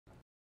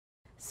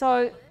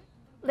So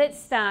let's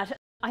start.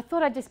 I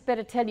thought I'd just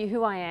better tell you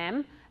who I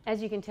am.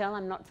 As you can tell,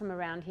 I'm not from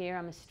around here.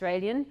 I'm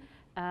Australian.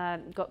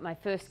 Got my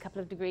first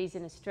couple of degrees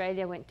in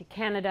Australia, went to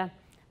Canada,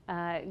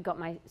 got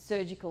my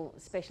surgical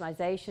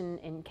specialisation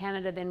in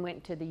Canada, then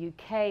went to the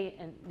UK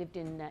and lived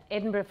in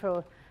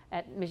Edinburgh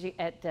at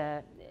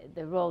the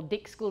Royal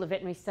Dick School of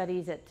Veterinary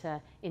Studies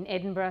in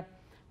Edinburgh.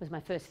 Was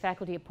my first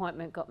faculty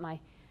appointment, got my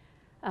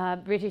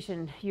British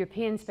and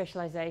European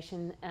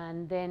specialisation,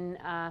 and then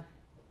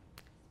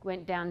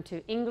went down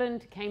to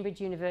England, Cambridge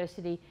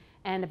University,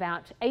 and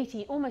about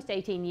almost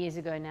 18 years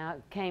ago now,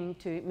 came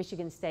to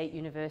Michigan State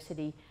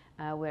University,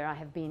 where I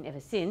have been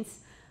ever since.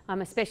 I'm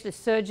a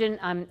specialist surgeon.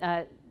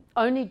 I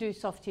only do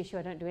soft tissue.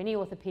 I don't do any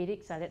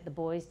orthopedics. I let the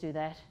boys do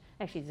that.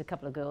 Actually, there's a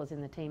couple of girls in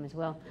the team as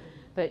well.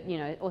 But, you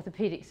know,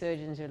 orthopedic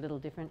surgeons are a little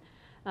different.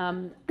 I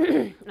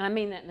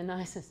mean that in the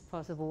nicest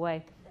possible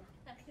way.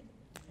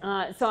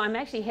 So I'm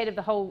actually head of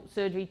the whole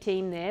surgery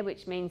team there,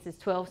 which means there's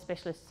 12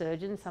 specialist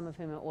surgeons, some of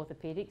whom are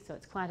orthopedics, so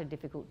it's quite a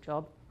difficult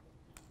job.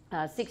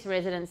 6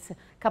 residents, a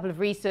couple of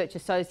research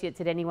associates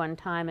at any one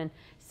time, and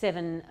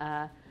 7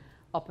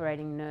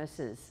 operating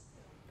nurses.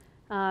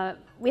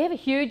 We have a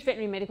huge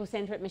veterinary medical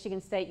centre at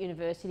Michigan State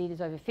University.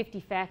 There's over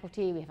 50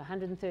 faculty, we have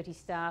 130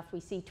 staff,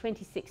 we see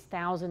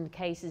 26,000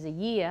 cases a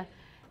year,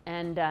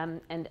 and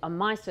on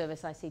my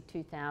service I see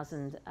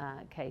 2,000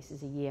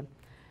 cases a year.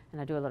 And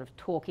I do a lot of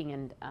talking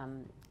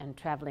and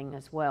travelling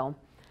as well.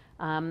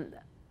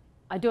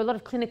 I do a lot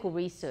of clinical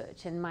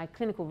research, and my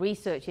clinical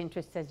research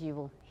interests, as you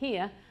will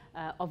hear,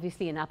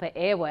 obviously in upper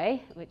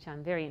airway, which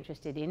I'm very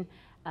interested in.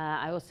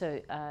 I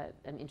also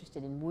am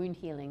interested in wound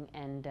healing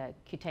and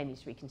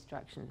cutaneous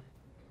reconstruction.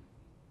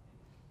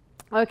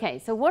 Okay,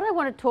 so what I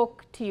want to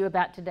talk to you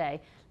about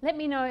today, let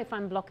me know if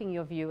I'm blocking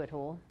your view at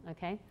all,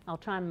 okay? I'll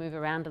try and move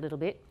around a little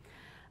bit.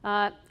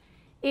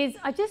 Is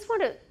I just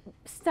want to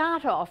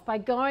start off by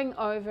going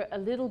over a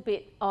little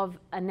bit of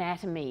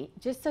anatomy,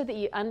 just so that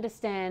you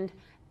understand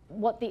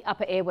what the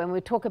upper airway, when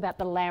we talk about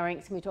the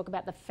larynx, and we talk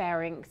about the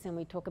pharynx, and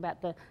we talk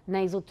about the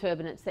nasal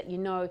turbinates, that you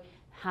know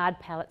hard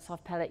palate,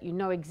 soft palate, you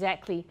know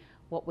exactly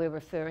what we're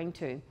referring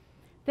to.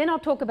 Then I'll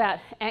talk about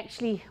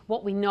actually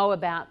what we know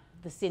about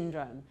the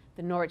syndrome,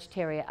 the Norwich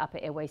Terrier upper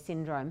airway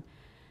syndrome.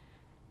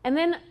 And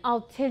then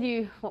I'll tell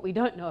you what we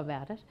don't know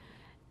about it.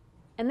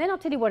 And then I'll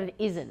tell you what it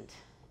isn't,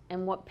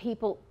 and what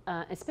people,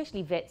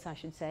 especially vets I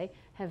should say,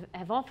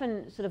 have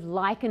often sort of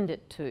likened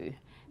it to,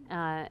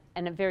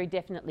 and it very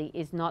definitely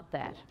is not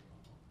that.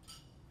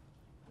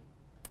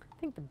 I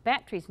think the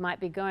batteries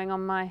might be going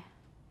on my...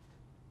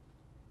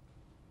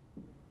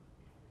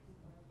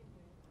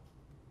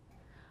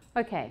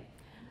 Okay,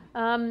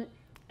 and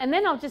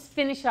then I'll just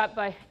finish up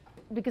by,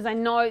 because I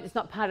know it's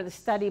not part of the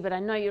study, but I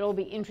know you'll all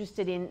be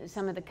interested in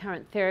some of the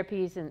current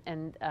therapies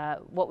and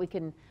what we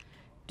can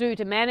do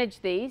to manage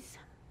these.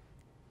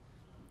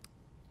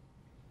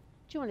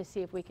 Do you want to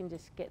see if we can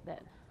just get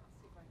that?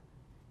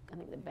 I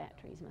think the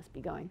batteries must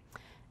be going.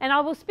 And I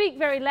will speak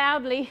very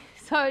loudly,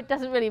 so it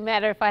doesn't really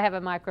matter if I have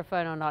a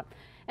microphone or not.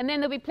 And then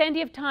there'll be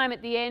plenty of time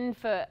at the end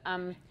for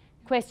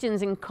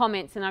questions and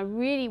comments, and I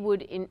really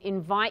would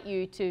invite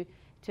you to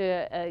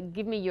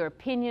give me your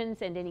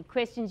opinions and any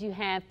questions you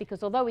have,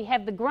 because although we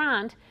have the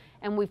grant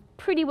and we've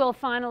pretty well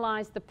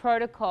finalised the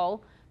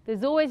protocol,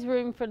 there's always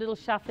room for a little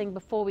shuffling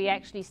before we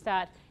actually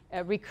start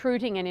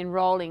recruiting and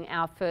enrolling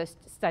our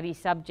first study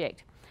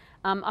subject.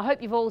 I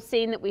hope you've all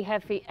seen that we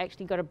have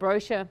actually got a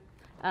brochure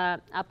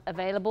up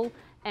available,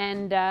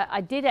 and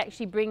I did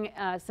actually bring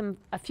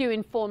a few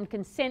informed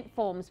consent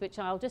forms, which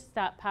I'll just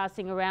start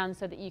passing around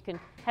so that you can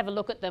have a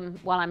look at them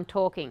while I'm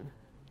talking.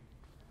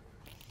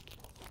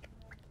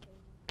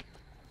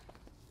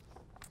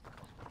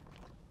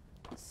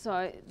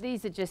 So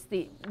these are just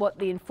what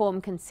the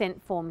informed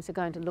consent forms are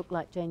going to look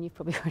like. Jane, you've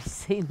probably already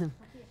seen them.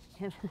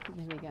 There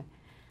we go.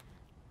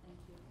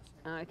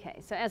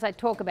 Okay, so as I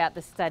talk about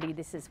the study,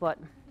 this is what...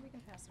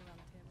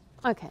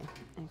 Okay,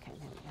 there we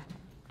go.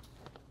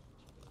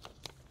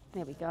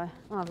 There we go.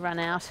 Oh, I've run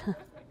out.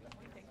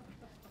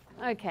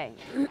 Okay.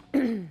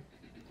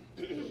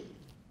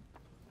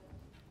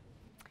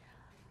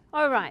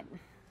 All right.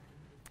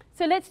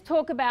 So let's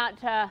talk about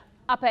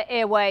upper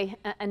airway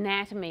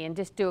anatomy and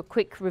just do a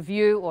quick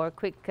review or a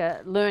quick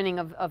learning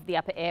of the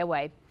upper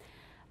airway.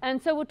 And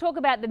so we'll talk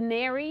about the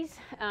nares.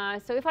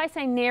 So if I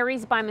say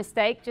nares by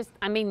mistake,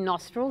 I mean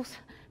nostrils,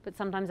 but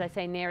sometimes I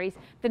say nares.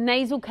 The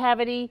nasal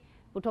cavity.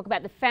 We'll talk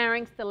about the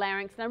pharynx, the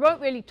larynx, and I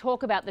won't really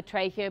talk about the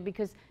trachea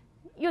because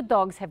your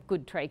dogs have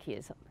good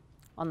tracheas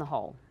on the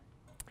whole.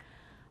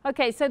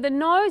 Okay, so the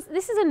nose,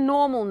 this is a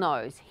normal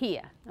nose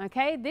here,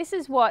 okay? This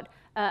is what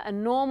a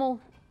normal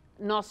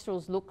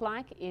nostrils look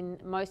like in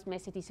most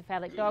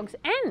mesaticephalic dogs,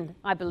 and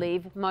I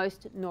believe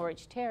most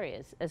Norwich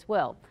Terriers as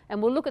well.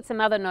 And we'll look at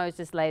some other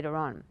noses later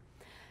on.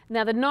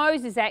 Now the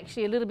nose is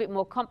actually a little bit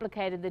more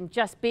complicated than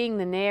just being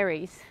the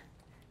nares,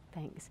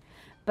 thanks,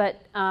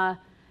 but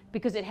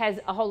because it has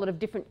a whole lot of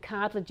different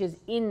cartilages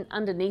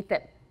underneath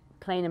that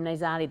planum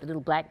nasale, the little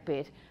black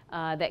bit,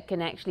 that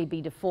can actually be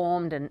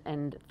deformed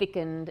and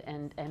thickened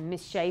and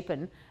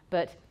misshapen.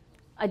 But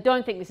I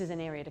don't think this is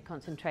an area to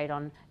concentrate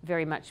on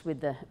very much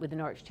with the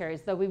Norwich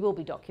Terriers, though we will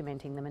be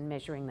documenting them and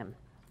measuring them.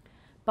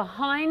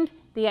 Behind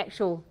the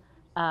actual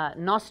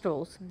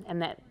nostrils and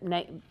that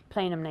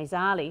planum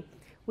nasale,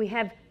 we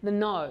have the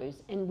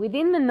nose, and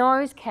within the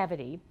nose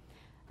cavity,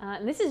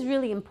 and this is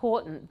really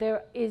important,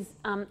 there is,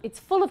 it's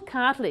full of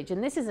cartilage,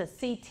 and this is a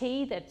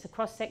CT, that's a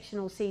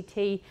cross-sectional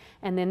CT,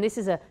 and then this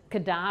is a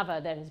cadaver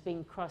that has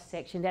been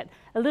cross-sectioned at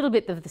a little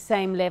bit of the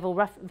same level,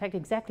 in fact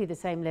exactly the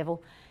same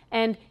level,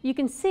 and you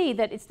can see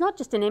that it's not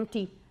just an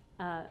empty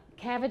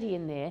cavity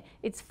in there,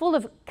 it's full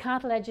of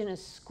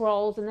cartilaginous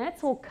scrolls, and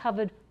that's all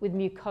covered with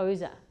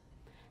mucosa.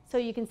 So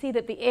you can see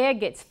that the air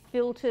gets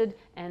filtered,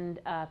 and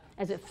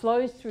as it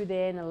flows through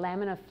there in a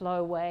laminar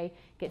flow way,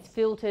 gets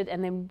filtered,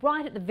 and then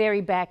right at the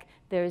very back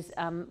there's,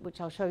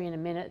 which I'll show you in a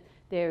minute,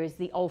 there is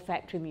the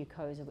olfactory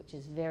mucosa, which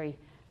is very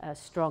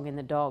strong in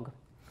the dog.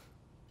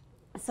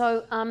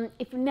 So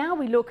if now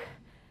we look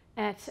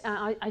at,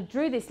 I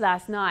drew this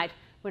last night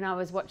when I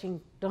was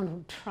watching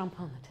Donald Trump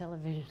on the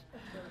television.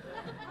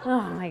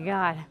 Oh my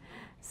God.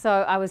 So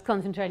I was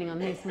concentrating on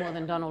this more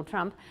than Donald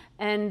Trump.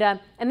 And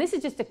this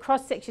is just a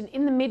cross-section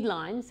in the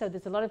midline, so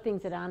there's a lot of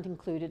things that aren't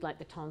included, like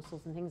the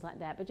tonsils and things like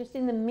that, but just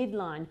in the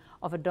midline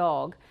of a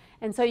dog.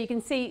 And so you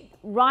can see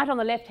right on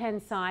the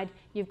left-hand side,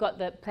 you've got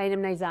the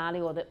planum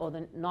nasale, or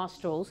the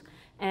nostrils,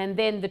 and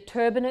then the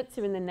turbinates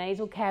are in the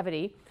nasal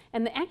cavity,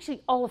 and the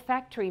actually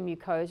olfactory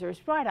mucosa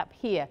is right up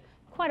here,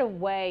 quite a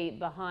way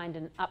behind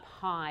and up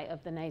high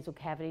of the nasal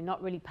cavity,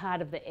 not really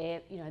part of the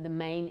air, you know, the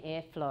main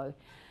airflow.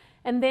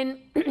 And then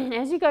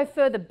as you go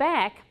further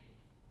back,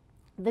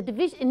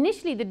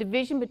 initially the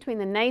division between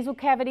the nasal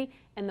cavity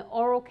and the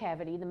oral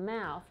cavity, the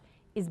mouth,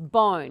 is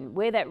bone.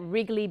 Where that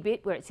wriggly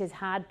bit where it says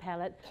hard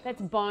palate,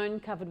 that's bone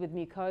covered with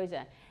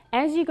mucosa.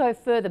 As you go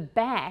further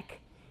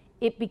back,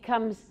 it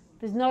becomes,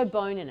 there's no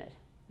bone in it.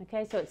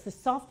 Okay, so it's the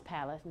soft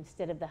palate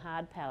instead of the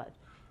hard palate.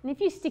 And if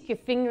you stick your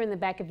finger in the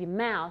back of your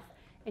mouth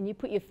and you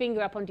put your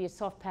finger up onto your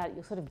soft palate,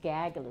 you'll sort of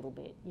gag a little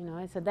bit, you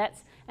know. So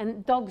that's,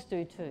 and dogs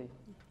do too.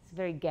 It's a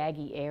very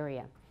gaggy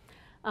area.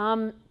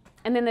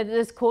 And then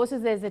there's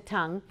courses, there's the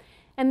tongue.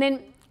 And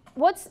then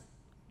what's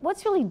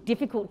really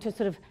difficult to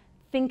sort of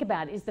think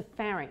about is the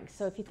pharynx.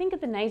 So if you think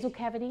of the nasal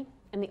cavity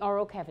and the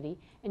oral cavity,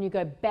 and you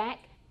go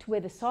back to where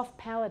the soft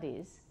palate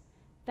is,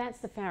 that's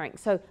the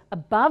pharynx. So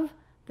above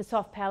the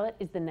soft palate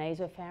is the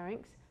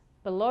nasopharynx,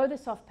 below the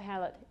soft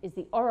palate is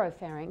the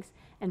oropharynx,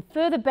 and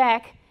further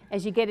back,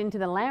 as you get into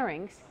the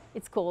larynx,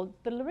 it's called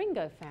the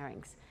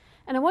laryngopharynx.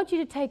 And I want you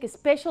to take a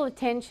special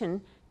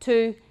attention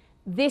to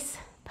this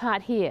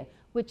part here,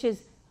 which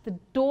is the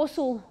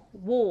dorsal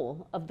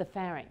wall of the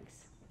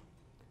pharynx,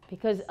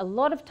 because a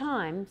lot of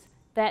times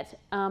that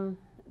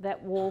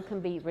wall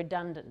can be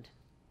redundant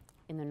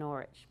in the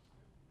Norwich.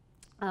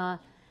 And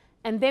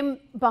then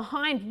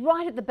behind,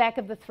 right at the back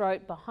of the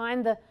throat,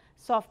 behind the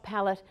soft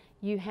palate,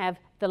 you have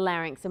the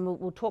larynx, and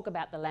we'll talk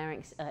about the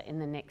larynx in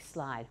the next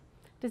slide.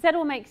 Does that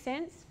all make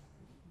sense?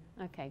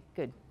 Okay,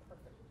 good.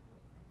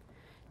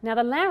 Now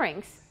the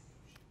larynx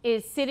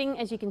is sitting,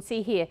 as you can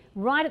see here,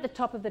 right at the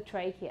top of the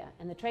trachea,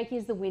 and the trachea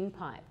is the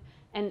windpipe.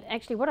 And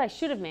actually what I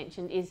should have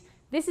mentioned is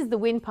this is the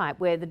windpipe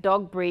where the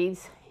dog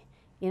breathes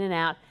in and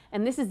out,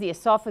 and this is the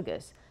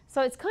esophagus.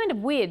 So it's kind of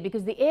weird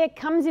because the air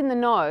comes in the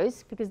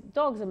nose, because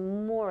dogs are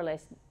more or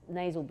less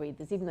nasal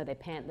breathers, even though they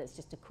pant, that's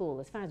just a cool.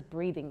 As far as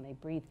breathing, they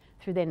breathe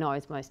through their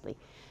nose mostly.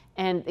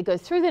 And it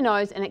goes through the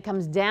nose and it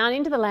comes down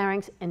into the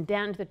larynx and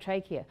down into the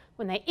trachea.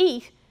 When they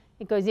eat,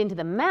 it goes into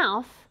the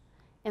mouth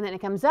and then it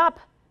comes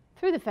up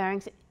through the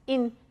pharynx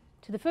into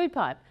the food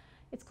pipe.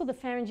 It's called the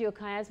pharyngeal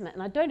chiasma,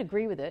 and I don't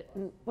agree with it.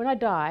 And when I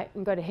die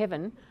and go to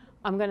heaven,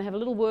 I'm going to have a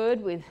little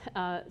word with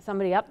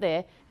somebody up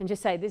there and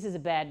just say, this is a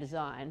bad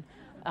design.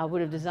 I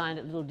would have designed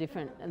it a little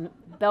different. And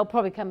they'll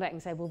probably come back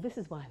and say, well, this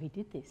is why we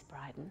did this,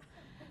 Bryden.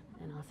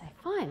 And I'll say,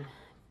 fine,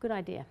 good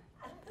idea.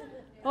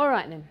 All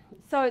right then.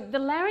 So the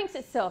larynx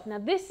itself, now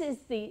this is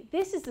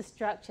the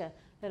structure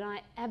that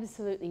I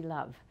absolutely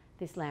love,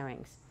 this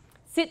larynx.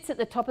 Sits at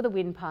the top of the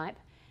windpipe,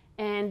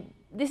 and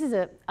this is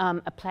a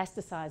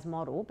plasticized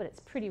model, but it's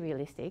pretty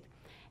realistic.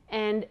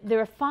 And there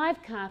are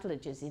 5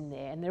 cartilages in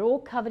there, and they're all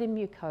covered in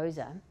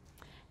mucosa.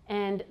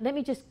 And let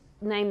me just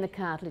name the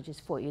cartilages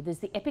for you. There's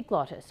the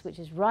epiglottis, which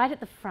is right at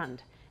the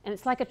front, and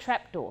it's like a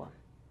trapdoor.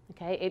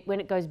 Okay, when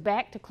it goes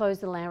back to close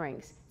the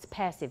larynx, it's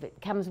passive.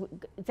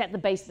 It's at the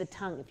base of the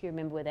tongue, if you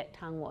remember where that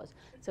tongue was.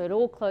 So it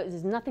all closes.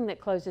 There's nothing that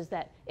closes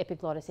that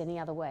epiglottis any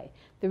other way.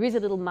 There is a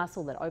little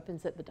muscle that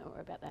opens it, but don't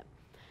worry about that.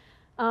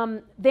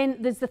 Then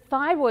there's the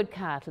thyroid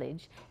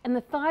cartilage, and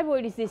the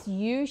thyroid is this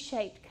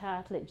U-shaped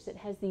cartilage that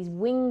has these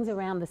wings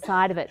around the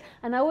side of it.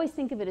 And I always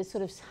think of it as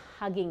sort of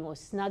hugging or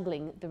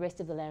snuggling the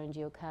rest of the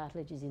laryngeal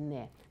cartilages in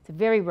there. It's a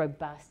very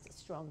robust,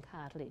 strong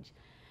cartilage.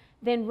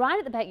 Then right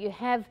at the back you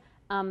have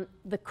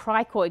the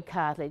cricoid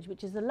cartilage,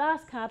 which is the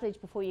last cartilage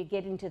before you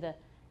get into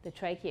the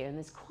trachea, and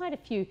there's quite a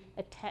few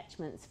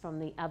attachments from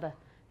the other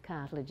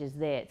cartilages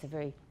there. It's a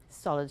very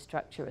solid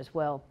structure as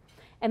well.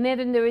 And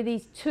then there are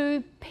these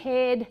 2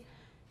 paired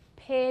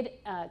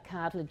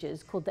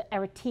cartilages called the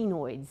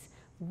arytenoids,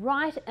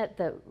 right at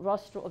the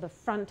rostral, or the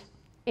front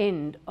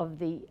end of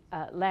the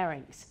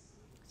larynx.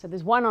 So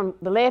there's one on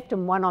the left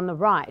and one on the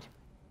right.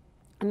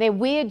 And they're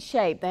weird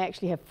shape. They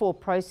actually have 4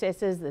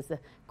 processes. There's the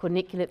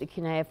corniculate, the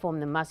cuneiform,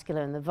 the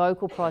muscular, and the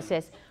vocal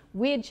process.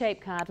 Weird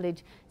shaped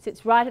cartilage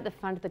sits right at the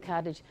front of the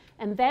cartilage,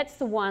 and that's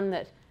the one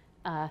that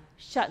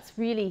shuts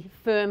really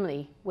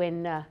firmly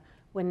when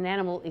an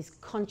animal is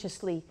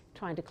consciously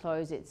trying to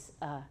close its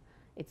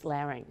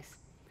larynx.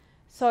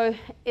 So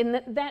in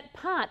that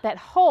part, that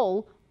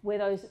hole where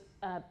those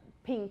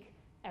pink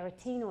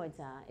arytenoids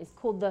are, is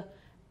called the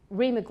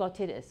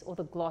rhemoglottitis, or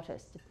the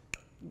glottis,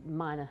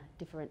 minor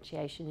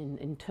differentiation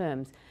in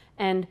terms.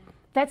 And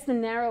that's the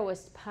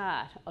narrowest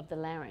part of the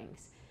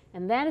larynx.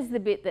 And that is the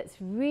bit that's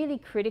really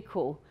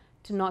critical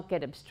to not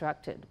get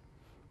obstructed.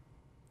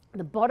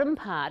 The bottom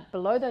part,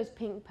 below those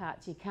pink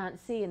parts you can't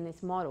see in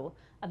this model,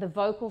 are the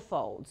vocal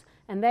folds.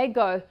 And they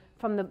go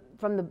from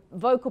the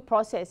vocal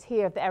process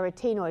here of the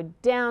arytenoid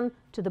down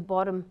to the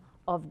bottom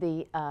of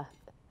the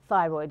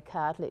thyroid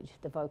cartilage,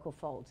 the vocal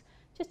folds.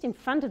 Just in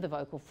front of the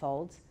vocal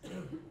folds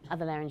are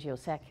the laryngeal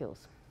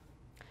saccules.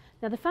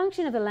 Now, the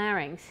function of the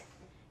larynx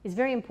is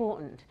very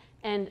important,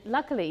 and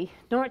luckily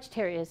Norwich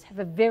Terriers have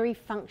a very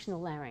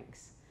functional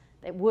larynx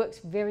that works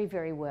very,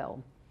 very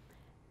well.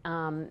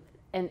 And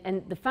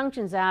the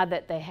functions are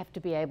that they have to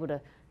be able to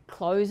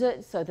close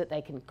it so that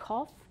they can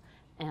cough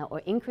or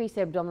increase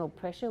their abdominal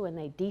pressure when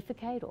they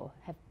defecate or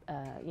have,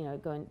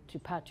 go into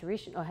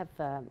parturition, or have,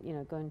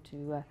 go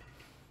into,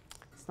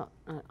 it's not,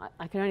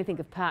 I can only think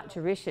of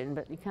parturition,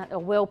 but you can't, or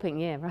whelping,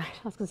 yeah, right.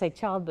 I was going to say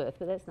childbirth,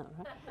 but that's not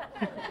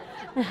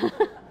right.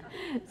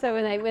 So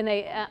when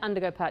they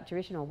undergo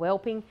parturition or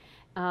whelping,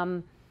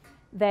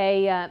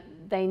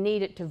 they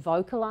need it to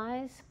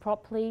vocalize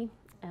properly.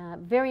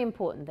 Very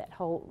important, that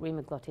whole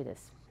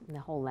rhemoglottitis and the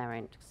whole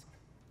larynx.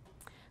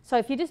 So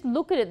if you just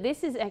look at it,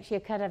 this is actually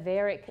a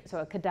cadaveric, so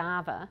a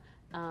cadaver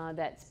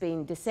that's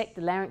been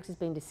dissected, the larynx has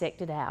been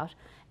dissected out.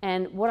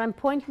 And what I'm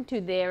pointing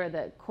to there are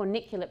the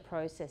corniculate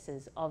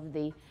processes of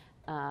the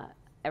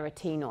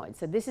arytenoids.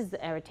 So this is the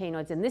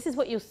arytenoids, and this is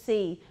what you'll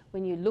see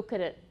when you look at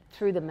it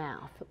through the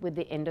mouth with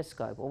the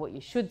endoscope, or what you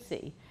should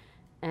see.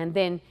 And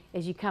then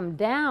as you come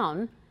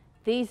down,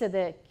 these are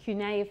the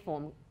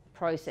cuneiform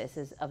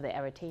processes of the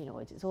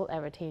arytenoids. It's all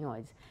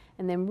arytenoids.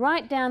 And then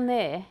right down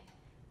there,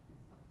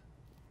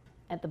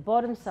 at the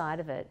bottom side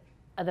of it,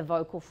 are the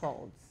vocal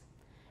folds.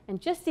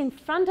 And just in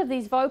front of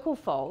these vocal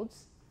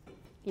folds,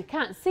 you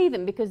can't see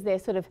them because they're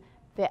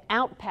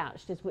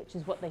outpouched, which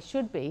is what they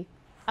should be,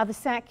 are the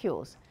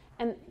saccules.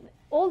 And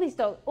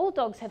all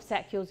dogs have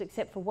saccules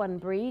except for one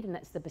breed, and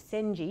that's the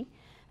Basenji.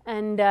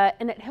 And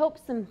it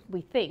helps them,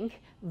 we think,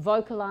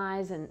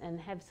 vocalize and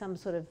have some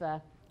sort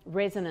of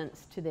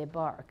resonance to their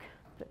bark.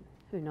 But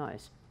who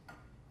knows?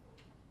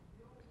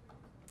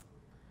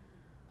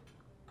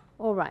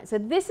 All right, so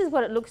this is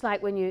what it looks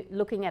like when you're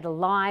looking at a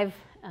live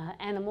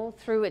animal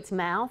through its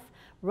mouth,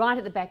 right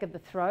at the back of the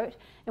throat.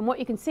 And what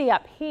you can see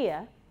up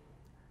here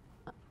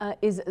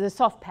is the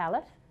soft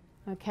palate,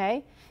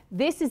 okay?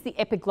 This is the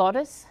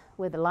epiglottis,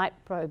 where the light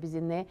probe is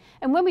in there.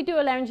 And when we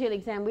do a laryngeal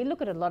exam, we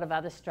look at a lot of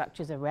other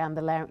structures around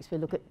the larynx. We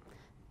look at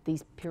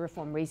these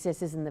piriform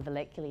recesses and the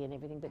valleculae and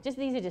everything, but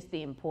these are just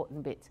the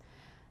important bits.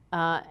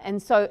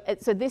 And so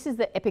this is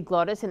the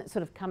epiglottis, and it's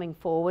sort of coming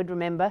forward,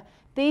 remember.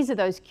 These are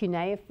those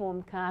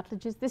cuneiform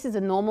cartilages. This is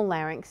a normal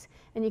larynx,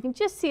 and you can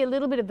just see a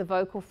little bit of the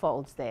vocal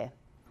folds there.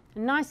 A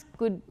nice,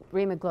 good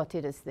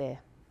rhemoglottitis there.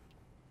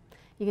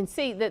 You can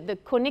see that the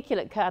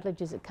corniculate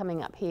cartilages are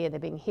coming up here. They're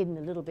being hidden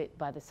a little bit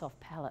by the soft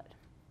palate.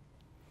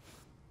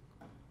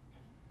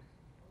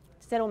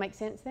 Does that all make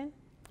sense then?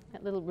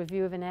 That little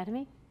review of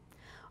anatomy?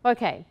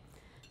 Okay,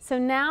 so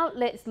now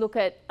let's look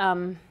at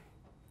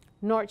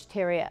Norwich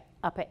Terrier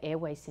upper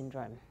airway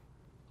syndrome,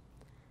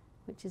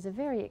 which is a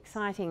very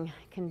exciting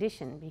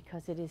condition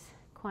because it is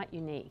quite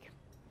unique.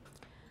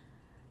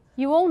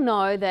 You all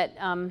know that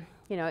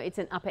it's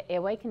an upper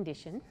airway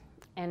condition,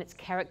 and it's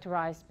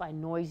characterized by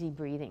noisy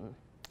breathing.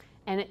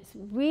 And it's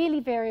really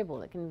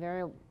variable. It can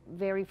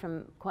vary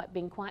from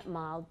being quite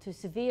mild to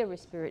severe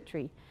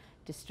respiratory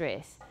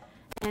distress.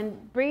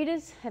 And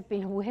breeders have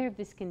been aware of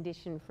this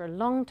condition for a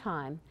long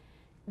time.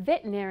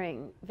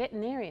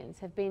 Veterinarians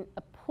have been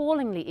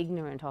appallingly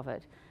ignorant of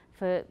it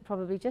for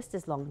probably just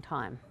as long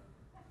time.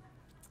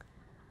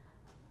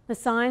 The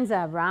signs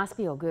are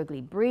raspy or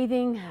gurgly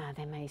breathing.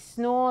 They may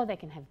snore. They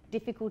can have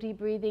difficulty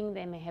breathing.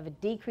 They may have a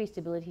decreased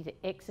ability to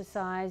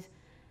exercise.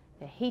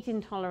 They're heat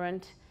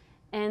intolerant.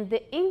 And they're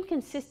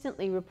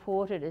inconsistently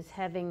reported as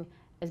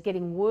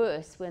getting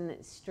worse when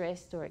it's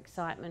stressed or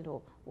excitement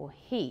or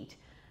heat.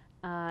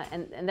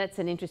 And that's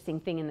an interesting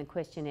thing in the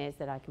questionnaires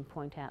that I can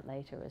point out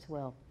later as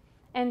well.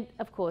 And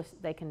of course,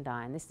 they can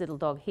die. And this little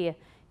dog here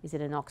is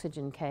in an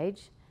oxygen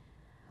cage.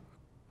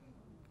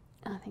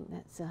 I think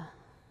that's not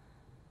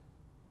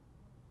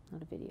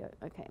a video.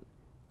 Okay.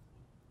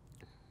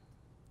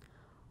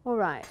 All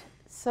right.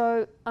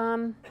 So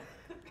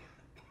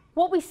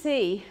what we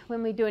see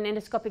when we do an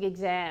endoscopic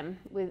exam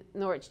with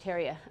Norwich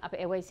Terrier upper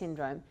airway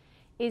syndrome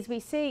is we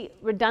see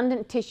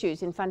redundant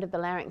tissues in front of the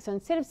larynx. So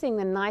instead of seeing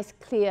the nice,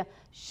 clear,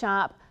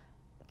 sharp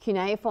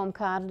cuneiform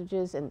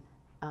cartilages and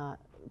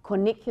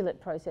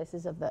corniculate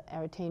processes of the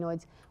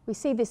arytenoids, we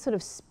see this sort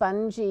of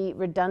spongy,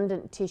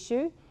 redundant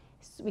tissue.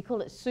 We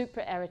call it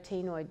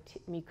supraarytenoid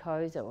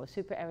mucosa or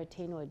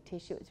supraarytenoid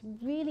tissue. It's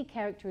really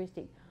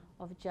characteristic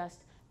of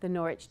just the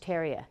Norwich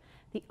Terrier.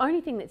 The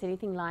only thing that's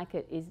anything like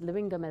it is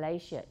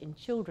laryngomalacia in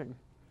children.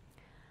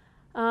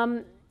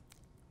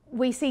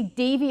 We see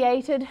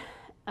deviated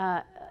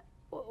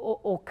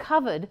or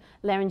covered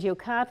laryngeal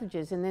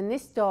cartilages, and then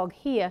this dog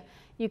here,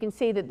 you can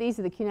see that these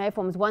are the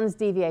cuneiforms. One's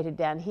deviated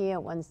down here,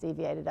 one's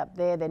deviated up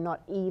there. They're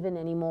not even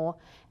anymore.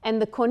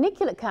 And the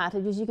corniculate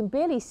cartilages you can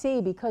barely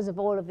see because of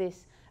all of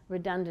this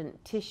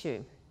redundant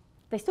tissue.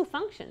 They still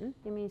function.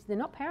 I mean, they're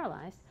not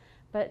paralysed,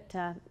 but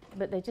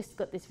they just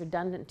got this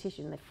redundant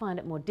tissue and they find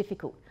it more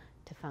difficult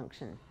to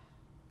function.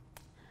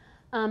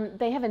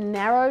 They have a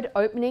narrowed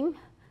opening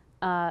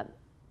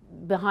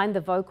behind the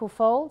vocal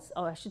folds.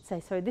 Oh, I should say,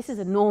 sorry, this is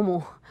a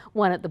normal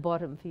one at the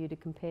bottom for you to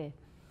compare.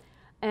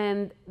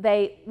 And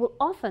they will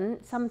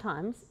often,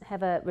 sometimes,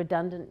 have a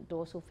redundant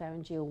dorsal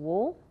pharyngeal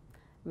wall.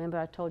 Remember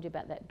I told you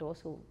about that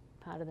dorsal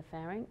part of the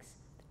pharynx,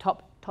 the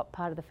top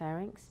part of the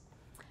pharynx.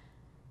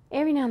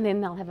 Every now and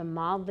then they'll have a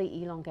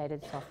mildly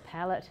elongated soft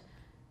palate.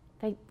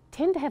 They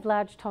tend to have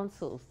large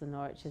tonsils, the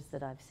Norwiches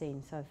that I've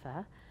seen so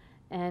far.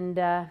 And,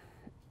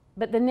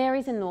 but the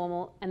nares are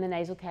normal and the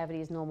nasal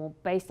cavity is normal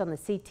based on the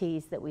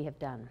CTs that we have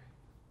done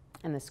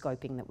and the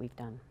scoping that we've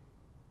done.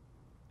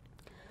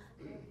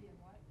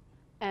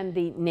 And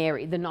the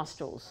nare, the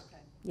nostrils.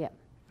 Okay. Yeah.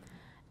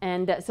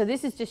 And so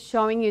this is just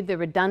showing you the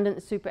redundant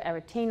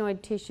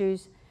supraarytenoid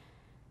tissues.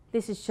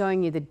 This is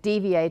showing you the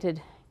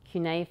deviated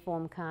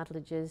cuneiform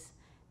cartilages.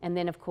 And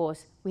then, of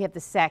course, we have the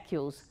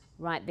saccules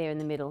right there in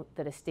the middle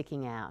that are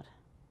sticking out,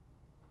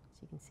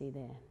 as you can see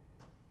there.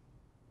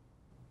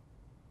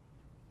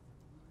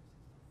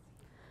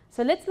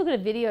 So let's look at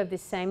a video of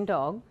this same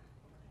dog.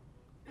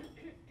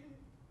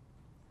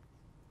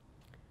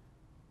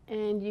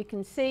 And you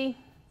can see,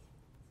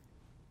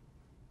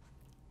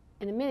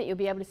 in a minute you'll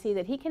be able to see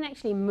that he can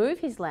actually move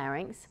his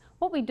larynx.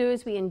 What we do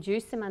is we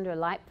induce them under a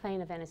light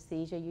plane of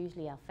anaesthesia,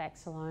 usually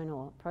alfaxolone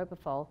or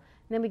propofol,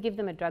 and then we give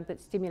them a drug that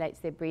stimulates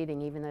their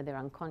breathing even though they're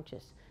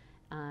unconscious,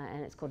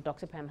 and it's called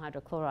doxapram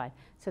hydrochloride.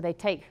 So they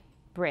take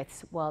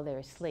breaths while they're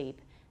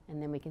asleep,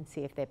 and then we can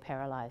see if they're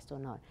paralysed or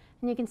not.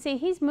 And you can see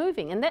he's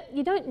moving, and that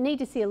you don't need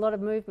to see a lot of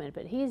movement,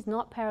 but he is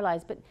not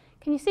paralysed. But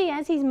can you see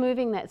as he's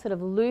moving that sort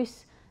of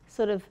loose,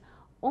 sort of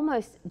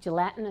almost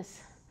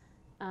gelatinous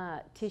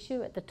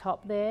tissue at the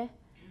top there,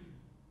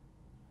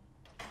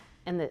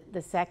 and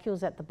the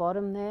saccules at the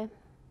bottom there?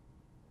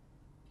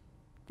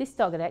 This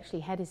dog had actually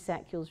had his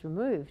saccules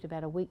removed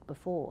about a week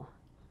before,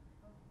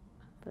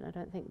 but I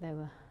don't think they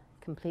were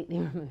completely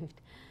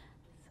removed.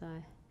 So,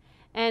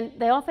 and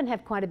they often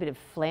have quite a bit of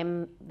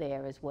phlegm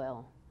there as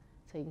well.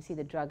 So you can see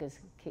the drug has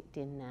kicked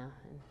in now.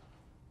 And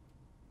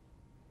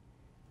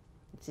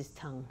it's his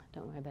tongue.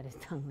 Don't worry about his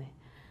tongue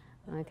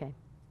there. Okay.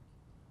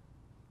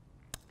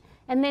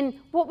 And then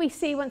what we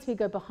see once we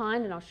go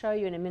behind, and I'll show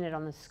you in a minute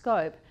on the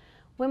scope,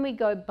 when we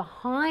go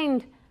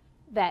behind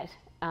that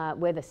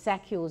where the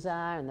saccules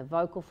are and the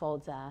vocal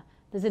folds are,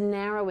 there's a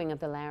narrowing of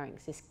the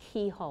larynx, this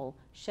keyhole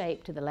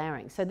shape to the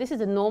larynx. So this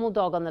is a normal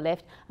dog on the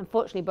left.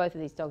 Unfortunately, both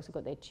of these dogs have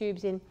got their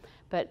tubes in,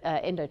 but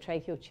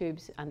endotracheal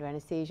tubes under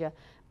anaesthesia,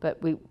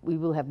 but we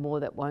will have more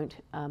that won't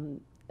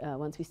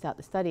once we start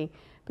the study.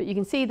 But you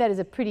can see that is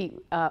a pretty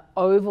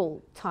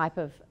oval type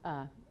of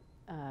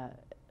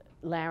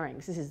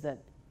larynx. This is the,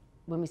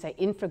 when we say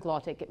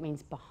infraglottic, it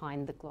means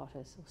behind the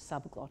glottis, or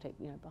subglottic,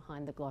 you know,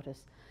 behind the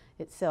glottis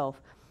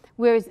itself.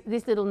 Whereas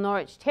this little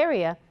Norwich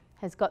Terrier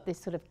has got this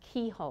sort of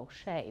keyhole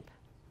shape.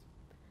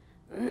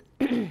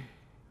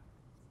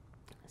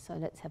 So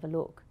let's have a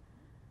look.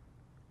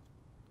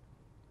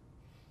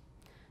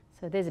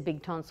 So there's a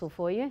big tonsil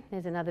for you.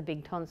 There's another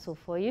big tonsil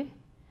for you.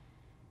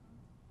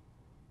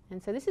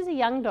 And so this is a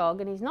young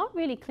dog, and he's not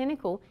really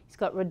clinical. He's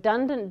got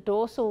redundant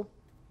dorsal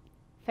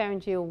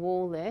pharyngeal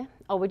wall there.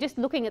 Oh, we're just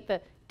looking at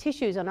the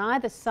tissues on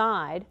either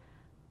side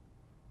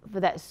for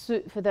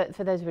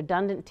those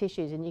redundant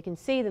tissues, and you can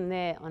see them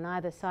there on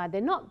either side. They're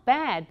not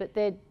bad, but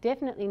they're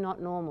definitely not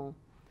normal.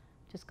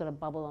 Just got a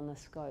bubble on the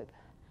scope.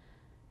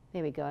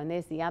 There we go, and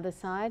there's the other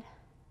side.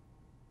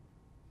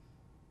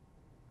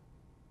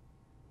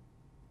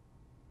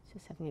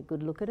 Just having a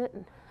good look at it.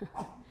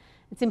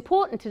 It's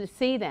important to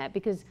see that,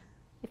 because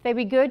if they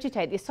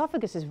regurgitate, the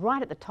esophagus is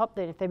right at the top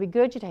there, and if they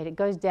regurgitate, it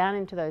goes down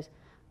into those,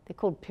 they're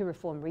called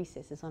piriform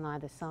recesses on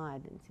either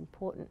side, and it's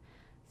important.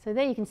 So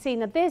there you can see,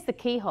 now there's the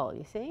keyhole,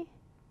 you see?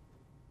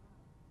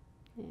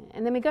 Yeah.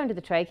 And then we go into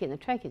the trachea, and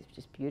the trachea is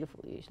just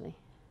beautiful usually.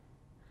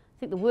 I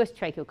think the worst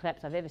tracheal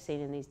collapse I've ever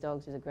seen in these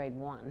dogs is a grade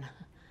 1.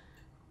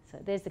 So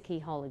there's the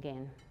keyhole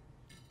again.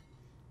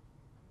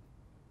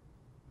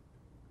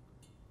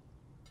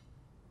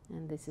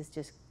 And this is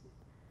just,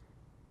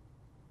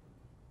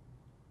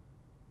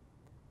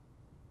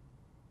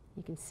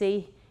 you can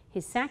see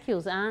his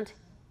saccules aren't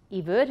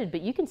everted,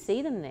 but you can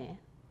see them there.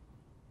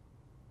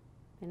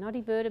 They're not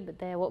everted, but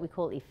they are what we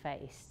call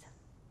effaced.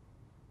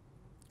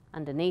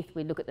 Underneath,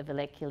 we look at the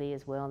valleculae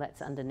as well.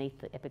 That's underneath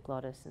the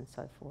epiglottis and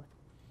so forth.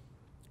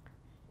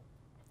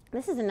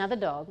 This is another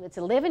dog that's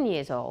 11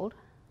 years old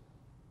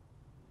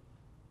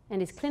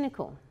and is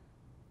clinical.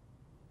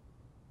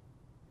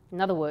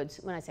 In other words,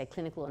 when I say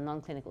clinical or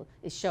non-clinical,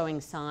 is showing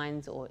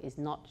signs or is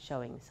not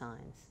showing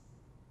signs.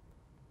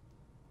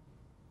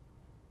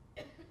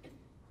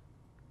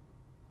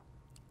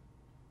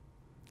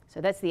 So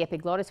that's the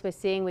epiglottis we're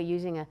seeing. We're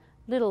using a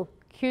little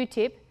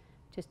Q-tip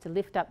just to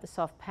lift up the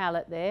soft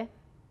palate there.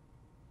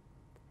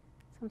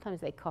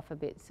 Sometimes they cough a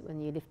bit when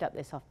you lift up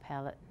their soft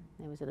palate.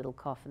 There was a little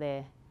cough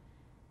there.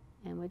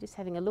 And we're just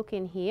having a look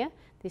in here.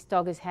 This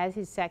dog has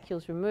his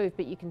saccules removed,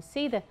 but you can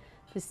see there's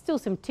still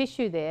some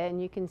tissue there,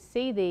 and you can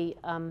see the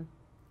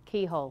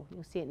keyhole.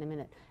 You'll see it in a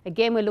minute.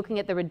 Again, we're looking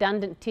at the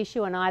redundant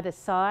tissue on either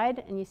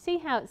side, and you see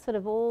how it's sort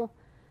of all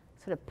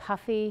sort of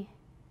puffy.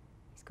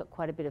 He's got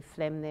quite a bit of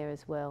phlegm there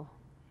as well.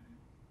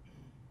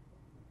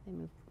 Then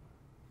we'll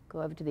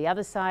go over to the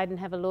other side and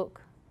have a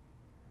look.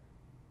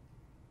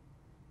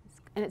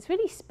 And it's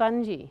really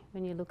spongy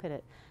when you look at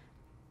it.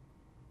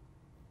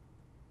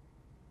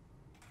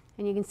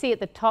 And you can see at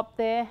the top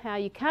there how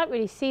you can't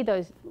really see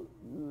those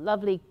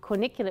lovely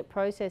corniculate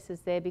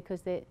processes there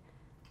because they're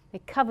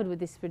covered with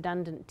this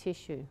redundant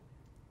tissue.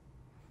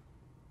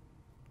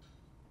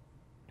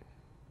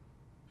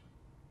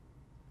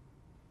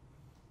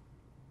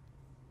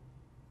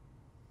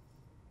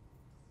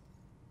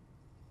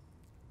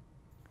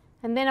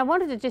 And then I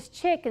wanted to just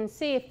check and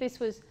see if this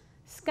was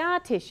scar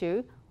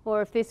tissue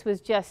or if this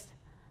was just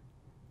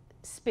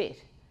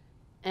spit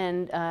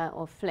and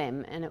or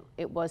phlegm, and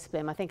it was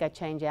phlegm. I think I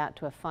change out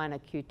to a finer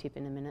Q-tip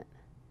in a minute,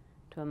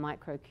 to a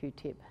micro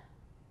Q-tip.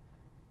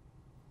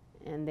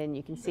 And then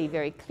you can see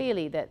very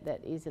clearly that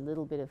that is a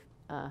little bit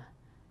of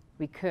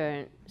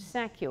recurrent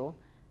saccule,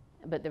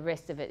 but the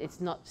rest of it, it's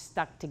not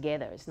stuck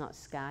together, it's not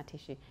scar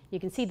tissue. You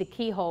can see the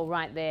keyhole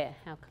right there,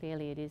 how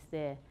clearly it is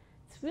there.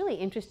 It's really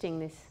interesting,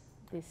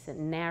 this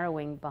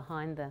narrowing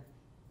behind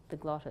the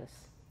glottis.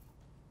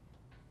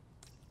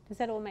 Does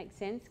that all make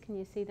sense? Can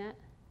you see that?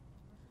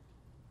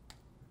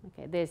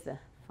 Okay, there's the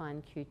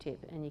fine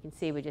Q-tip, and you can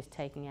see we're just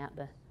taking out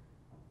the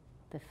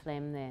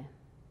phlegm there.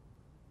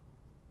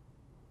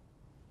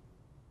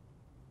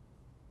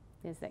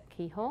 There's that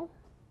keyhole.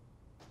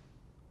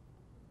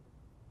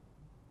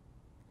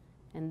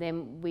 And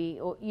then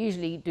we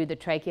usually do the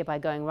trachea by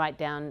going right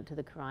down to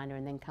the carina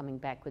and then coming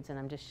backwards, and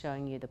I'm just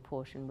showing you the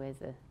portion where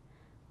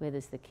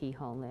there's the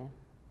keyhole there.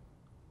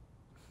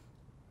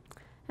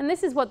 And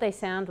this is what they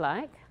sound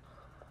like.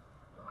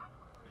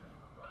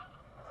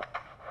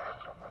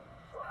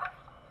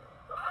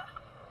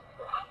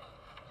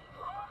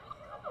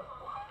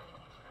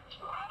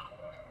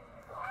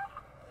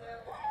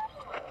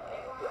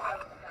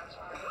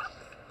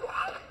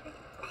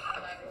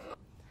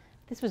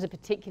 This was a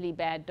particularly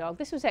bad dog.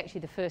 This was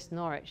actually the first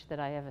Norwich that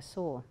I ever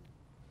saw.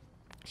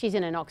 She's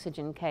in an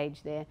oxygen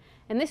cage there.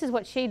 And this is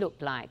what she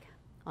looked like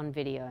on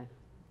video.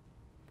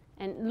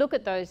 And look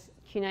at those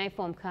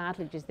cuneiform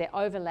cartilages. They're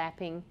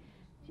overlapping.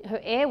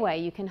 Her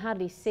airway, you can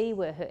hardly see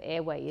where her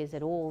airway is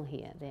at all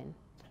here then.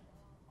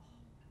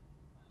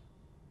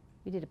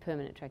 We did a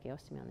permanent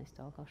tracheostomy on this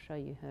dog. I'll show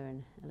you her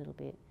in a little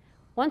bit.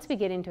 Once we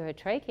get into her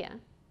trachea,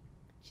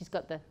 she's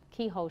got the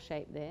keyhole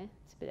shape there.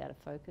 It's a bit out of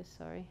focus,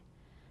 sorry.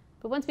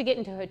 But once we get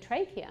into her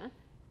trachea,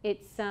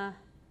 it's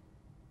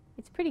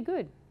pretty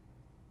good.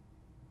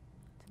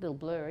 It's a little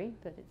blurry,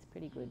 but it's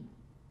pretty good.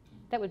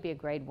 That would be a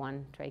grade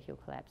 1 tracheal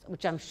collapse,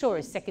 which I'm sure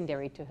is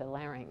secondary to her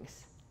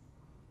larynx.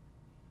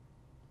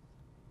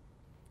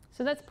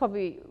 So that's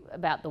probably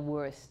about the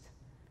worst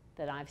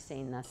that I've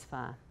seen thus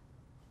far.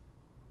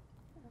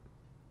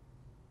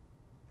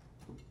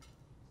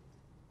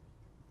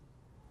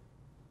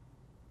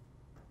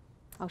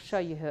 I'll show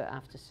you her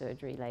after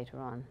surgery later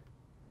on.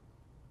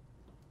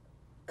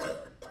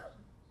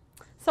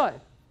 So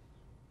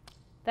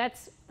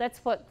that's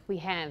what we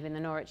have in the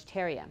Norwich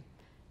Terrier.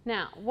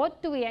 Now,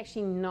 what do we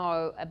actually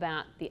know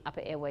about the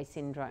upper airway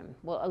syndrome?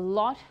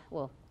 Well,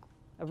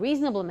 a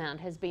reasonable amount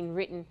has been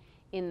written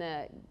in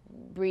the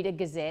breeder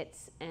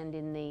gazettes and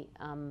in the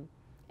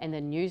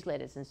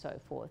newsletters and so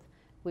forth,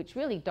 which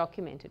really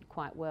documented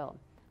quite well.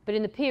 But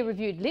in the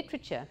peer-reviewed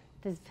literature,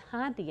 there's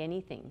hardly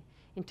anything.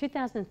 In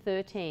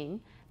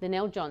 2013,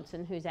 Linnell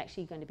Johnson, who's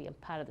actually going to be a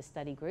part of the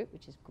study group,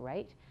 which is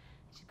great,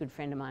 she's a good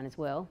friend of mine as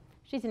well.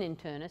 She's an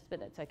internist, but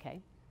that's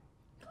okay.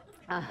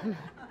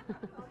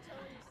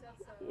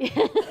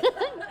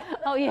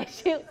 Oh yeah,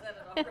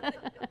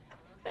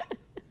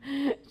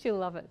 she'll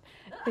love it.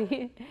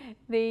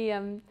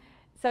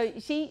 So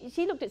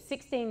she looked at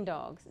 16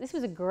 dogs. This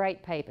was a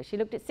great paper. She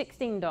looked at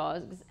 16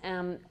 dogs,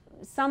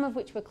 some of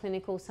which were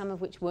clinical, some of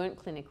which weren't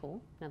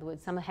clinical. In other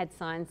words, some had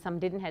signs, some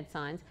didn't have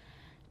signs.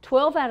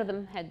 12 out of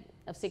them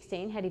of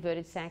 16 had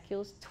everted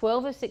saccules.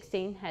 12 of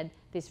 16 had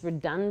this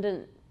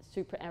redundant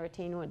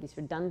supraarytenoid, this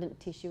redundant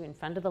tissue in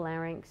front of the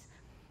larynx.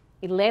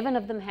 11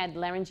 of them had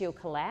laryngeal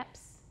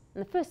collapse.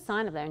 And the first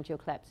sign of laryngeal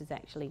collapse is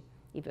actually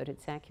everted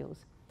saccules.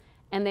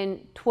 And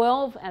then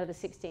 12 out of the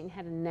 16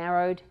 had a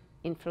narrowed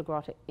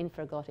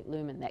infraglottic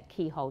lumen, that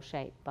keyhole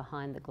shape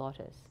behind the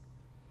glottis.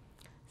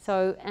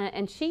 So,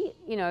 and she,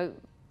 you know,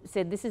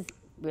 said, this is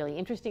really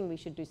interesting, we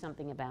should do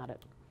something about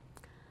it.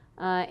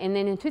 And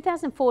then in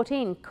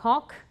 2014,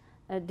 Koch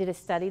did a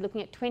study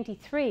looking at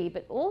 23,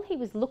 but all he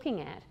was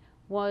looking at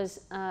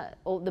was,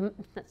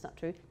 that's not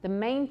true, the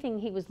main thing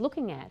he was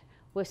looking at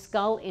were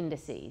skull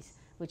indices,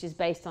 which is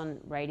based on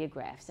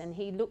radiographs. And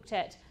he looked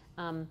at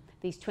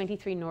these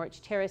 23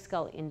 Norwich Terrier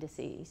skull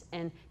indices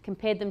and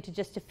compared them to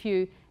just a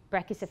few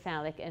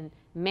brachycephalic and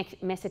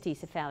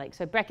mesocephalic.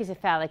 So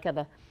brachycephalic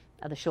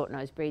are the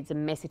short-nosed breeds,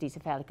 and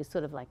mesocephalic is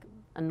sort of like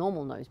a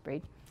normal nosed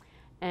breed,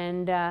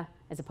 and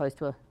as opposed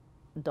to a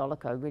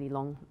dolicho, really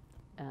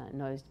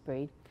long-nosed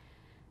breed.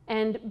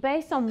 And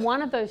based on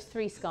one of those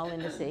three skull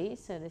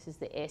indices, so this is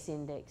the S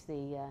index,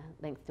 the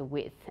length to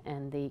width,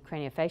 and the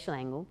craniofacial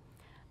angle,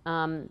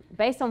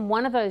 based on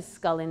one of those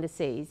skull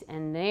indices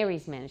and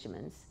Nares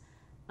measurements,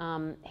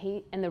 and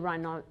the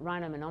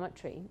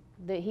rhinomanometry,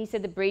 he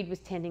said the breed was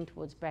tending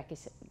towards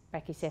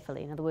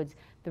brachycephaly. In other words,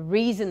 the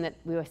reason that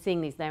we were seeing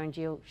these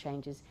laryngeal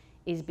changes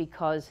is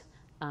because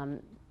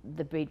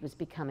the breed was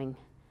becoming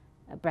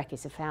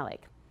brachycephalic,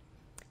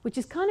 which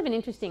is kind of an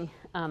interesting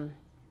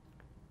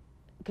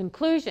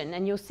conclusion,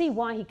 and you'll see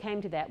why he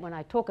came to that when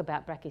I talk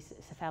about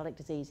brachycephalic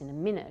disease in a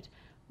minute.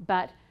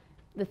 But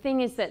the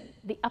thing is that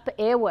the upper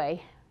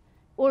airway,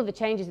 all of the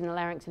changes in the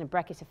larynx in a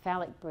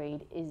brachycephalic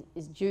breed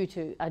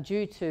are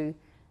due to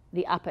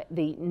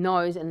the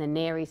nose and the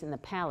nares and the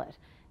palate.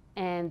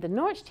 And the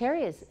Norwich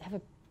Terriers have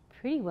a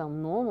pretty well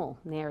normal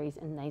nares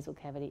and nasal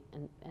cavity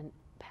and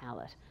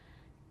palate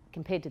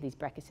compared to these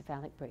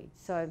brachycephalic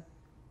breeds. So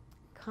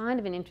kind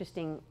of an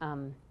interesting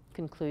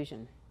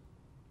conclusion.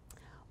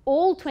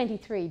 All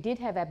 23 did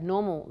have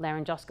abnormal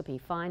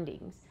laryngoscopy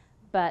findings,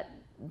 but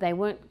they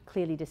weren't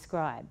clearly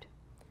described,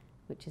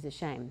 which is a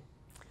shame.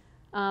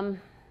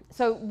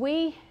 So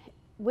we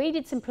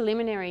did some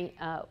preliminary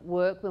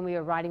work when we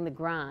were writing the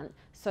grant,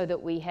 so that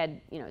we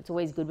had, you know, it's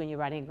always good when you're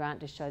writing a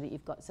grant to show that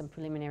you've got some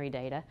preliminary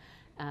data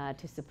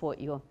to support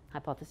your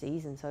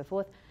hypotheses and so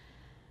forth.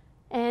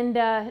 And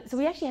so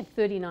we actually had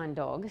 39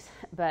 dogs,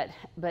 but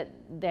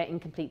they're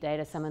incomplete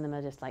data. Some of them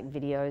are just like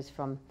videos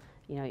from,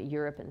 you know,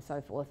 Europe and so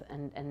forth.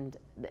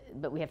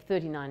 But we have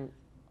 39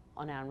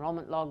 on our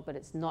enrollment log, but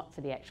it's not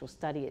for the actual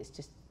study. It's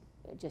just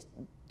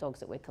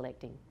dogs that we're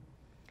collecting.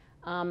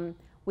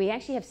 We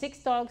actually have 6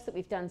 dogs that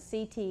we've done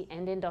CT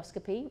and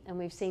endoscopy, and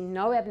we've seen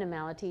no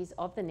abnormalities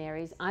of the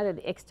nares, either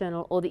the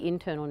external or the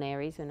internal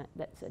nares, and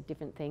that's a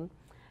different thing,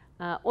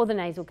 or the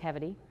nasal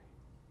cavity.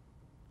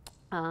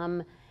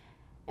 And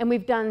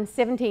we've done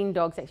 17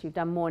 dogs, actually we've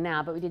done more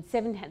now, but we did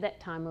 7 at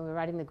that time when we were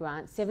writing the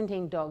grant,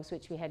 17 dogs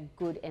which we had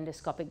good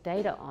endoscopic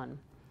data on.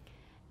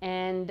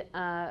 And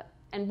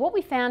what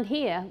we found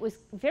here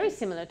was very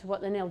similar to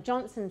what Linnell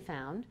Johnson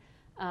found,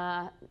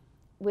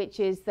 which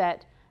is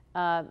that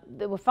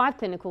there were 5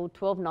 clinical,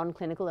 12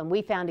 non-clinical, and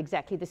we found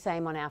exactly the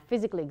same on our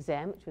physical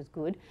exam, which was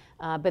good,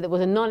 but it was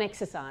a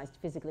non-exercised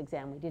physical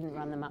exam. We didn't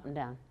run them up and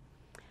down.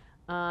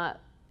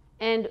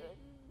 And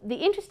the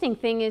interesting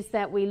thing is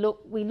that we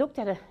looked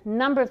at a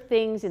number of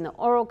things in the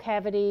oral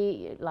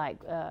cavity, like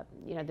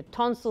you know, the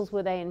tonsils,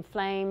 were they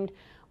inflamed?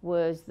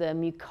 Was the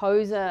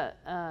mucosa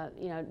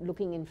you know,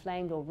 looking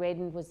inflamed or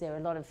reddened? Was there a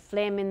lot of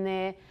phlegm in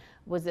there?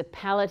 Was the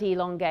palate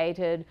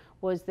elongated?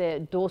 Was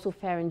the dorsal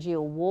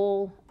pharyngeal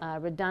wall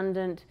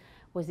redundant?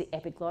 Was the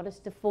epiglottis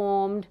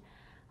deformed?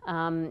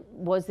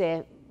 Was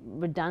there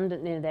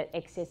redundant, you know, that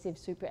excessive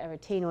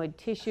supraarytenoid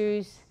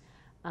tissues?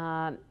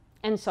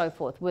 And so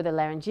forth. Were the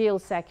laryngeal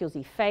saccules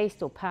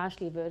effaced or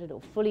partially everted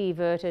or fully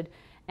everted?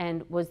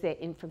 And was there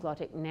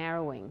infraglottic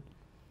narrowing?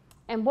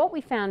 And what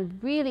we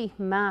found really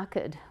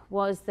marked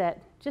was that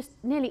just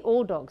nearly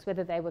all dogs,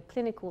 whether they were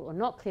clinical or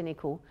not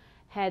clinical,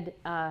 had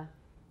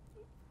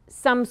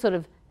some sort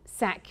of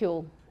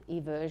saccule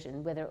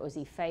eversion, whether it was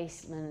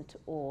effacement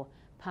or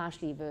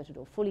partially everted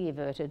or fully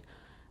everted.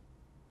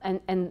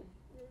 And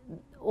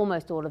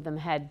almost all of them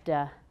had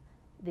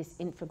this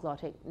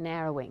infraglottic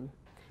narrowing.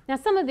 Now,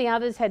 some of the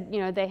others had,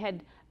 you know, they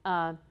had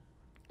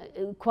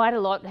quite a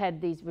lot had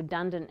these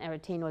redundant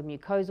arytenoid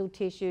mucosal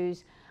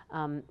tissues.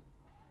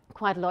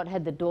 Quite a lot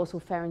had the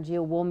dorsal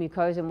pharyngeal wall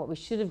mucosa, and what we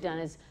should have done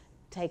is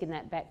taken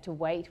that back to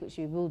weight, which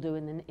we will do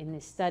in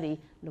this study,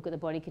 look at the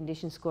body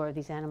condition score of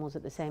these animals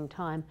at the same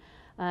time.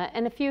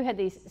 And a few had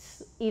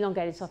these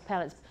elongated soft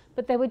palates,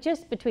 but they were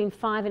just between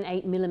 5 and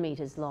 8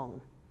 millimeters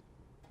long.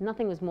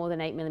 Nothing was more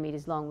than 8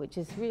 millimeters long, which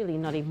is really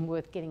not even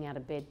worth getting out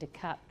of bed to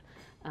cut.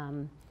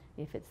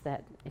 If it's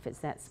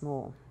that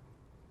small.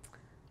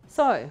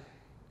 So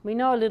we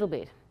know a little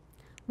bit.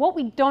 What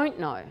we don't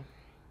know,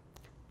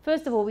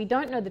 first of all, we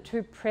don't know the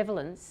true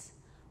prevalence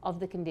of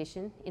the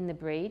condition in the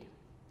breed.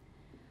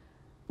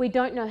 We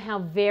don't know how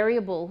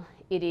variable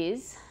it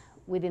is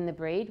within the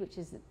breed, which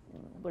is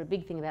what a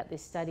big thing about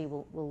this study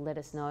will let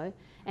us know.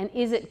 And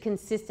is it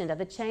consistent? Are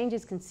the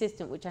changes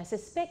consistent, which I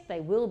suspect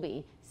they will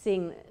be,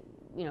 seeing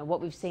you know,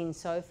 what we've seen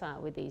so far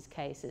with these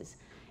cases.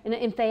 And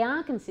if they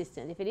are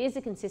consistent, if it is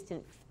a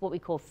consistent, what we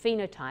call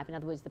phenotype, in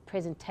other words, the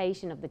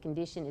presentation of the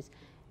condition is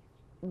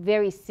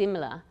very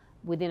similar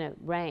within a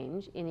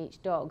range in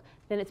each dog,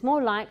 then it's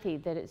more likely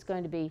that it's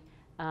going to be,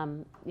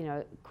 you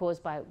know,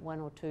 caused by 1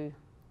 or 2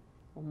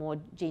 or more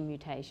gene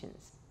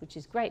mutations, which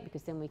is great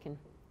because then we can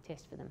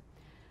test for them.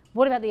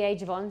 What about the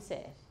age of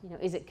onset? You know,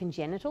 is it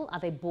congenital? Are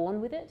they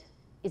born with it?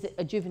 Is it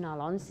a juvenile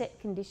onset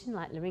condition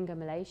like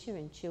laryngomalacia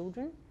in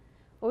children?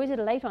 Or is it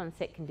a late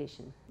onset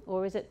condition?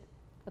 Or is it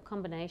a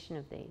combination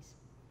of these?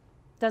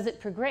 Does it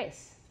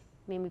progress?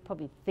 I mean, we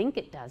probably think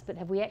it does, but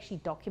have we actually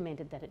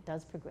documented that it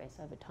does progress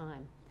over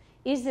time?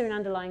 Is there an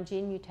underlying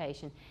gene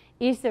mutation?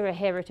 Is there a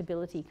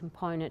heritability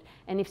component?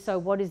 And if so,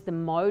 what is the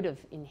mode of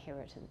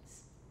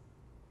inheritance?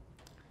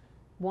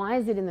 Why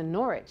is it in the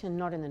Norwich and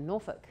not in the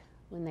Norfolk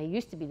when they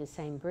used to be the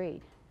same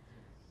breed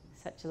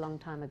such a long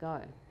time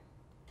ago?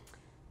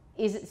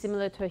 Is it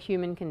similar to a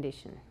human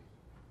condition?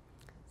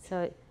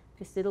 So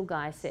this little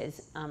guy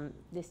says,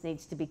 this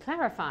needs to be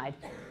clarified.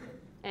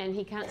 And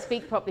he can't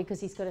speak properly because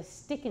he's got a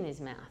stick in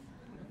his mouth.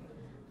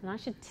 And I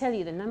should tell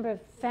you the number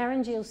of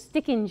pharyngeal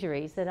stick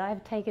injuries that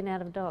I've taken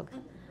out of dogs.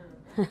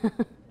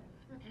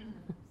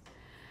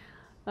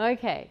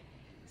 Okay,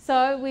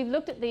 so we've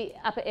looked at the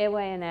upper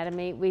airway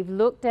anatomy. We've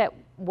looked at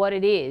what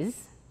it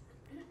is.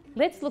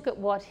 Let's look at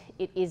what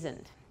it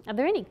isn't. Are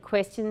there any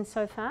questions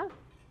so far?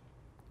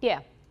 Yeah.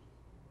 I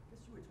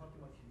guess you were talking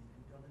about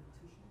redundant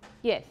tissue.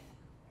 Yes.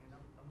 And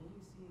I'm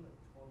only seeing like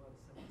 12 out of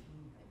 17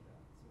 have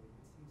that. So it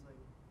seems like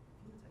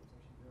the phenotype's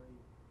actually very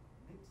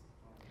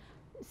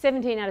mixed.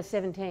 17 out of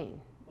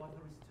 17. Well, I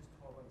thought it was just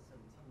 12 out of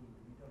 17.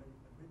 The redundant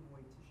written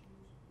white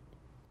tissues.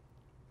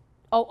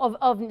 Oh,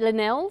 of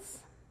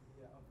Linnell's?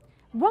 Yeah.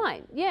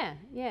 Right, yeah,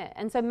 yeah.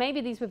 And so maybe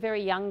these were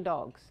very young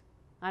dogs.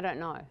 I don't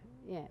know.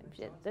 Yeah,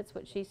 that's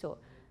what she saw.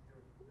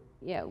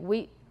 Yeah,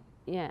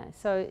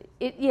 so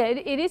it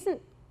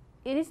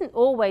isn't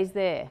always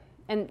there.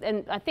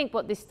 And I think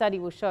what this study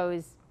will show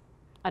is,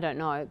 I don't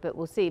know, but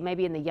we'll see.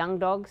 Maybe in the young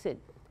dogs it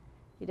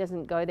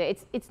doesn't go there.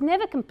 It's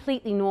never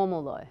completely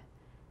normal though.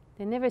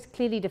 They're never as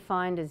clearly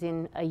defined as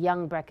in a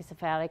young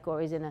brachycephalic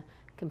or as in a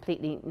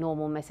completely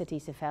normal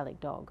mesocephalic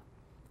dog.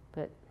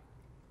 But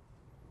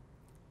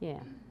yeah.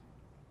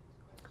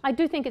 I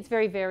do think it's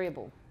very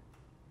variable.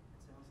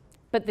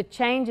 But the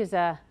changes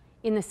are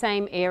in the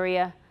same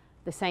area,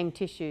 the same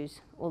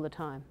tissues all the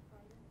time.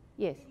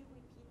 Yes? Can you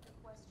repeat the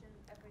question?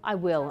 I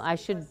will.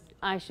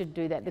 I should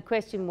do that. The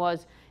question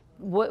was,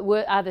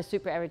 are the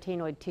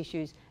supraretinoid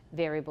tissues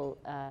variable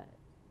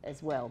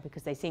as well?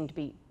 Because they seem to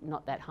be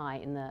not that high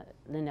in the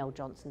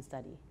Linnell-Johnson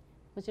study.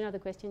 Was there another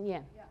question?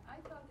 Yeah. Yeah, I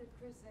thought that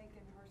Chris Zink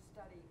in her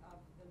study of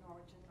the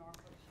Norwich and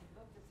Norfolk, she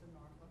looked at the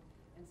Norfolk,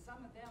 and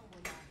some of them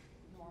were not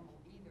normal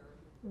either.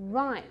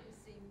 Right.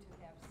 They seemed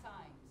to have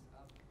signs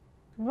of.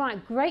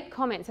 Right, great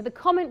comment. So the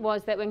comment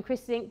was that when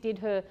Chris Zink did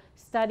her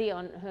study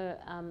on her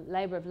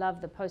labour of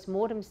love, the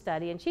post-mortem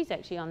study, and she's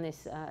actually on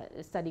this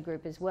study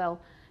group as well,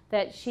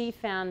 that she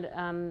found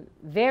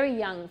very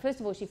young, first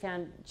of all, she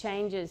found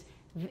changes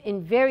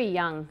in very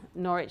young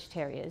Norwich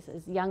Terriers,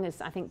 as young as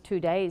I think 2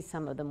 days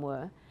some of them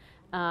were.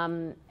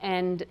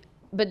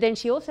 But then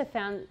she also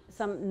found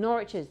some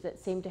Norwiches that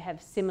seemed to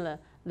have similar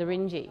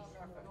larynges.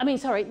 I mean,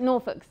 sorry,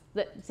 Norfolks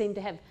that seem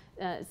to have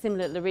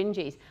similar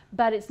larynges.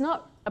 But it's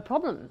not a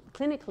problem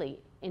clinically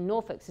in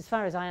Norfolks, as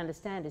far as I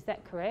understand. Is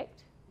that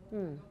correct?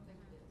 Mm.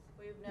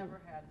 We've never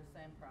had the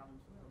same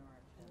problems with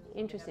Norwich.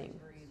 Interesting.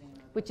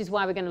 Which is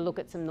why we're going to look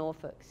at some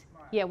Norfolks.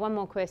 Right. Yeah, one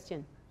more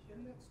question.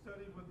 In that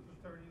study with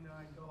the 39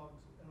 dogs,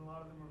 and a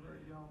lot of them are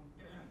very young,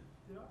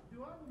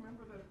 do I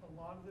remember that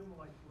a lot of them were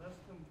like less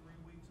than 3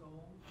 weeks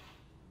old?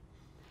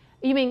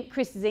 You mean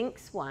Chris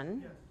Zink's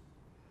one? Yes.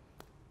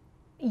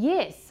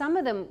 Yes, some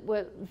of them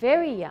were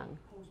very young.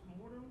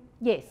 Post-mortem?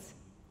 Yes.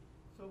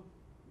 So,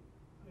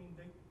 I mean,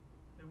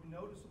 they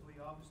were noticeably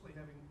obviously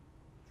having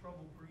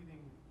trouble breathing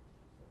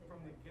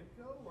from the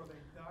get-go, or they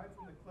died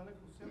from the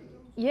clinical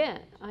symptoms? Yeah.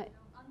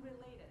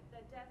 Unrelated.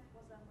 The death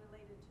was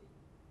unrelated to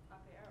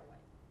upper airway.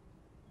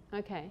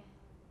 Okay.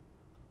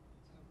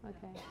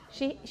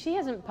 Okay. She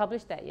hasn't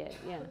published that yet.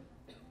 Yeah.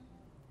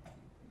 Oh,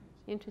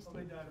 Interesting.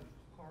 they died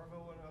of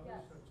parvo and others?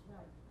 That's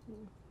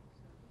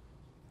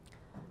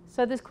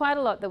So there's quite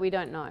a lot that we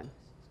don't know. I'm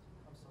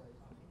sorry.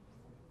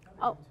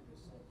 Oh.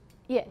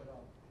 Yeah.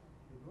 But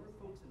the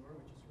Norfolks and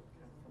Norwiches were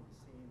kind of from the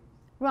same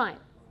Right. line.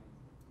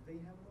 Do they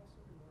have it also,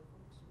 the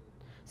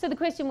Norfolks? So the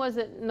question was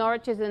that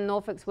Norwiches and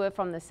Norfolks were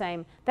from the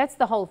same, that's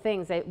the whole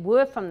thing, they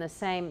were from the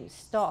same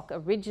stock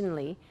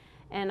originally.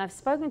 And I've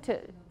spoken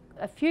to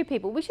a few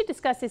people, we should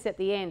discuss this at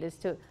the end as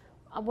to,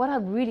 what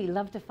I'd really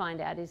love to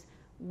find out is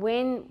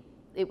when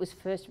it was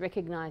first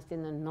recognised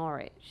in the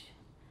Norwich,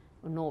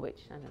 or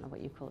Norwich, I don't know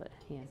what you call it.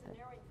 Yeah, Is the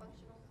narrowing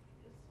functional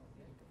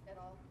at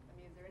all? I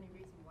mean, is there any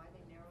reason why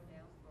they narrow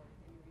down for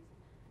any reason?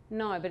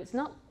 no, but it's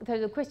not, so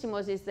the question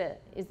was, is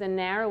the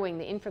narrowing,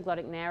 the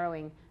infraglottic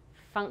narrowing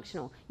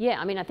functional?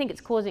 Yeah, I mean, I think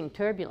it's causing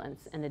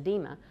turbulence and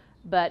edema,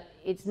 but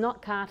it's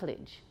not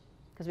cartilage,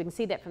 because we can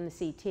see that from the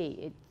CT.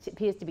 It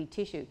appears to be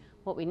tissue.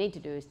 what we need to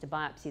do is to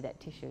biopsy that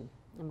tissue.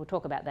 And we'll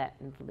talk about that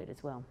in a little bit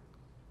as well.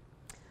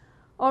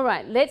 All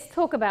right, let's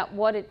talk about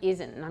what it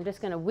isn't. And I'm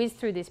just going to whiz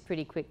through this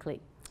pretty quickly.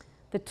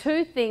 The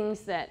two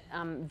things that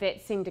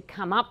vets seem to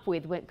come up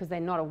with because they're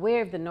not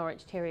aware of the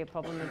Norwich Terrier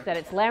problem is that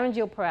it's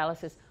laryngeal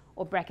paralysis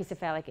or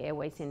brachycephalic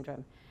airway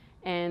syndrome.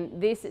 And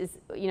this is,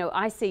 you know,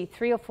 I see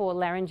 3 or 4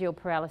 laryngeal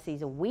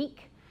paralyses a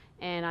week,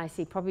 and I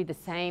see probably the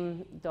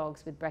same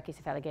dogs with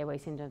brachycephalic airway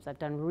syndromes. I've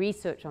done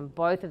research on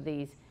both of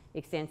these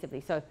extensively.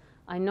 So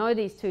I know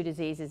these two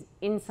diseases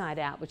inside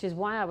out, which is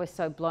why I was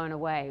so blown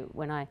away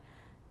when I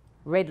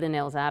read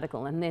Linnell's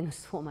article and then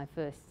saw my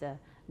first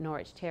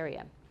Norwich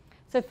Terrier.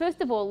 So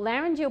first of all,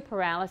 laryngeal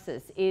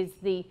paralysis is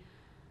the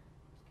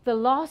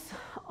loss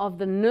of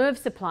the nerve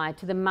supply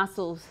to the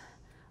muscles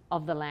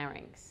of the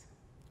larynx,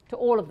 to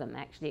all of them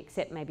actually,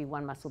 except maybe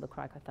one muscle, the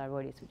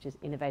cricothyroides, which is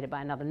innervated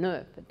by another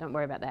nerve, but don't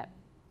worry about that.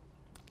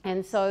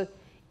 And so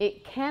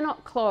it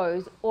cannot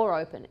close or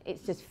open.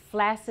 It's just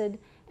flaccid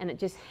and it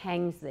just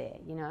hangs there,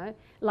 you know,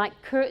 like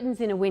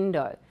curtains in a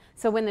window.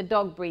 So when the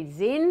dog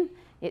breathes in,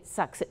 it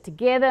sucks it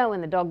together.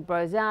 When the dog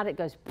blows out, it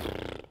goes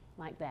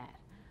like that.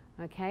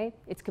 Okay?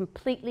 It's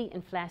completely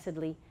and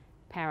flaccidly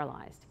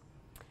paralyzed.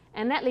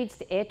 And that leads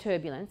to air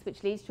turbulence,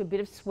 which leads to a bit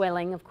of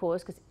swelling, of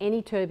course, because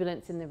any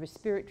turbulence in the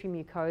respiratory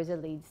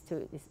mucosa leads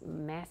to this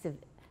massive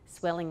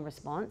swelling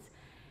response.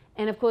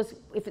 And of course,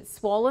 if it's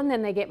swollen,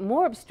 then they get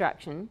more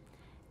obstruction.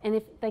 And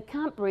if they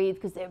can't breathe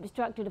because they're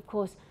obstructed, of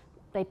course,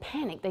 they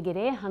panic, they get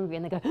air hungry,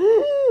 and they go,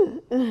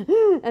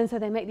 and so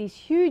they make these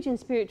huge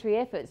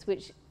inspiratory efforts,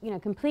 which, you know,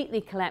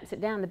 completely collapse it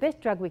down. The best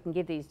drug we can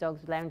give these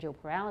dogs with laryngeal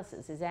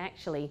paralysis is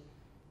actually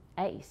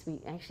ACE. We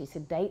actually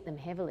sedate them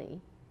heavily,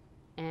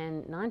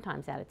 and 9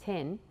 times out of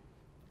 10,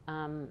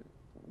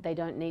 they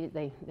don't need it.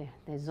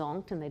 They're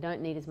zonked, and they don't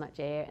need as much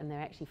air, and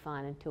they're actually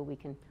fine until we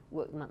can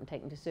work them up and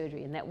take them to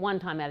surgery. And that 1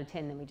 time out of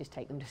 10, then we just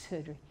take them to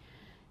surgery.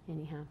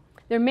 Anyhow,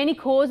 there are many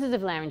causes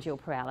of laryngeal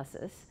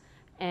paralysis.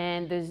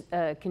 And there's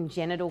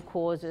congenital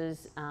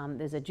causes,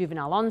 there's a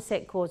juvenile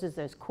onset causes,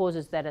 there's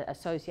causes that are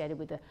associated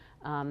with a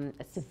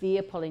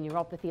severe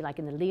polyneuropathy, like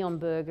in the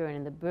Leonberger and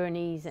in the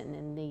Bernese and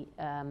in the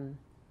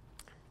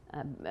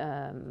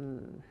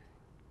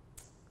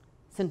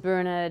St.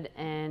 Bernard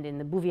and in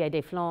the Bouvier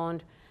des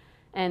Flandres.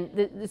 And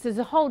this is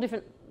a whole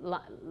different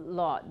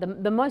lot.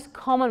 The most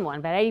common one,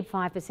 about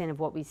 85% of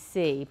what we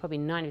see, probably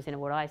 90%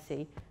 of what I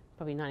see,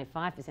 probably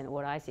 95% of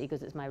what I see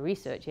because it's my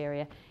research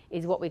area,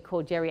 is what we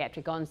call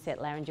geriatric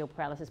onset laryngeal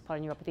paralysis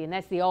polyneuropathy. And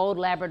that's the old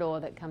Labrador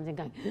that comes in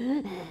going,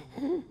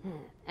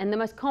 and the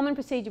most common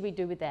procedure we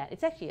do with that,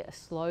 it's actually a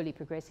slowly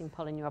progressing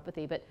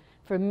polyneuropathy, but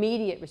for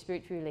immediate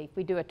respiratory relief,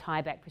 we do a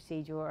tie-back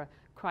procedure or a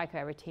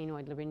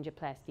cricoarytenoid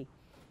laryngoplasty.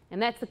 And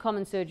that's the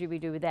common surgery we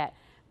do with that.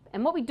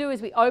 And what we do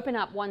is we open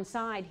up one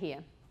side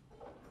here.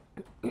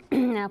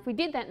 Now, if we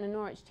did that in a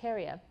Norwich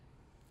Terrier,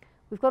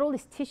 we've got all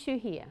this tissue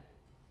here.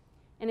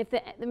 And if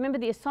remember,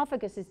 the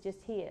esophagus is just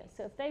here.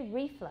 So if they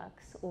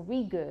reflux or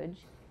regurge,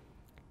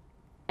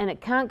 and it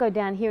can't go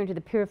down here into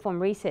the piriform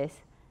recess,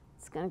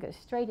 it's going to go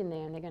straight in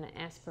there and they're going to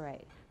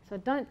aspirate. So I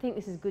don't think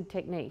this is good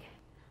technique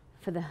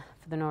for the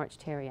Norwich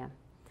Terrier.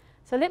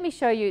 So let me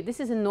show you, this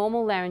is a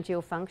normal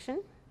laryngeal function.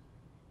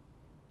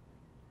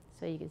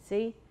 So you can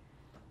see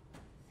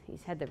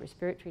he's had the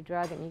respiratory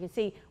drug, and you can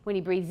see when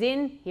he breathes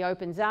in, he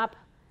opens up,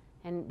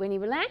 and when he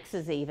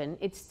relaxes even,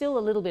 it's still a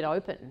little bit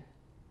open,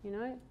 you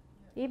know?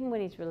 Even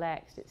when he's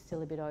relaxed, it's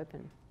still a bit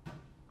open.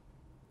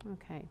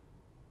 Okay.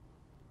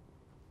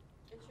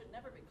 It should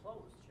never be closed,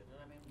 should it?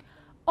 I mean,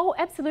 oh,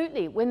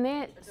 absolutely. When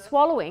they're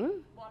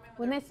swallowing, well,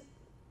 I mean,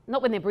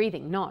 not when they're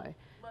breathing, no.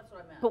 That's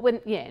what I meant.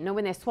 But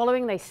when they're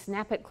swallowing, they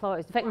snap it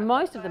closed. In fact,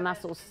 most of the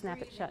muscles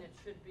snap it shut. It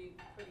should be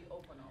pretty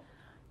open.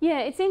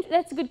 Yeah,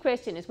 that's a good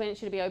question, is when it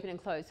should be open and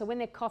closed. So when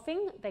they're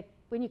coughing,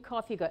 when you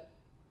cough, you go,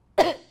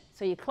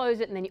 so you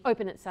close it and then you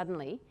open it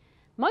suddenly.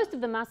 Most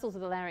of the muscles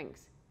of the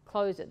larynx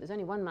close it. There's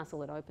only one muscle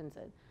that opens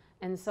it.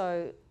 And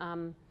so,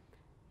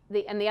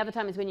 the other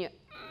time is when you're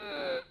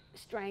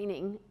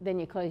straining, then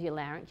you close your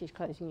larynx, you're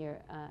closing your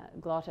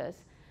glottis.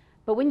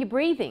 But when you're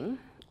breathing,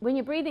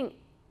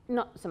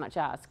 not so much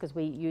us, because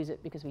we use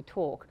it because we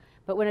talk,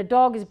 but when a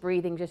dog is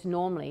breathing just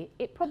normally,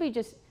 it probably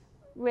just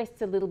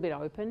rests a little bit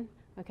open.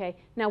 Okay.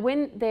 Now,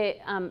 when they're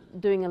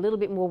doing a little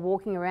bit more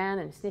walking around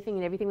and sniffing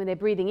and everything, when they're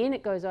breathing in,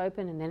 it goes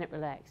open and then it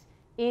relaxes.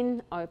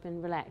 In,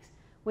 open, relax.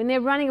 When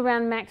they're running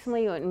around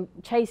maximally or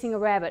chasing a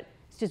rabbit,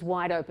 it's just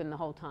wide open the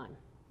whole time.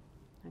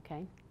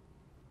 Okay.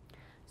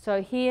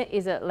 So here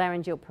is a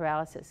laryngeal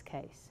paralysis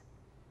case.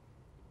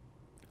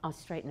 I'll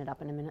straighten it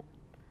up in a minute.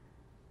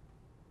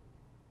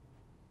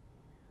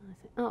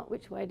 Oh,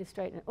 which way to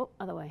straighten it? Oh,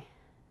 other way.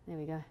 There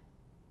we go.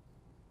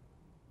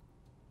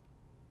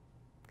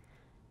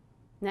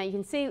 Now you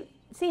can see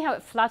how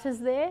it flutters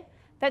there?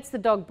 That's the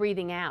dog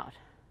breathing out.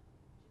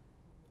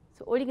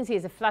 So all you can see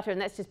is a flutter, and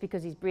that's just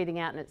because he's breathing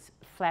out and it's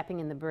flapping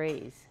in the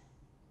breeze.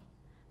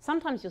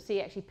 Sometimes you'll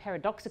see actually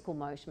paradoxical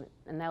motion,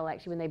 and they'll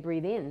actually, when they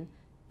breathe in,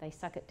 they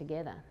suck it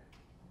together.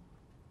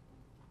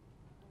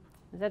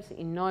 There's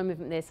absolutely no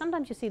movement there.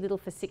 Sometimes you see little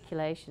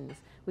fasciculations,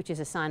 which is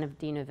a sign of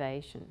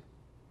denervation.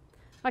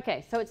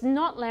 Okay, so it's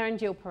not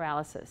laryngeal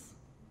paralysis.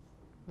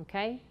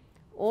 Okay?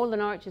 All the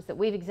Norwiches that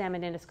we've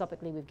examined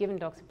endoscopically, we've given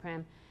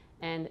doxapram,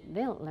 and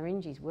their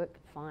larynges work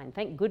fine.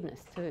 Thank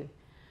goodness, too.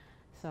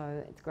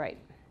 So it's great.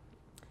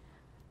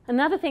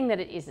 Another thing that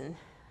it isn't,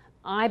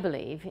 I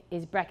believe,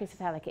 is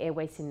brachycephalic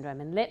airway syndrome.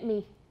 And let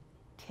me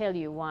tell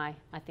you why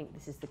I think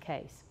this is the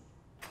case.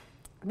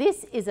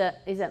 This is a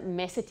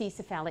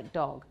mesocephalic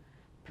dog.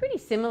 Pretty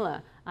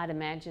similar, I'd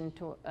imagine,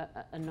 to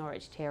a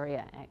Norwich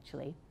Terrier,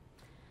 actually.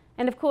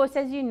 And of course,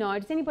 as you know,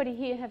 does anybody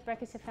here have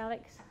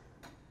brachycephalics?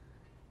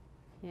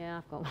 Yeah,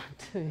 I've got one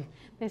too.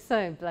 They're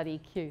so bloody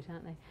cute,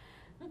 aren't they?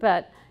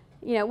 But,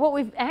 you know, what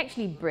we've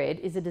actually bred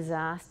is a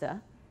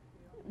disaster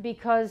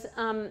because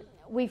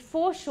we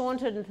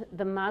foreshortened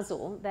the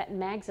muzzle, that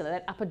maxilla,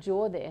 that upper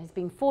jaw there has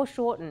been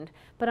foreshortened,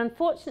 but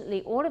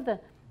unfortunately all of the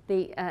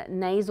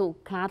nasal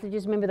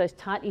cartilages, remember those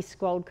tightly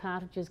scrolled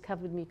cartilages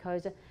covered with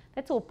mucosa,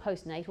 that's all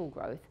postnatal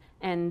growth,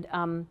 and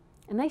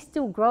they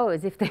still grow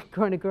as if they're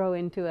going to grow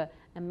into a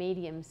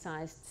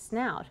medium-sized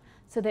snout.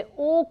 So they're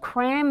all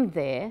crammed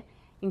there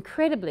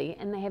incredibly,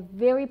 and they have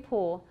very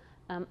poor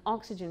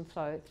oxygen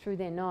flow through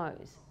their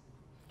nose.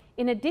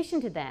 In addition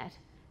to that,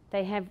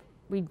 they have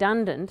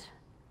redundant,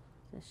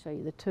 let's show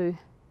you the two.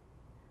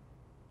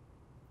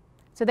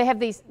 So they have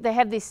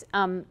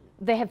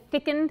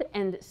thickened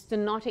and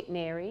stenotic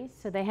nares,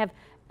 so they have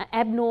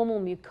abnormal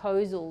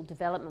mucosal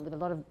development with a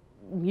lot of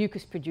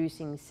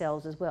mucus-producing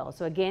cells as well.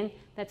 So again,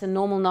 that's a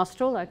normal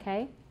nostril,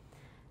 okay?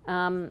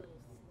 And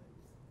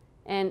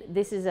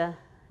this is a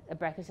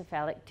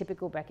brachycephalic,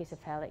 typical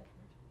brachycephalic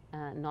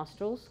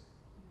nostrils.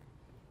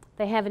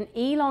 They have an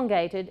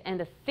elongated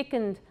and a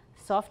thickened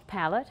soft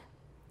palate,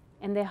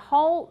 and their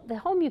whole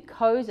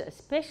mucosa,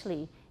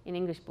 especially in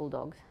English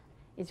bulldogs,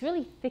 is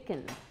really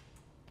thickened.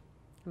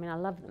 I mean, I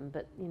love them,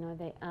 but you know,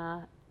 they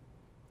are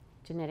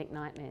genetic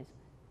nightmares.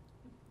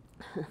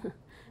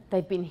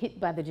 They've been hit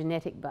by the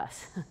genetic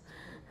bus.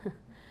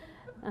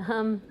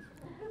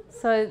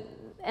 So,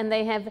 and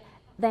they have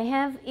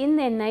in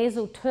their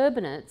nasal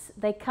turbinates,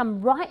 they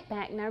come right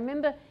back. Now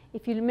remember,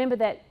 if you remember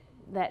that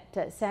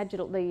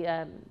sagittal,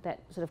 that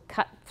sort of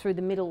cut through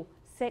the middle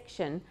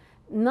section,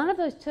 none of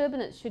those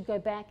turbinates should go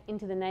back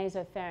into the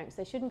nasopharynx.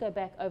 They shouldn't go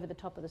back over the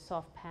top of the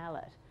soft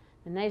palate.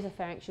 The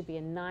nasopharynx should be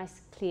a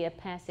nice, clear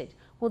passage.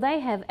 Well, they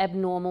have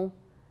abnormal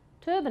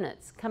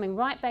turbinates coming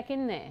right back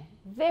in there,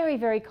 very,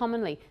 very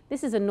commonly.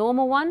 This is a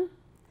normal one,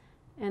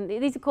 and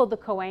these are called the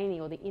choanae,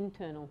 or the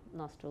internal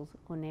nostrils,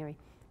 or neri.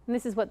 And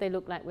this is what they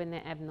look like when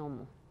they're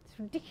abnormal. It's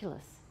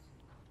ridiculous.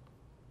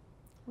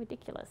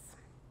 Ridiculous.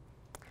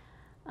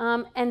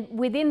 And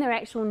within their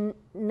actual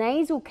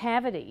nasal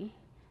cavity,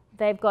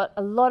 they've got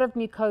a lot of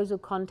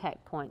mucosal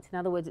contact points. In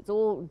other words, it's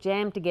all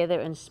jammed together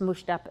and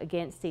smushed up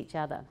against each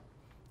other.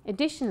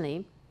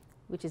 Additionally,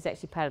 which is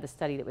actually part of the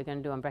study that we're going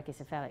to do on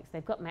brachycephalics,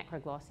 they've got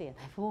macroglossia.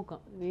 They've all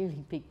got really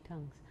big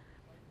tongues.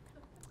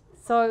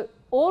 So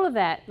all of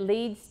that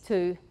leads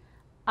to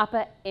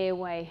upper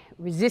airway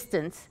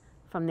resistance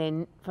from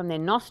their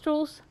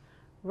nostrils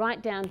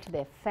right down to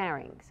their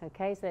pharynx,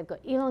 okay? So they've got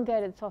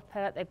elongated soft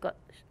palate, they've got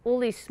all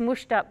these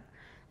smushed up.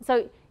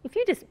 So if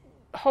you just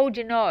hold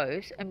your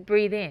nose and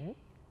breathe in,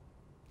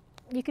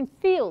 you can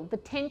feel the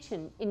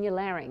tension in your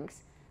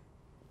larynx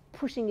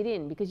pushing it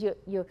in, because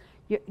you're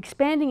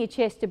expanding your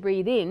chest to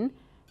breathe in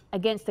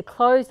against a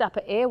closed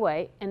upper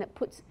airway, and it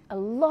puts a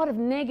lot of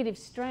negative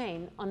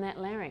strain on that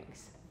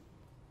larynx.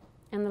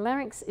 And the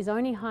larynx is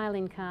only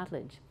hyaline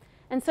cartilage.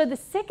 And so the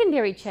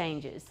secondary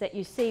changes that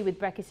you see with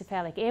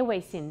brachycephalic airway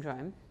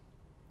syndrome,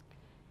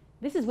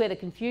 this is where the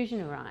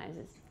confusion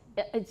arises.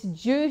 It's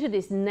due to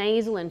this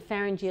nasal and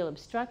pharyngeal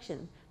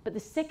obstruction, but the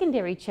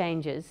secondary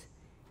changes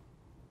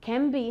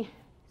can be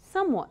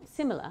somewhat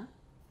similar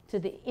to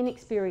the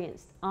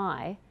inexperienced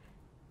eye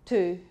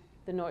to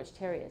the Norwich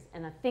Terriers.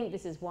 And I think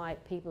this is why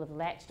people have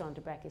latched onto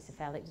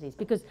brachycephalic disease,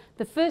 because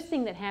the first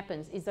thing that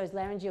happens is those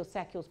laryngeal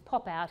saccules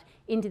pop out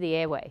into the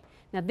airway.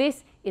 Now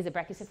this is a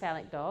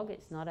brachycephalic dog,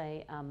 it's not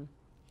a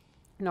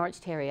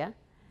Norwich Terrier.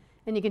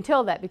 And you can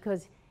tell that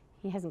because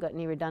he hasn't got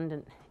any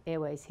redundant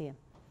airways here,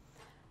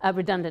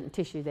 redundant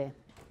tissue there.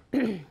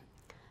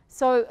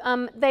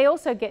 So they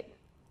also get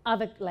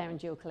other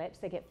laryngeal collapse.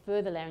 They get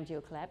further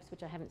laryngeal collapse,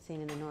 which I haven't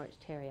seen in the Norwich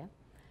Terrier.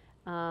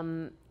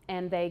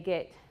 And they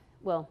get,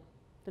 well,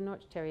 the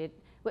Norwich Terrier,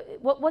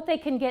 what they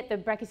can get, the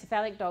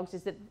brachycephalic dogs,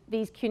 is that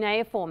these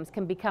cuneiforms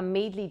can become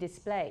medially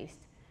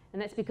displaced,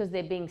 and that's because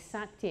they're being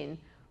sucked in.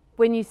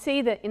 When you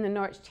see that in the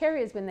Norwich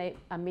Terriers when they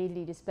are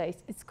medially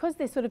displaced, it's because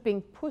they're sort of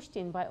being pushed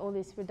in by all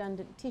this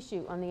redundant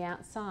tissue on the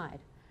outside.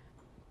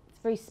 It's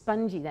very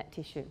spongy, that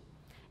tissue.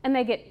 And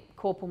they get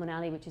cor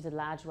pulmonale, which is a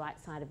large right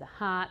side of the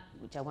heart,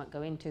 which I won't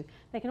go into.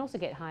 They can also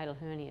get hiatal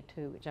hernia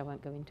too, which I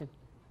won't go into.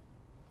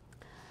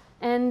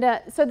 And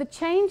so the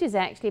changes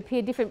actually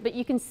appear different, but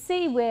you can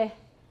see where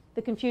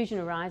the confusion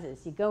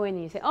arises. You go in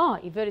and you say, oh,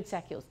 everted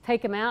saccules,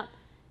 take him out,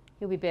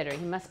 he'll be better.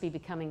 He must be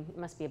becoming,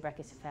 must be a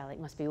brachycephalic,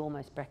 must be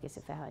almost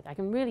brachycephalic. I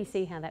can really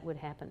see how that would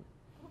happen.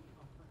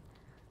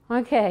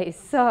 Okay,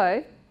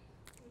 so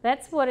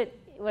that's what it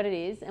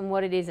is and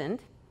what it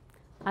isn't.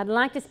 I'd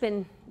like to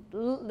spend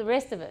the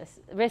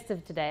rest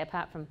of today,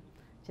 apart from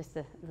just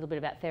a little bit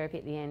about therapy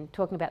at the end,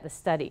 talking about the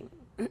study,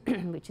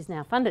 which is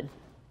now funded.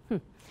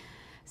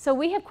 So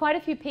we have quite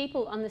a few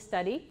people on the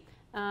study.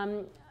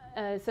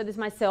 So there's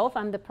myself,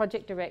 I'm the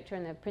project director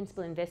and the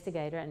principal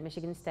investigator at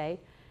Michigan State.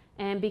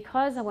 And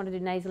because I want to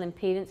do nasal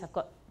impedance, I've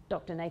got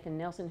Dr. Nathan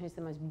Nelson, who's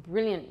the most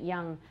brilliant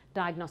young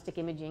diagnostic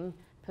imaging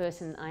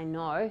person I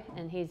know,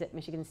 and he's at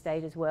Michigan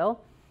State as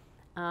well.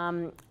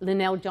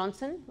 Linnell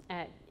Johnson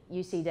at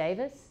UC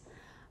Davis.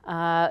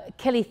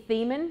 Kelly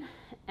Thiemann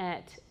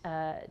at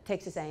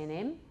Texas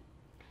A&M.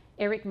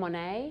 Eric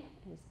Monet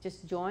has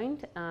just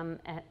joined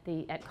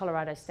at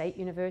Colorado State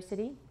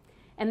University.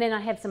 And then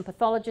I have some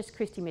pathologists,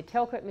 Christy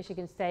Metelka at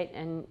Michigan State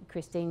and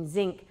Christine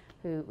Zink,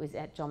 who was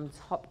at Johns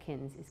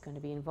Hopkins, is going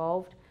to be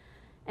involved.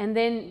 And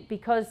then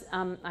because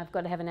I've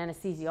got to have an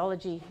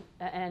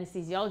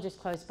anesthesiologist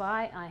close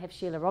by, I have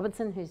Sheila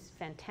Robertson, who's a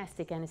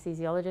fantastic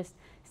anesthesiologist.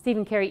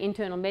 Stephen Carey,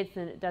 internal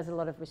medicine, that does a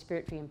lot of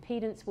respiratory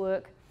impedance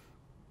work.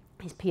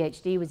 His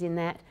PhD was in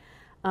that.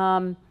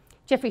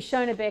 Jeffrey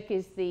Schoenebeck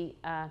is the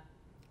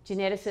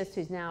geneticist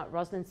who's now at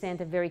Roslin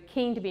Center, very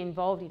keen to be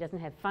involved. He doesn't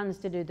have funds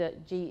to do the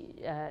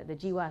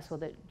GWAS or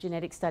the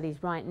genetic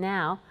studies right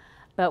now,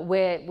 but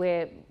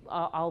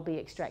I'll be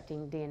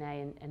extracting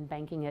DNA and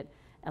banking it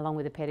along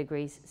with the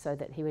pedigrees so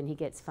that when he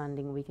gets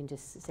funding, we can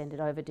just send it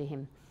over to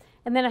him.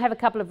 And then I have a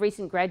couple of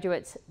recent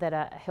graduates that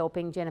are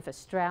helping. Jennifer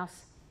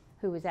Strauss,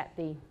 who was at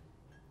the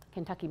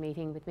Kentucky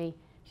meeting with me.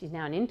 She's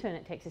now an intern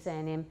at Texas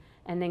A&M.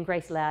 And then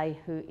Grace Lau,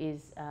 who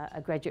is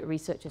a graduate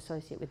research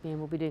associate with me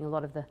and will be doing a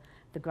lot of the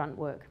grunt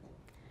work.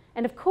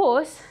 And of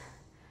course,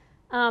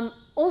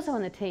 also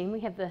on the team,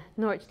 we have the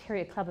Norwich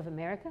Terrier Club of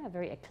America, a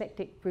very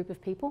eclectic group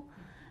of people.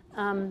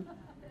 And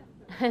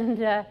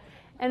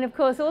of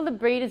course, all the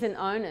breeders and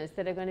owners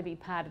that are going to be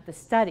part of the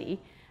study,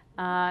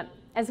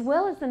 as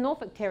well as the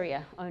Norfolk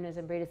Terrier owners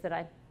and breeders that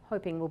I'm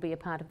hoping will be a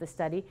part of the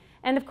study,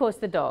 and of course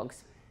the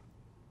dogs,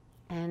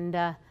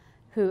 and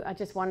who are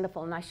just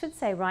wonderful. And I should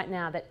say right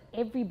now that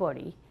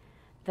everybody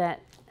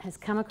that has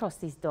come across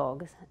these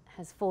dogs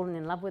has fallen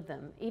in love with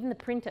them. Even the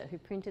printer who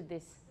printed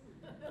this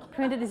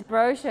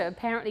brochure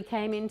apparently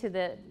came into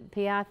the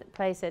PR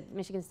place at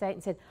Michigan State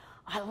and said,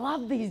 "I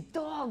love these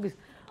dogs.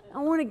 I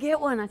want to get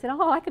one." I said,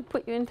 "Oh, I could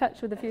put you in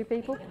touch with a few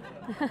people."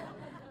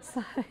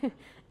 So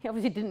he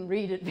obviously didn't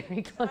read it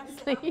very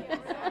closely.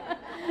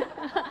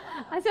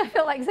 I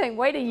felt like saying,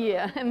 "Wait a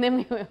year and then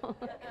we will."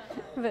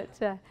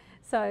 But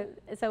so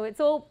it's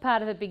all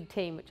part of a big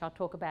team, which I'll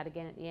talk about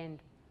again at the end.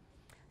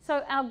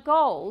 So our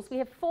goals, we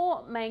have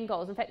 4 main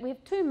goals. In fact, we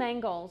have 2 main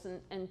goals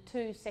and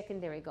 2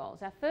 secondary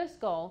goals. Our first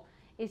goal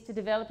is to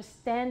develop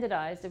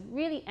a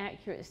really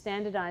accurate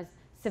standardized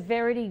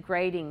severity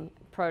grading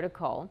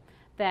protocol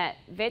that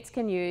vets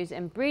can use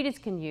and breeders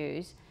can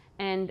use,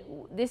 and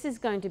this is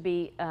going to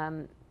be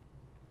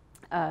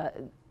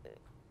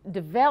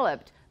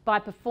developed by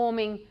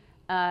performing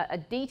a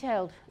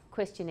detailed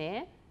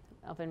questionnaire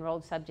of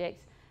enrolled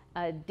subjects,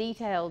 a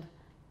detailed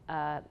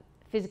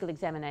physical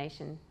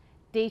examination,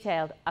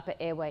 detailed upper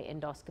airway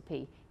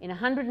endoscopy in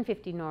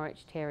 150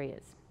 Norwich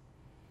Terriers.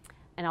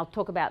 And I'll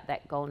talk about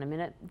that goal in a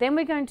minute. Then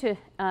we're going to,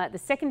 the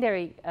second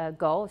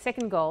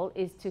goal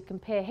is to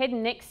compare head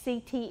and neck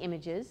CT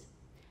images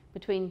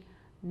between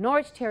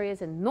Norwich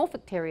Terriers and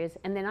Norfolk Terriers,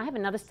 and then I have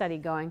another study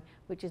going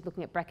which is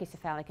looking at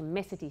brachycephalic and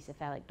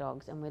mesocephalic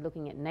dogs, and we're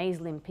looking at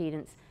nasal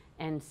impedance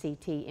and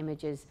CT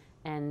images,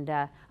 and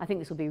I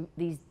think this will be,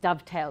 these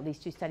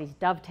 2 studies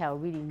dovetail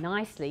really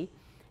nicely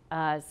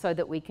so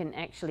that we can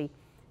actually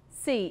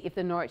see if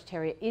the Norwich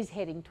Terrier is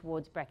heading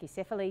towards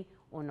brachycephaly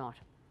or not.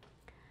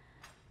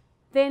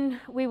 Then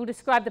we will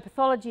describe the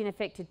pathology in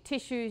affected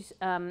tissues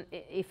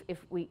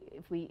if we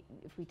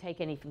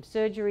take any from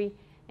surgery,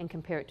 and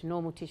compare it to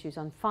normal tissues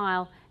on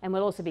file, and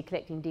we'll also be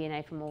collecting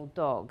DNA from all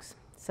dogs.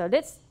 So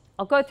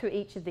I'll go through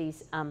each of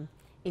these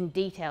in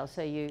detail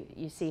so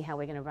you see how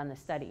we're going to run the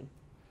study.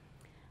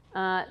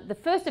 The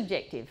first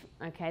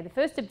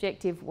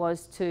objective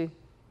was to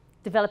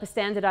develop a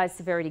standardized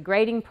severity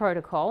grading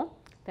protocol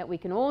that we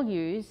can all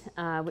use,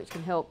 which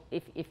can help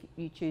if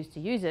you choose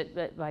to use it,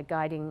 but by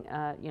guiding,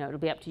 it'll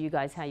be up to you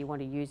guys how you want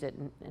to use it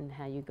and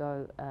how you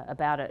go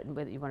about it, and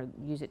whether you want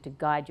to use it to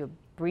guide your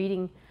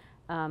breeding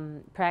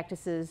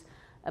practices,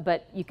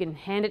 but you can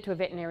hand it to a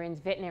veterinarian.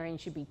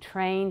 Veterinarians should be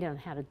trained on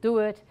how to do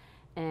it,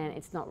 and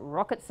it's not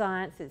rocket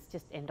science, it's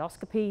just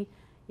endoscopy.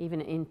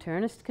 Even an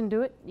internist can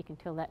do it. You can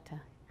tell that to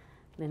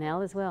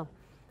Linnell as well.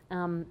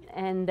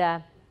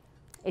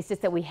 It's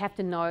just that we have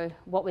to know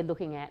what we're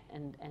looking at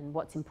and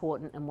what's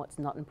important and what's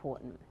not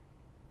important.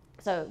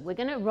 So we're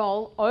going to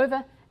roll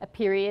over a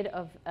period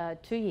of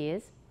 2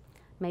 years,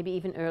 maybe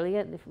even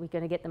earlier if we're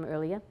going to get them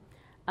earlier,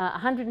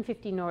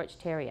 150 Norwich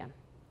Terrier.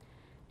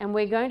 And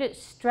we're going to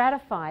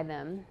stratify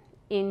them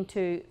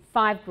into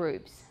 5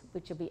 groups,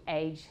 which will be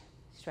age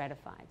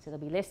stratified. So they'll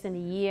be less than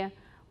a year,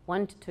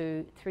 1 to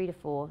 2, 3 to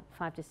 4,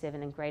 5 to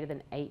 7, and greater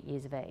than 8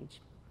 years of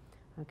age.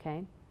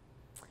 Okay?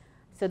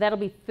 So that'll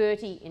be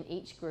 30 in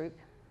each group.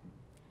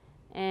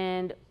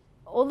 And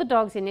all the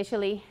dogs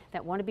initially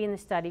that want to be in the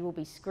study will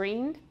be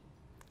screened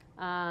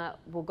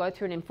We'll go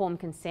through an informed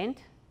consent,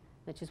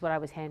 which is what I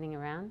was handing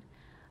around.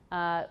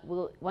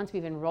 Once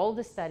we've enrolled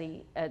the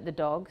study, the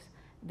dogs,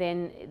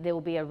 then there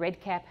will be a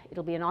REDCap.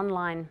 It'll be an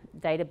online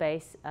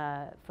database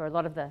for a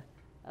lot of the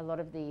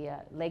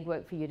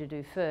legwork for you to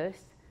do first.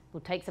 It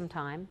will take some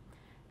time.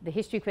 The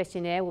history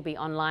questionnaire will be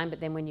online, but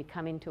then when you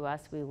come into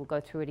us, we will go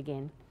through it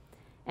again.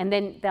 And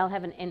then they'll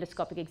have an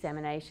endoscopic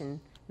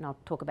examination, and I'll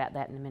talk about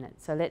that in a minute.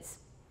 So this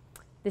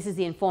is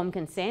the informed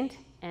consent,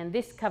 and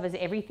this covers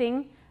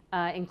everything,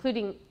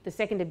 including the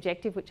second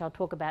objective, which I'll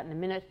talk about in a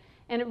minute.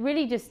 And it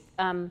really just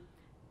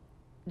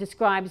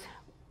describes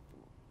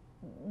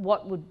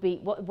what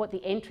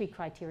the entry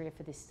criteria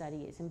for this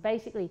study is. And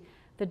basically,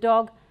 the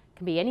dog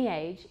can be any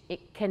age.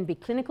 It can be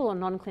clinical or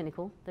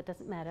non-clinical. That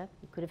doesn't matter.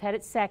 It could have had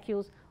its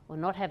saccules or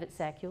not have its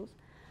saccules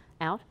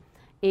out.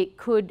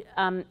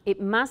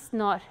 It must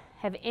not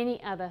have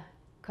any other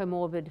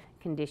comorbid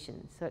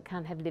conditions. So it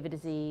can't have liver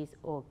disease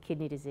or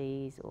kidney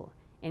disease or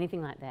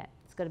anything like that.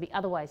 It's got to be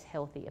otherwise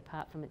healthy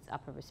apart from its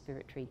upper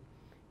respiratory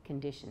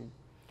condition.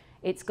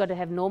 It's got to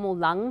have normal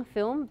lung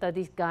film, though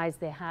these guys,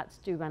 their hearts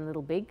do run a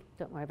little big.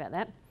 Don't worry about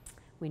that.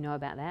 We know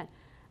about that.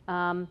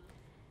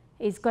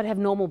 It's got to have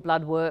normal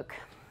blood work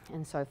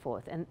and so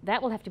forth. And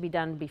that will have to be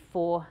done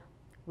before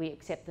we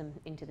accept them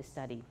into the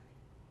study.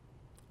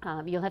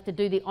 You'll have to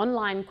do the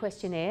online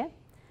questionnaire,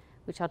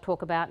 which I'll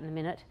talk about in a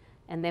minute,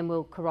 and then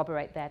we'll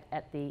corroborate that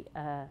at the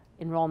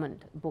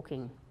enrolment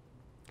booking.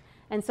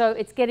 And so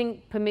it's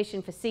getting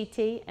permission for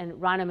CT and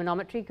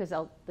rhinomanometry, because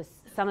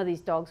some of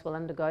these dogs will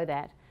undergo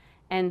that,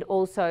 and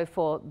also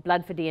for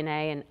blood for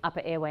DNA and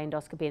upper airway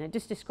endoscopy. And it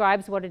just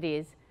describes what it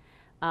is,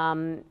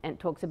 and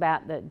talks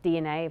about the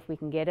DNA if we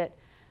can get it,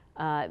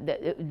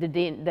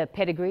 the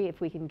pedigree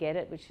if we can get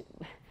it, which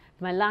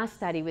my last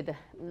study with the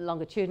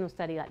longitudinal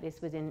study like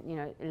this was in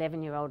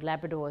 11-year-old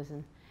Labradors,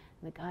 and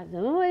the guys,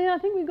 oh yeah, I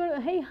think we got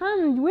it. Hey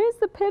hun, where's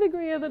the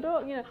pedigree of the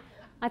dog?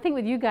 I think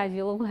with you guys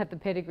you'll all have the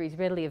pedigrees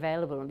readily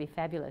available and be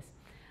fabulous.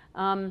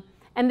 And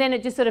then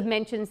it just sort of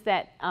mentions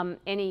that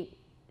any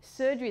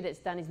surgery that's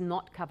done is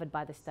not covered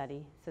by the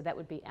study, so that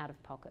would be out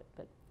of pocket.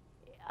 But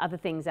other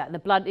things are,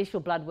 the initial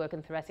blood work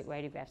and thoracic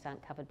radiographs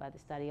aren't covered by the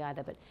study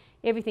either, but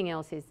everything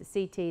else is the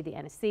CT, the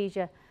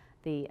anaesthesia,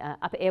 the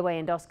upper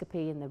airway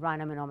endoscopy, and the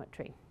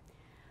rhinomanometry.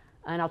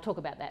 And I'll talk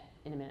about that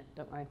in a minute,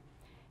 don't worry.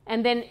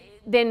 And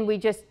then we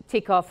just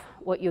tick off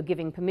what you're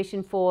giving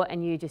permission for,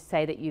 and you just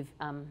say that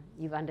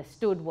you've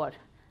understood what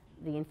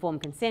the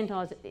informed consent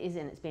is,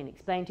 and it's been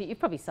explained to you. You've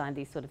probably signed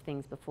these sort of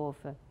things before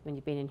for when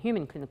you've been in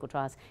human clinical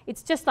trials.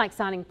 It's just like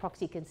signing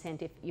proxy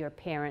consent if you're a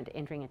parent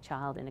entering a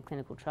child in a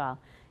clinical trial,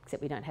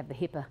 except we don't have the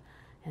HIPAA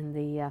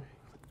and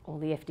all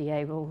the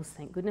FDA rules,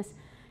 thank goodness.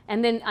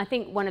 And then I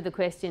think one of the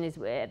questions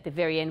is at the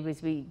very end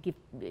was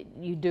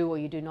you do or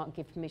you do not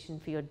give permission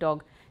for your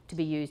dog to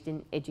be used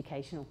in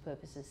educational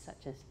purposes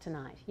such as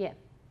tonight. Yeah.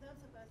 Those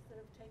of us that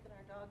have taken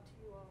our dog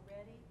to you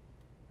already,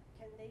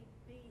 can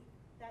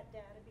that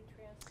data be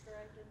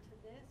transcribed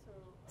into this? Or?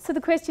 So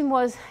the question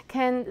was,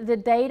 can the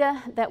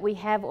data that we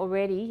have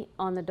already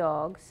on the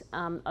dogs,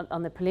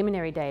 on the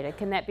preliminary data,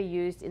 can that be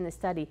used in the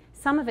study?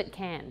 Some of it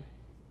can,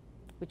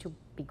 which will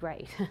be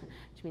great,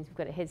 which means we've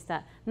got a head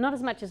start. Not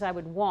as much as I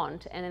would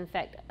want, and in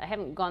fact, I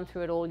haven't gone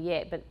through it all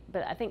yet,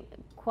 but I think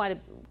quite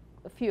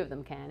a few of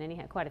them can,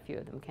 anyhow, quite a few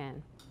of them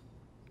can.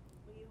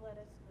 Will you let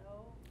us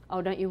know?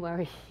 Oh, don't you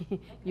worry.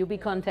 You'll be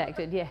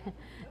contacted, yeah.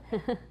 Will they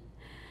be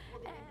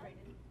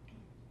graded?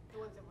 The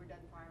ones that were done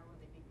prior, will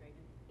they be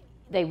graded?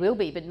 They will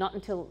be, but not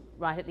until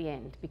right at the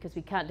end, because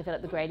we can't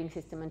develop the grading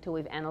system until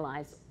we've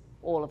analysed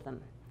all of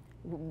them.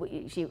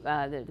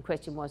 The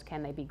question was,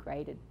 can they be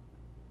graded?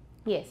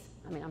 Yes,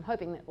 I mean, I'm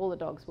hoping that all the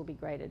dogs will be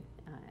graded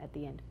at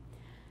the end.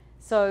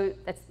 So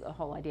that's the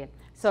whole idea.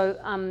 So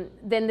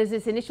then there's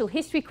this initial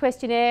history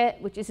questionnaire,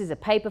 which this is a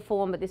paper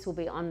form, but this will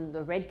be on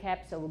the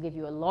REDCap, so we'll give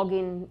you a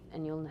login,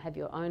 and you'll have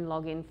your own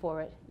login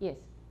for it. Yes?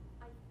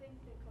 I think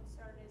the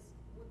concern is,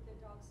 would the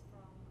dogs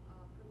from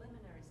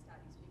preliminary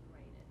studies be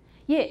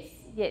graded?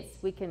 Yes,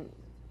 we can,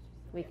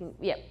 we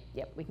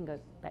can go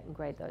back and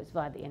grade those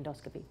via the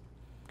endoscopy.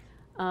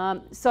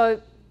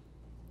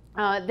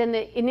 Then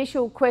the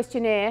initial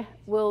questionnaire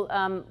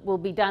will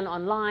be done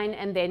online,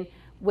 and then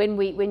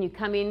when you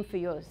come in for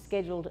your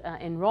scheduled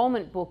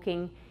enrolment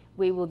booking,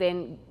 we will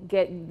then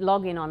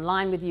log in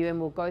online with you, and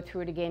we'll go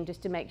through it again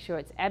just to make sure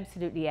it's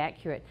absolutely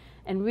accurate.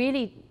 And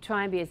really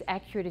try and be as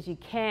accurate as you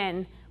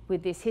can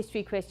with this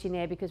history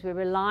questionnaire, because we're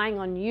relying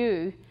on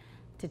you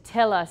to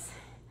tell us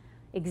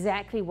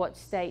exactly what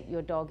state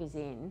your dog is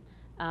in.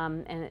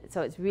 And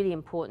so it's really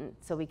important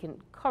so we can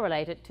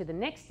correlate it to the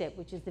next step,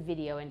 which is the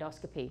video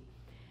endoscopy.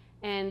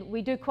 And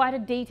we do quite a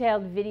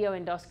detailed video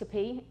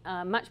endoscopy,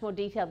 much more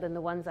detailed than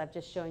the ones I've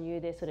just shown you.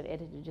 They're sort of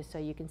edited just so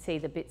you can see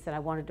the bits that I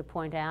wanted to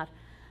point out.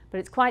 But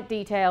it's quite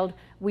detailed.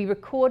 We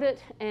record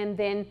it, and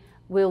then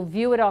we'll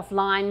view it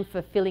offline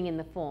for filling in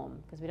the form,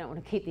 because we don't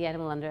want to keep the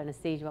animal under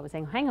anaesthesia while we're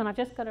saying, hang on, I've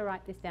just got to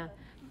write this down.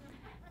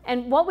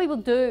 And what we will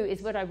do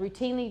is what I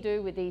routinely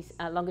do with these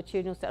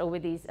longitudinal or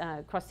with these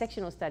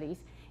cross-sectional studies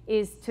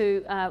is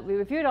to, we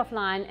review it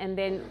offline, and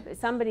then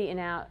somebody in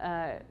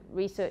our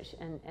research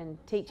and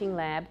teaching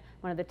lab,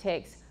 one of the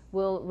techs,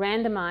 will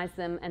randomise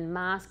them and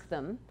mask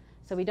them.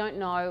 So we don't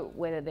know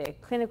whether they're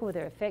clinical, whether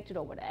they're affected,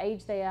 or what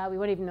age they are. We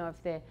won't even know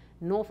if they're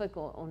Norfolk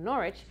or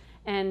Norwich.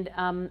 And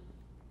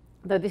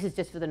though this is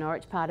just for the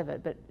Norwich part of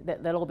it,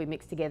 but they'll all be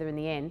mixed together in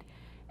the end.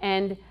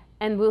 And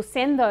we'll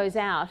send those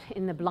out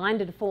in the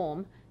blinded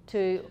form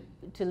to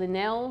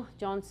Linnell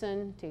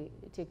Johnson,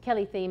 to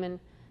Kelly Thiemann,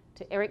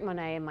 to Eric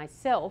Monet and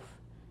myself,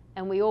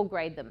 and we all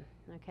grade them.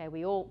 Okay,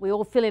 we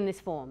all fill in this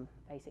form,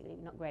 basically,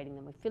 not grading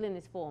them. We fill in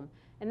this form,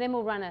 and then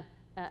we'll run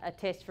a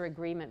test for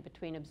agreement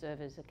between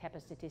observers, a kappa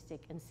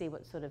statistic, and see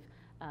what sort of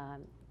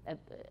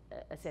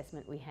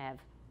assessment we have.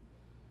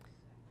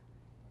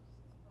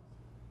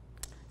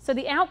 So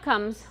the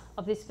outcomes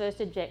of this first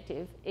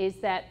objective is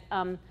that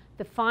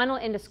the final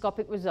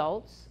endoscopic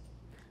results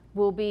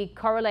will be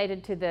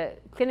correlated to the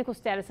clinical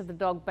status of the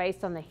dog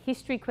based on the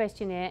history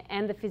questionnaire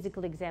and the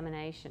physical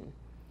examination.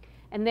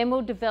 And then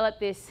we'll develop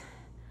this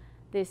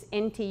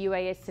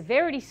NTUAS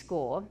severity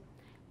score,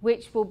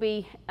 which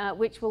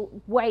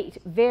will weight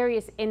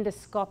various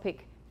endoscopic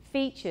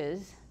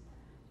features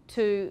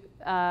to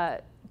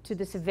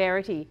the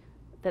severity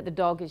that the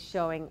dog is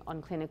showing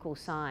on clinical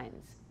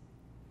signs.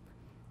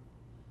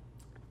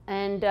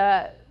 And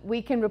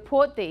we can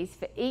report these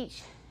for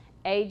each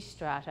age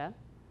strata,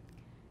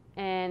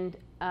 and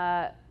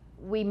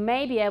we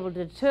may be able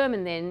to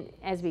determine then,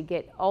 as we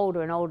get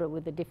older and older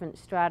with the different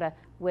strata,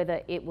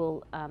 whether it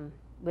will,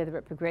 whether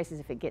it progresses,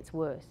 if it gets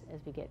worse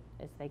as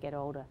they get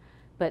older.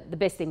 But the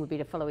best thing would be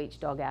to follow each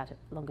dog out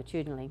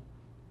longitudinally.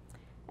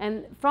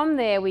 And from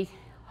there, we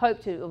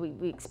hope to, or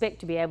we expect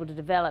to be able to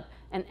develop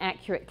an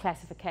accurate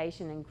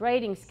classification and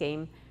grading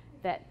scheme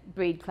that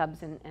breed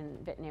clubs and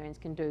veterinarians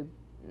can do,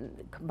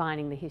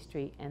 combining the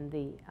history and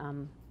the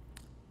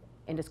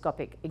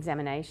endoscopic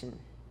examination.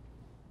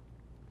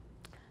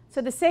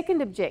 So the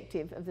second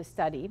objective of the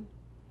study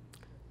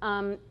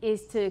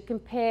is to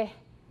compare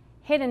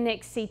head and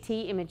neck CT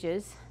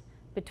images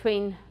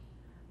between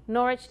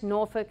Norwich,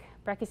 Norfolk,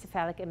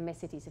 brachycephalic and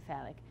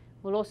mesenterocephalic.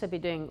 We'll also be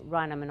doing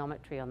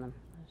rhinomanometry on them.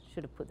 I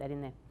should have put that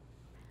in there.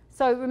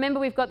 So remember,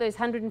 we've got those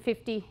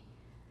 150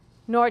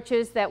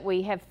 Norwiches that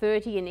we have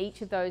 30 in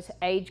each of those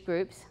age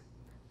groups.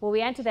 Well,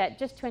 we add to that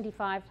just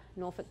 25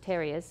 Norfolk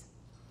Terriers,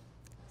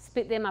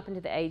 split them up into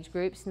the age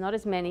groups, not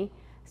as many,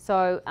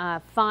 so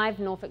 5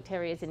 Norfolk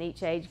Terriers in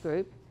each age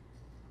group.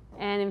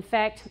 And in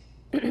fact,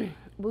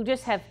 we'll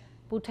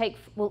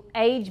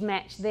age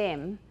match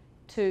them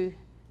to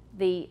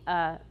the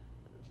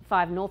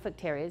 5 Norfolk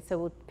Terriers. So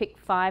we'll pick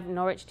 5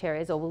 Norwich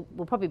Terriers, or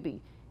we'll probably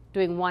be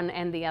doing one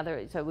and the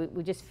other. So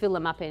we just fill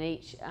them up in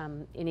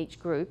each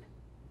group.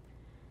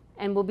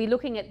 And we'll be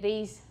looking at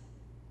these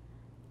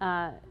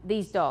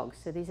dogs.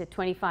 So these are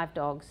 25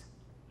 dogs,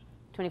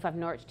 25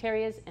 Norwich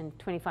Terriers and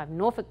 25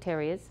 Norfolk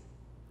Terriers.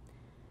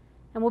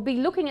 And we'll be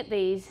looking at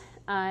these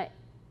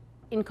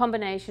in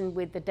combination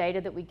with the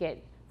data that we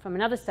get from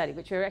another study,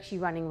 which we're actually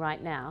running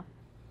right now,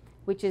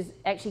 which is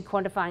actually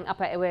quantifying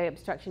upper airway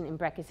obstruction in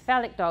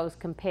brachycephalic dogs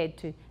compared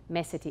to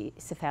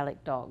mesenterocephalic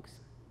dogs.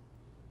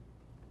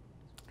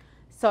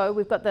 So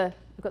we've got the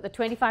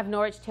 25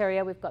 Norwich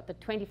Terrier, we've got the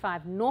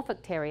 25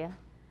 Norfolk Terrier,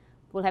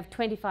 we'll have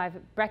 25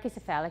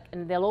 brachycephalic,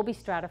 and they'll all be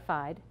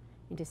stratified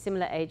into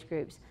similar age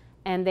groups,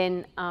 and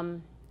then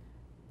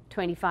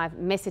 25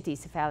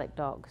 mesenterocephalic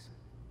dogs.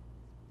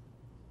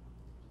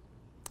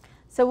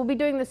 So we'll be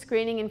doing the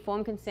screening,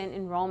 informed consent,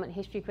 enrolment,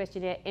 history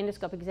questionnaire,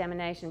 endoscopic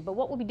examination. But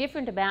what will be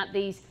different about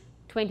these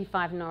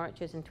 25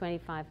 Norwiches and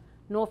 25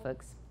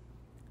 Norfolks,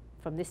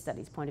 from this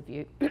study's point of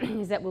view,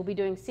 is that we'll be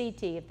doing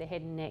CT of the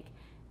head and neck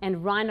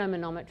and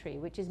rhinomanometry,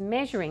 which is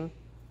measuring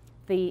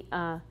the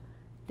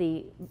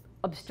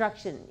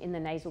obstruction in the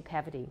nasal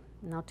cavity.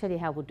 And I'll tell you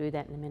how we'll do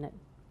that in a minute.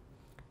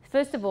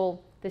 First of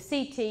all, the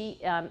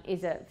CT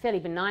is a fairly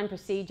benign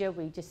procedure.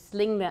 We just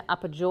sling the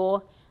upper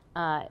jaw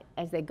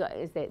as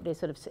they're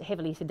sort of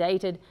heavily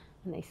sedated,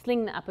 and they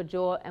sling the upper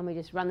jaw, and we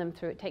just run them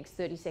through. It takes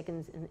 30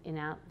 seconds in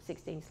our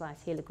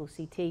 16-slice helical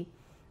CT,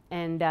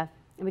 and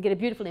we get a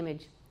beautiful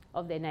image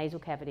of their nasal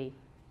cavity.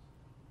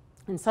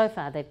 And so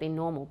far they've been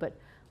normal, but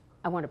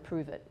I want to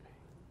prove it.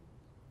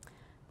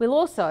 We'll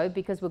also,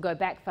 because we'll go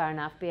back far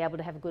enough, be able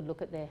to have a good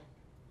look at their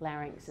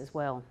larynx as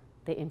well,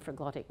 their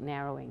infraglottic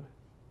narrowing.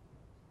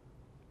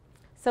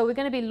 So we're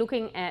going to be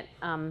looking at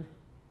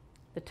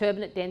the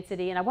turbinate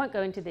density, and I won't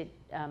go into the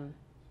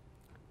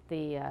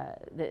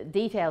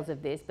details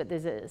of this, but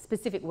there's a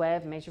specific way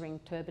of measuring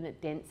turbinate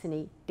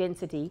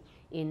density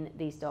in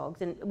these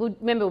dogs. And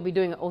remember, we'll be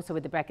doing it also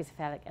with the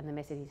brachycephalic and the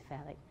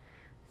mesenterocephalic.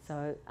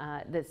 So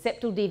the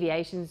septal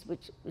deviations,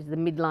 which is the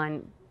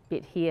midline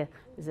bit here,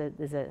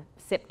 there's a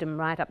septum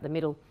right up the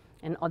middle,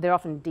 and they're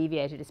often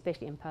deviated,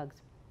 especially in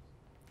pugs.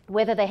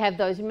 Whether they have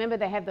those, remember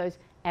they have those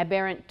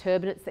aberrant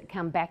turbinates that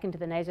come back into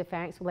the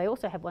nasopharynx. Well, they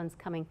also have ones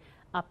coming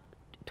up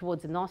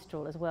towards the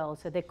nostril as well.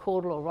 So they're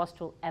caudal or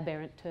rostral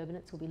aberrant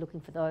turbinates. We'll be looking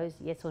for those,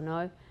 yes or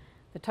no.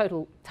 The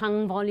total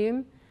tongue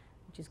volume,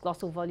 which is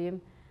glossal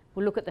volume.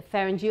 We'll look at the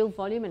pharyngeal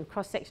volume and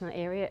cross-sectional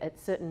area at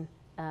certain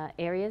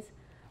areas.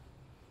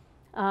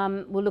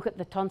 We'll look at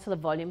the tonsillar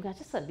volume. I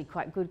just thought it'd be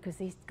quite good because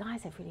these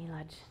guys have really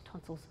large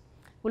tonsils.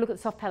 We'll look at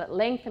the soft palate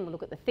length and we'll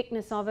look at the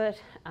thickness of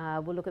it.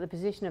 We'll look at the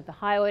position of the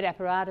hyoid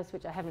apparatus,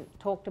 which I haven't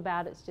talked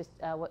about. It's just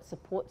what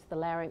supports the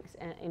larynx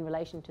in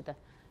relation to the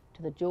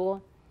jaw,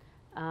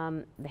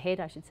 the head,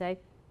 I should say.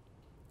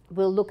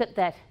 We'll look at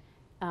that,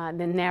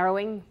 the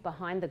narrowing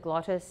behind the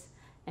glottis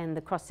and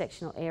the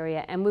cross-sectional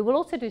area. And we will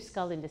also do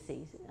skull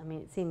indices. I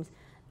mean, it seems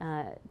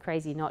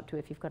crazy not to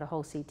if you've got a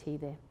whole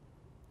CT there.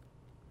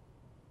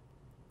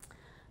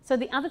 So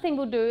the other thing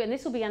we'll do, and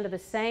this will be under the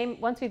same,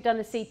 once we've done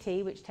the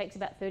CT, which takes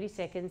about 30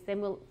 seconds,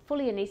 then we'll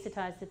fully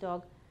anaesthetize the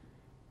dog,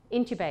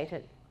 intubate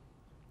it,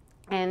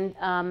 and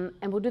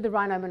we'll do the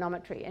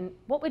rhinomanometry. And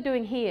what we're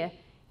doing here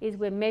is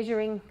we're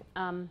measuring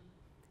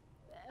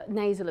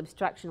nasal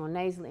obstruction or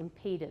nasal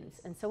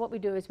impedance. And so what we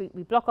do is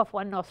we block off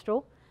one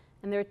nostril,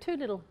 and there are two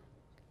little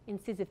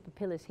incisive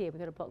papillas here. We've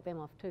got to block them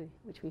off too,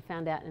 which we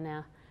found out in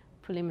our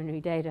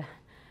preliminary data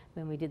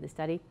when we did the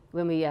study,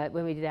 when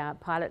we did our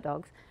pilot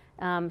dogs.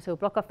 So we'll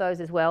block off those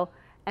as well.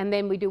 And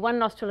then we do one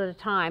nostril at a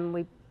time.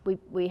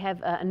 We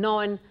have a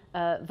known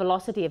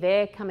velocity of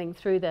air coming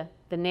through the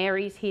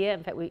nares here.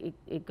 In fact,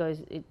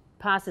 it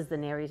passes the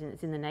nares and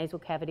it's in the nasal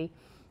cavity.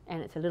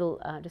 And it's a little,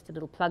 just a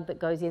little plug that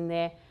goes in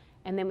there.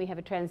 And then we have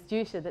a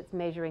transducer that's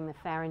measuring the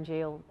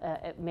pharyngeal,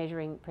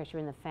 measuring pressure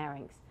in the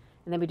pharynx.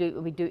 And then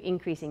we do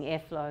increasing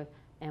airflow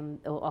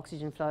or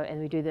oxygen flow,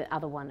 and we do the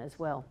other one as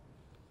well.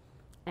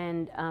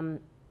 And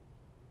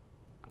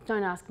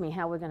don't ask me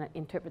how we're going to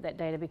interpret that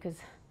data because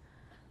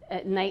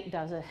Nate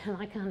does it, and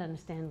I can't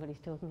understand what he's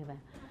talking about.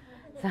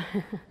 So,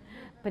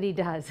 but he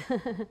does.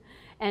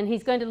 And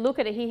he's going to look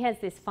at it. He has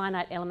this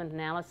finite element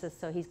analysis,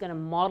 so he's going to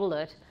model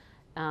it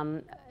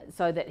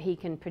so that he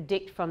can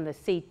predict from the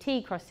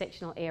CT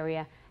cross-sectional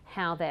area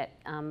how that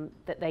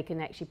they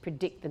can actually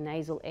predict the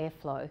nasal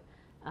airflow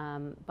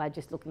by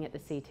just looking at the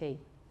CT.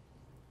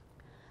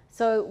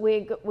 So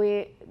we're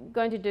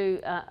going to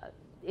do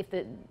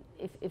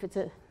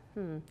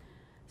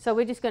So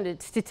we're just going to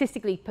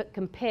statistically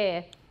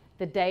compare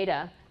the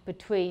data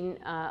between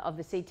of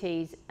the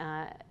CTs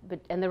and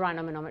the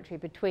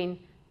rhinomanometry between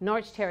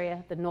Norwich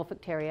Terrier, the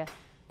Norfolk Terrier,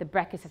 the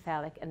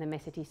brachycephalic and the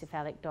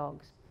mesocephalic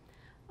dogs.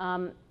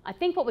 I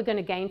think what we're going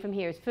to gain from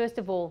here is, first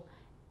of all,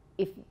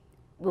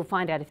 we'll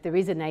find out if there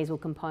is a nasal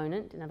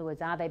component. In other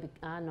words, are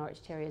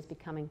Norwich Terriers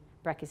becoming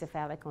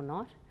brachycephalic or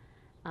not?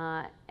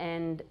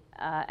 And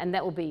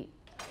that will be,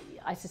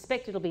 I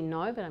suspect it'll be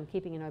no, but I'm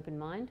keeping an open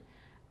mind,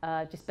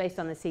 just based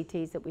on the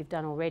CTs that we've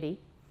done already.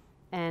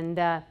 And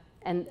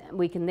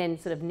we can then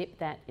sort of nip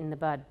that in the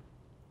bud.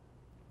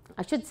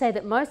 I should say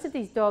that most of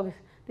these dogs,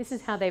 this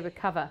is how they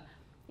recover,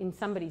 in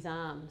somebody's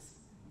arms.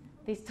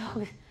 These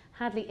dogs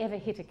hardly ever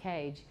hit a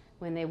cage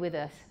when they're with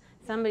us.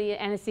 Somebody,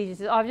 anaesthesia,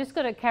 says, oh, I've just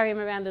got to carry him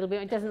around a little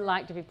bit. It doesn't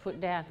like to be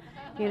put down,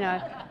 you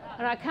know.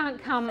 And I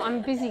can't come,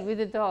 I'm busy with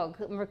the dog.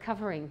 I'm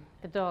recovering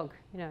the dog,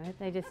 you know.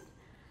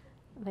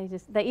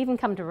 They even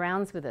come to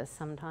rounds with us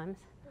sometimes.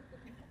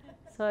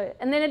 So,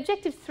 and then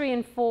objectives 3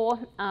 and 4,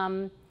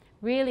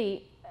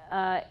 really,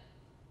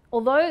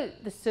 although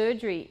the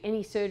surgery,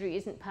 any surgery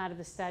isn't part of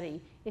the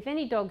study, if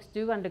any dogs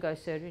do undergo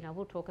surgery, now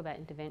we'll talk about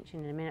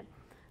intervention in a minute,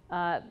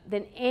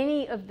 then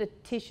any of the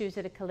tissues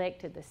that are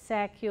collected, the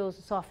saccules,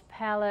 the soft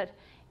palate,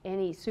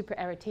 any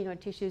supraarytenoid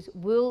tissues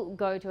will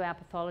go to our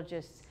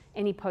pathologists,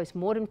 any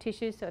post-mortem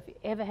tissues. So if you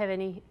ever have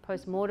any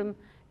post-mortem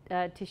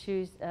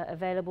tissues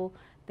available,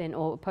 then,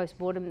 or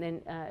post-mortem,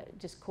 then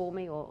just call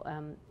me or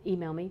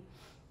email me.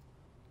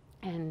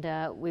 And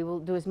we will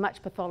do as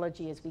much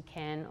pathology as we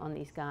can on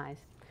these guys.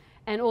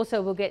 And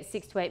also we'll get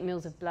 6 to 8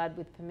 mils of blood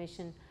with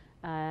permission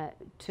so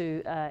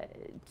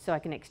I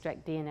can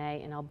extract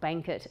DNA, and I'll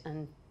bank it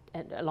and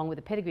along with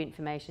the pedigree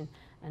information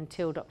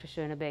until Dr.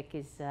 Schoenebeck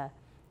is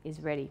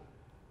ready.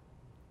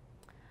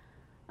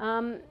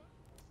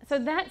 So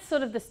that's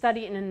sort of the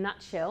study in a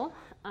nutshell.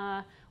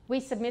 We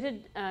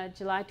submitted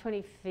July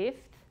 25th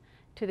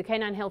to the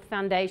Canine Health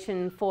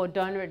Foundation for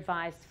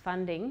donor-advised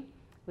funding,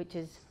 which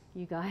is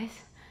you guys.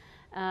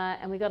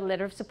 And we got a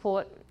letter of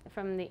support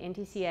from the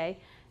NTCA.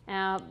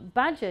 Our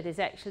budget is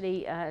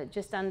actually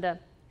just under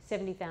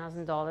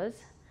 $70,000.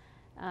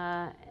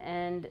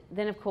 And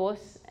then, of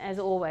course, as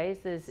always,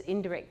 there's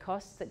indirect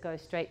costs that go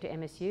straight to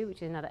MSU,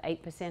 which is another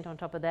 8% on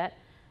top of that.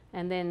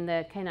 And then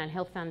the Canine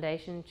Health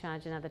Foundation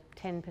charge another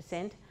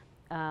 10%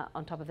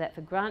 on top of that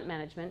for grant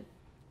management,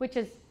 which,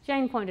 as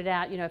Jane pointed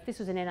out, you know, if this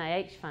was an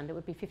NIH fund, it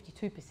would be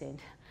 52%.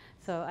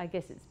 So I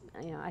guess it's,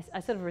 you know, I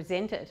sort of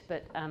resent it,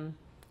 but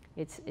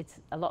it's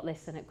a lot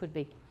less than it could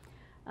be.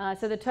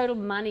 So the total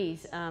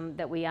monies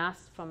that we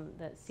asked from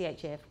the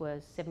CHF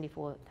was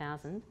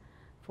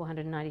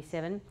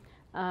 $74,497.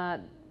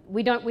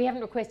 We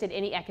haven't requested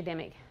any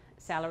academic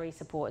salary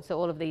support, so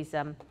all of these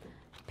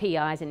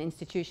PIs and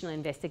institutional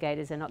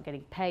investigators are not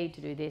getting paid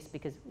to do this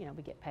because, you know,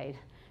 we get paid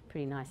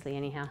pretty nicely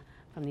anyhow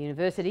from the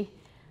university.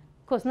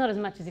 Of course, not as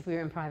much as if we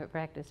were in private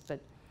practice, but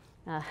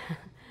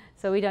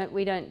so we don't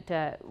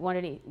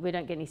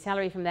get any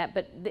salary from that.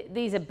 But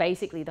these are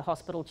basically the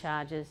hospital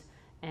charges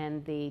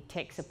and the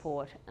tech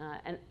support.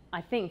 And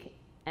I think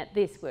at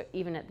this, we're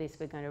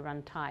going to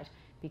run tight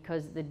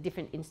because the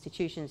different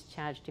institutions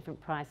charge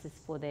different prices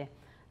for their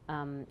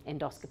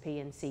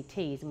endoscopy and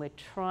CTs, and we're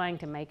trying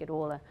to make it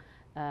all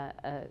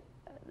a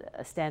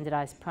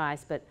standardized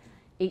price, but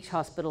each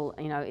hospital,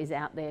 is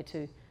out there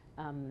to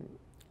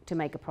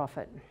make a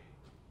profit.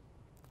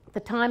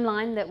 The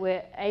timeline that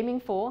we're aiming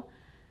for,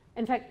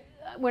 in fact,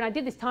 when I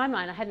did this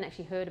timeline, I hadn't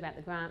actually heard about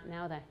the grant.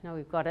 Now that I know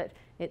we've got it,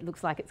 it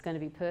looks like it's going to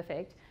be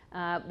perfect.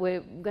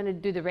 We're going to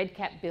do the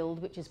REDCap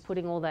build, which is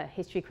putting all the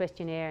history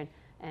questionnaire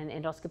and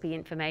endoscopy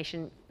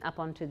information up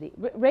onto the...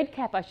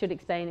 REDCap, I should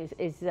explain,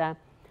 is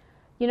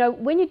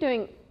when you're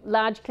doing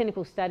large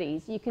clinical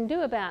studies, you can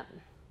do about,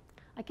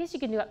 I guess you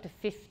can do up to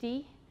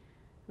 50,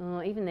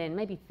 or even then,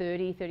 maybe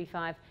 30,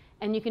 35,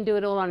 and you can do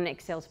it all on an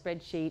Excel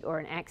spreadsheet or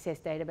an Access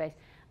database.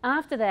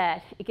 After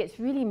that, it gets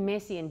really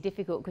messy and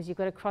difficult because you've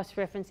got to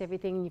cross-reference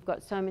everything, and you've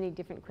got so many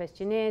different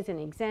questionnaires and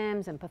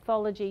exams and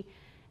pathology,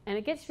 and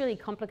it gets really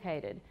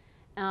complicated.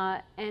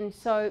 But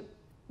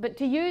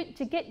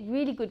to get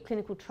really good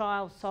clinical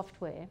trial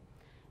software,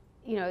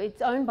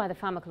 it's owned by the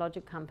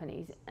pharmacologic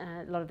companies,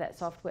 a lot of that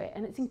software,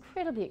 and it's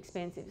incredibly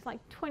expensive. It's like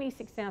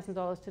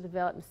 $26,000 to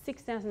develop and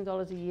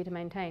 $6,000 a year to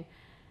maintain.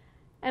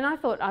 And I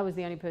thought I was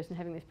the only person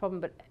having this problem,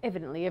 but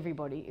evidently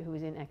everybody who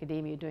was in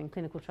academia doing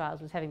clinical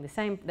trials was having the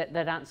same,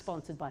 that aren't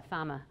sponsored by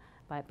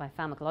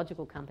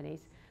pharmacological companies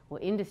or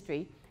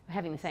industry, were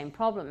having the same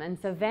problem. And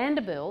so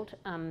Vanderbilt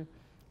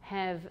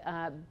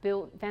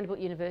Vanderbilt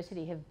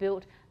University have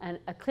built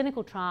a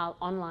clinical trial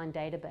online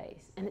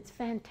database, and it's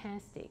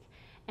fantastic,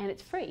 and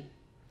it's free.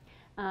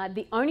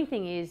 The only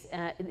thing is,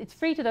 it's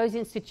free to those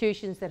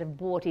institutions that have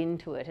bought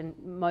into it, and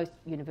most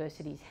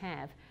universities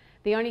have.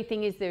 The only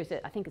thing is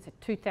I think it's a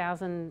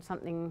 2,000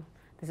 something,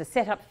 there's a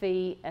setup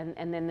fee,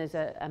 and then there's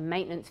a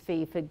maintenance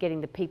fee for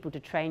getting the people to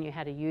train you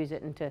how to use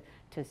it and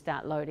to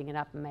start loading it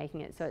up and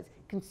making it. So it's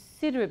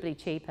considerably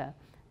cheaper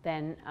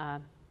than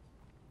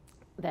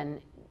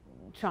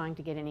trying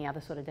to get any other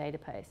sort of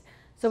database.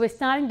 So we're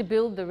starting to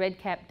build the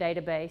REDCap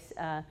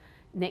database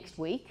next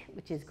week,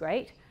 which is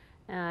great.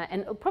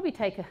 And it'll probably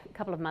take a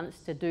couple of months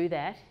to do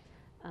that.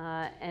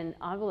 And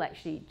I will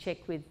actually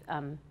check with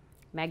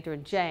Magda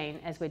and Jane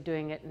as we're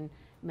doing it, and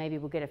maybe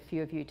we'll get a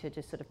few of you to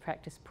just sort of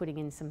practice putting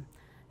in some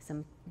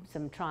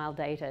trial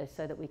data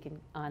so that we can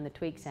iron the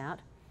tweaks out.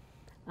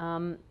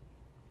 And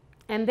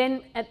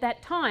then at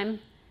that time,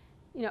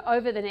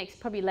 over the next,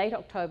 probably late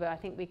October, I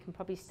think we can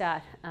probably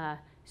start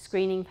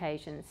screening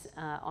patients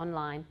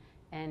online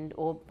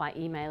or by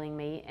emailing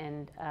me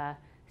and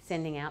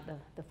sending out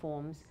the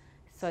forms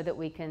so that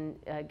we can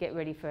get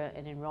ready for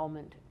an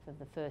enrolment for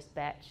the first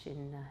batch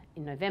in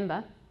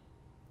November.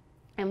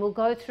 And we'll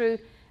go through,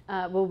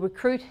 we'll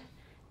recruit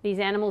these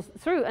animals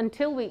through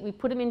until we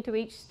put them into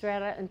each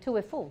strata until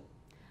we're full.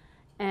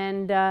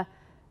 And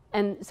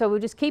so we'll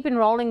just keep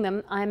enrolling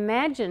them. I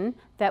imagine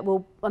that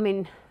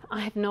I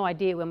have no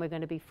idea when we're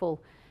going to be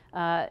full,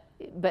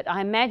 but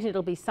I imagine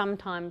it'll be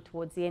sometime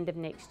towards the end of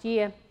next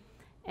year,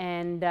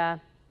 and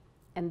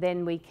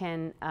then we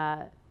can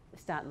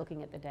start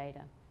looking at the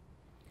data.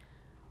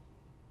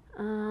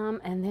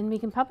 And then we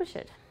can publish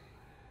it.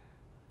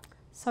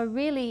 So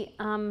really,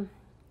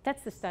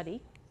 that's the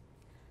study.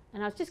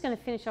 And I was just going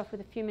to finish off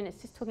with a few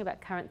minutes just talking about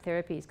current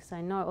therapies, because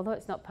I know, although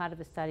it's not part of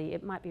the study,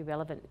 it might be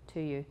relevant to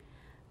you.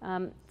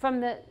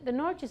 From the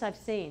Norwiches I've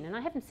seen, and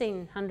I haven't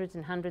seen hundreds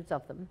and hundreds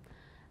of them,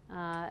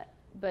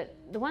 but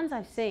the ones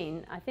I've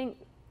seen, I think,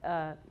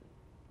 and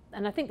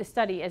I think the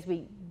study, as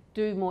we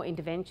do more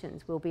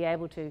interventions, we'll be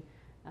able to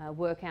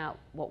work out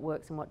what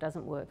works and what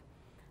doesn't work.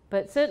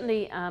 But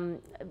certainly,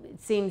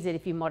 it seems that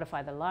if you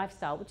modify the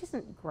lifestyle, which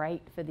isn't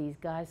great for these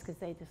guys because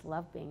they just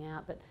love being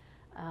out, but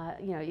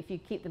if you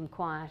keep them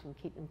quiet and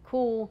keep them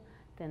cool,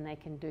 then they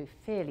can do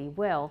fairly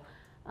well.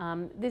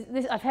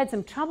 I've had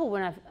some trouble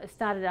when I've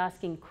started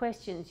asking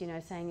questions,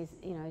 saying,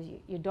 does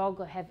your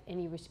dog have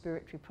any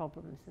respiratory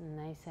problems? And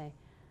they say,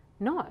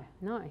 no,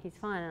 he's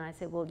fine. And I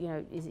said, well,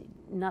 is it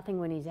nothing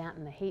when he's out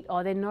in the heat?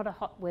 Oh, they're not a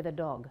hot weather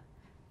dog.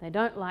 They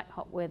don't like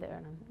hot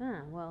weather.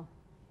 And well,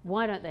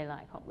 why don't they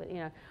like hot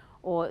weather?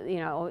 Or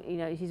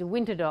he's a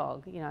winter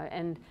dog,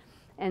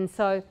 and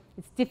so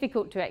it's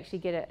difficult to actually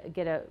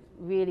get a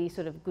really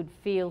sort of good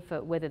feel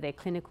for whether they're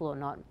clinical or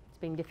not. It's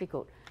been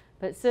difficult,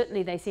 but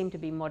certainly they seem to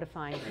be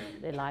modifying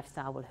their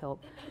lifestyle will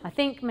help. I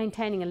think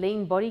maintaining a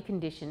lean body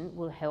condition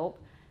will help,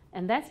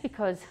 and that's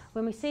because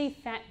when we see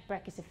fat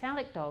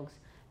brachycephalic dogs,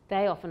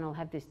 they often will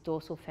have this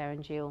dorsal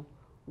pharyngeal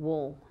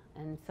wall,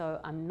 and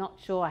so I'm not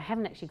sure. I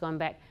haven't actually gone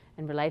back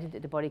and related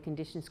it to body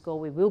condition score.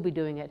 We will be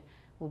doing it.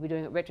 We'll be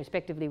doing it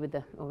retrospectively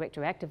or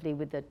retroactively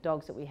with the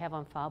dogs that we have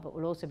on file, but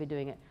we'll also be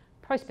doing it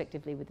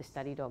prospectively with the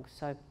study dogs,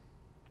 so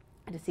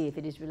to see if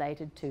it is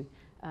related to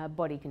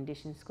body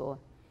condition score.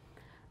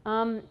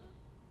 And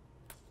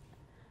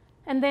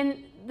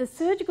then the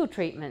surgical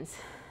treatments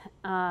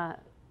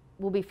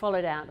will be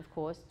followed out, of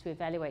course, to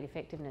evaluate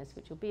effectiveness,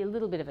 which will be a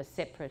little bit of a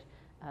separate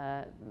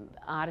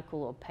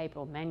article or paper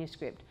or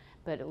manuscript,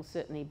 but it will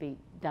certainly be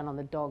done on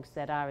the dogs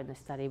that are in the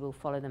study. We'll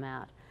follow them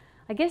out.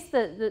 I guess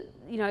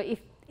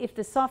if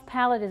the soft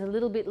palate is a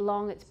little bit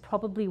long, it's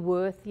probably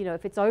worth, you know,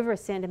 if it's over 1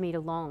 centimetre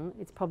long,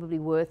 it's probably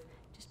worth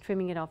just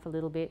trimming it off a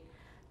little bit.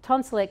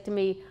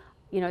 Tonsillectomy,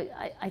 you know,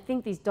 I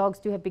think these dogs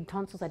do have big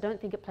tonsils. I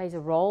don't think it plays a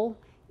role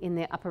in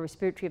their upper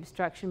respiratory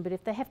obstruction, but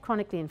if they have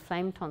chronically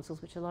inflamed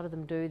tonsils, which a lot of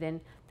them do,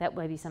 then that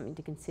may be something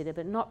to consider,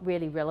 but not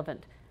really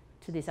relevant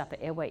to this upper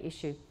airway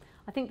issue.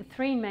 I think the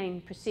 3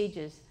 main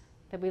procedures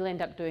that we'll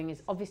end up doing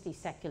is obviously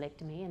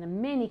sacculectomy, and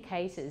in many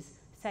cases,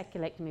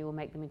 sacculectomy will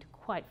make them into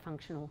quite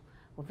functional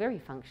or very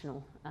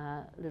functional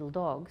little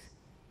dogs.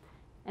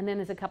 And then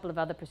there's a couple of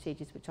other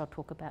procedures which I'll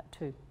talk about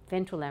too,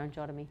 ventral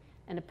laryngotomy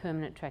and a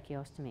permanent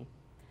tracheostomy.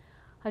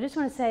 I just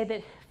want to say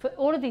that for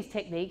all of these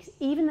techniques,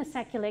 even the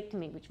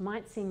sacculectomy, which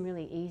might seem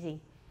really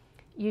easy,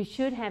 you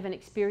should have an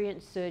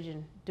experienced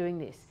surgeon doing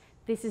this.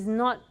 This is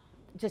not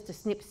just a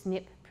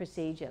snip-snip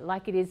procedure.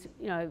 Like it is,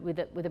 you know, with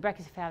a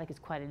brachycephalic, it's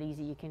quite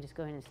easy. You can just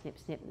go in and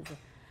snip-snip.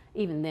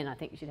 Even then, I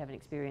think you should have an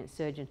experienced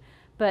surgeon.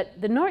 But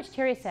the Norwich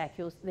Terrier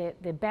saccules,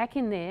 they're back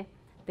in there.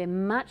 They're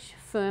much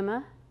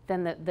firmer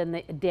than the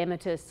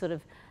edematous sort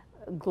of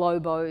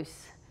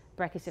globose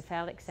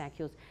brachycephalic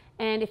saccules.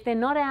 And if they're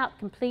not out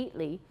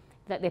completely,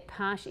 that they're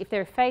partial, if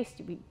they're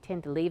effaced, we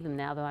tend to leave them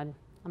now, though I'm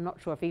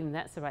not sure if even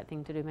that's the right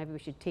thing to do. Maybe we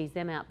should tease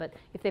them out. But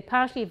if they're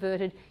partially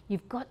everted,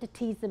 you've got to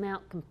tease them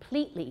out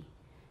completely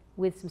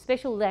with some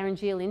special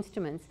laryngeal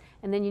instruments,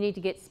 and then you need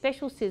to get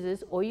special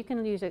scissors, or you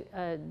can use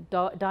a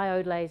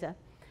diode laser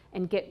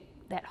and get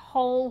that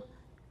whole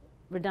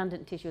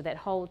redundant tissue, that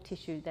whole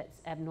tissue that's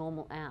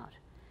abnormal out.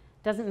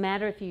 Doesn't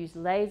matter if you use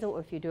laser or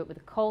if you do it with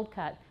a cold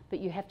cut, but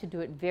you have to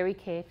do it very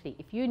carefully.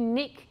 If you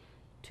nick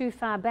too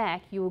far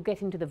back, you will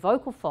get into the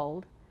vocal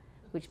fold,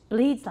 which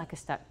bleeds like a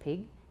stuck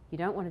pig. You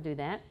don't want to do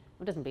that.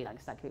 Well, it doesn't bleed like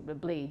a stuck pig, but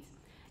it bleeds.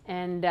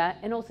 And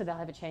also they'll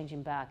have a change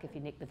in bark if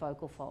you nick the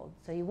vocal fold.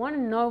 So you want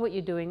to know what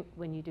you're doing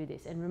when you do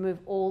this and remove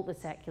all the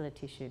saccular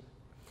tissue.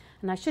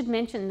 And I should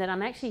mention that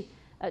I'm actually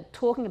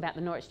talking about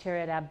the Norwich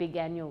Terrier at our big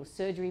annual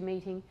surgery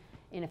meeting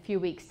in a few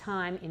weeks'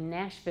 time in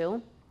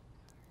Nashville.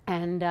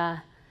 And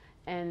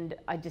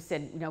I just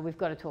said, you know, we've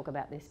got to talk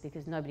about this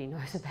because nobody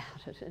knows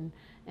about it, and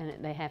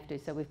they have to.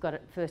 So we've got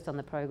it first on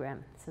the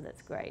program, so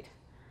that's great.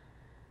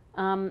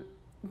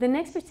 The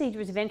next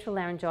procedure is ventral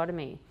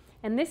laryngotomy.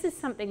 And this is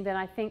something that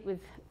I think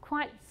with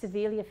quite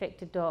severely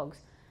affected dogs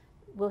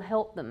will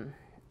help them.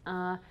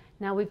 Now,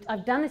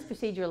 I've done this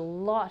procedure a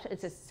lot.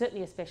 It's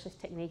certainly a specialist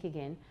technique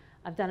again.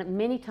 I've done it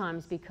many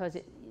times because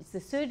it's the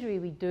surgery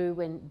we do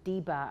when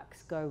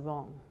debarks go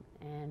wrong,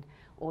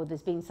 or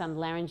there's been some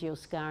laryngeal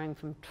scarring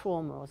from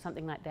trauma or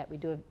something like that. We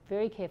do a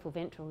very careful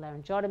ventral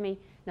laryngotomy.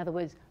 In other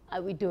words,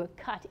 we do a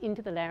cut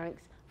into the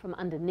larynx from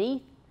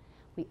underneath.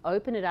 We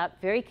open it up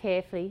very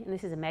carefully, and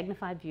this is a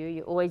magnified view.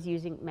 You're always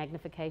using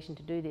magnification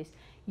to do this.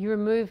 You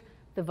remove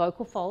the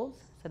vocal folds,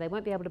 so they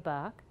won't be able to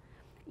bark.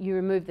 You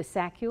remove the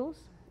saccules,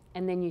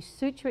 and then you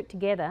suture it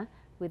together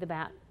with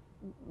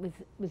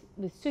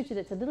suture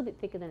that's a little bit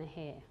thicker than a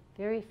hair,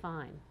 very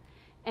fine.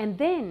 And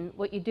then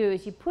what you do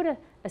is you put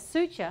a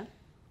suture,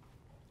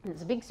 and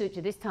it's a big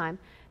suture this time.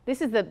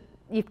 This is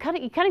you're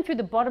cutting through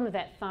the bottom of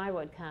that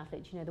thyroid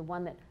cartilage, you know, the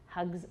one that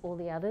hugs all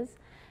the others.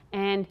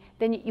 And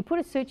then you put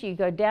a suture, you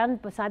go down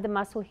beside the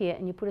muscle here,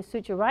 and you put a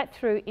suture right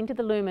through into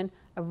the lumen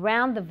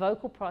around the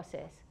vocal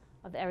process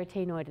of the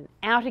arytenoid and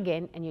out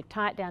again, and you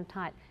tie it down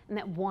tight, and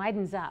that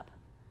widens up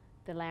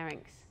the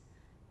larynx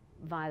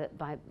by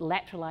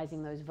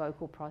lateralizing those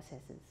vocal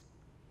processes.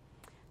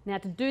 Now,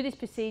 to do this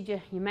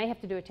procedure, you may have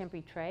to do a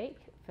temporary trach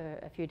for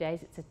a few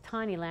days. It's a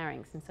tiny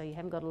larynx, and so you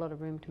haven't got a lot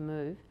of room to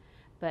move,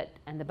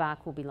 and the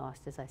bark will be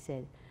lost, as I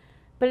said.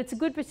 But it's a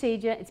good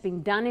procedure. It's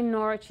been done in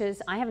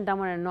Norwiches. I haven't done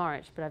one in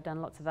Norwich, but I've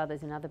done lots of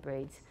others in other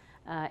breeds.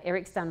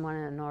 Eric's done one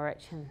in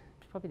Norwich, and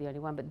it's probably the only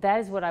one. But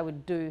that is what I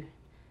would do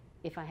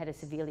if I had a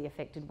severely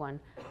affected one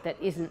that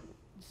isn't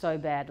so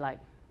bad like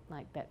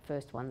that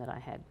first one that I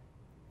had.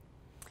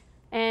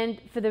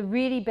 And for the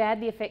really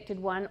badly affected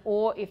one,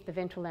 or if the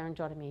ventral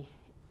laryngotomy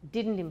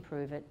didn't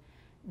improve it,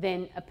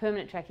 then a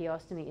permanent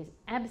tracheostomy is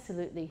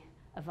absolutely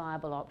a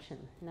viable option.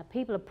 Now,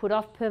 people have put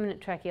off permanent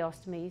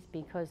tracheostomies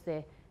because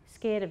they're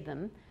scared of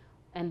them,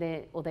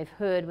 or they've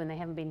heard when they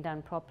haven't been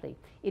done properly.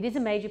 It is a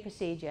major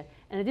procedure,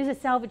 and it is a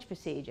salvage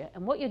procedure.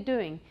 And what you're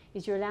doing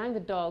is you're allowing the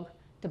dog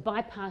to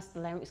bypass the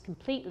larynx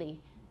completely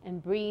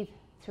and breathe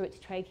through its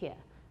trachea.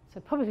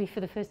 So probably for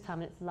the first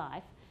time in its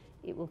life,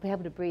 it will be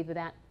able to breathe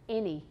without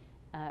any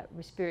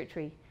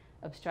respiratory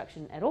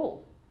obstruction at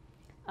all.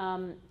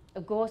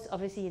 Of course,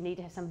 obviously, you need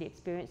to have somebody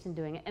experienced in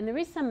doing it. And there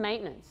is some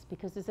maintenance,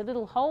 because there's a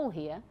little hole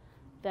here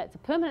that's a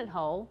permanent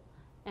hole,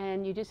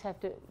 and you just have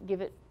to give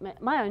it.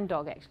 My own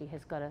dog actually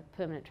has got a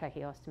permanent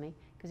tracheostomy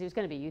because he was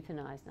going to be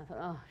euthanized. And I thought,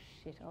 oh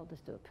shit, I'll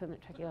just do a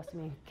permanent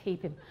tracheostomy and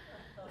keep him.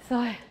 So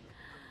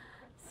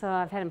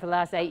I've had him for the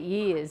last 8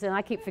 years, and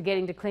I keep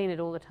forgetting to clean it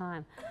all the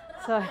time.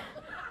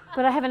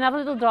 But I have another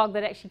little dog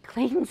that actually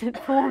cleans it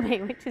for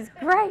me, which is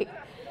great.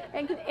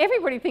 And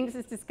everybody thinks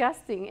it's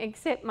disgusting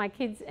except my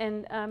kids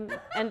and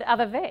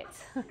other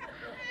vets.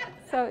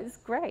 So it's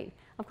great.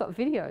 I've got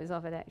videos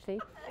of it actually.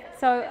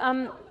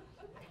 So,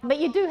 but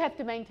you do have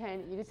to maintain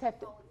it. You just have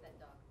to.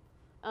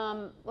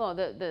 Well,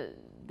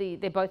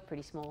 they're both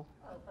pretty small.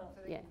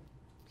 Yeah.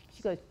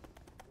 She goes,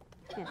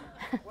 yeah.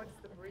 What's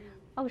the breed?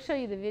 I'll show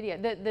you the video.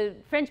 The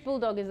French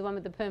Bulldog is the one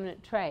with the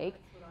permanent trach.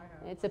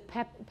 It's a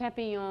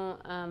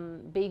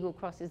Papillon Beagle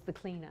cross is the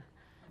cleaner.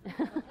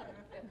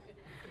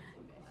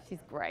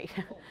 She's great.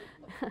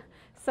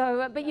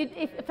 So, but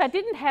if I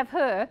didn't have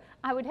her,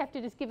 I would have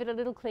to just give it a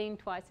little clean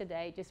twice a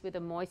day, just with a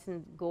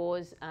moistened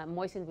gauze,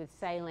 moistened with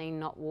saline,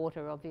 not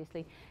water,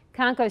 obviously.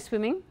 Can't go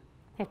swimming.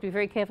 Have to be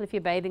very careful if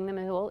you're bathing them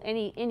at all.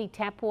 Any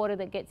tap water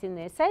that gets in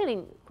there,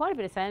 saline, quite a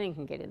bit of saline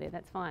can get in there.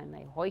 That's fine.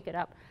 They hoik it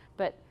up,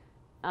 but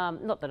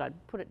not that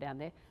I'd put it down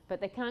there. But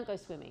they can't go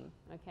swimming.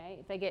 Okay,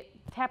 if they get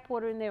tap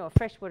water in there or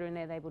fresh water in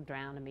there, they will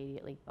drown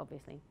immediately,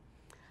 obviously.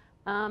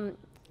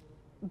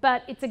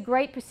 But it's a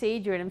great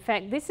procedure, and in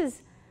fact, this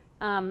is.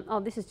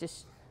 This is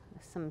just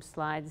some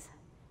slides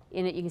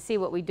in it. You can see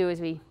what we do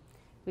is we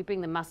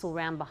bring the muscle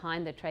round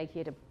behind the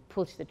trachea to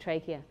push the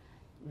trachea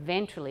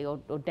ventrally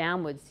or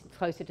downwards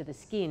closer to the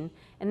skin,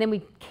 and then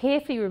we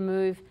carefully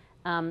remove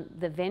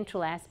the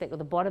ventral aspect or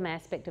the bottom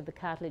aspect of the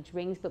cartilage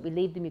rings, but we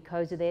leave the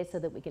mucosa there so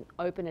that we can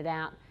open it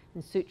out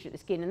and suture the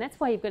skin. And that's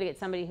why you've got to get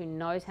somebody who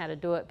knows how to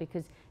do it,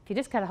 because if you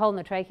just cut a hole in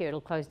the trachea,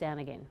 it'll close down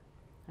again.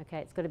 Okay,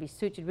 it's got to be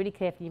sutured really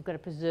carefully. You've got to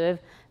preserve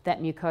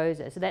that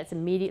mucosa. So that's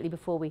immediately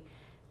before we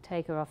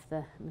take her off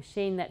the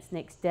machine. That's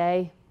next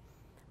day.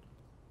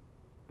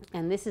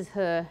 And this is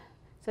her.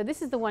 So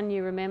this is the one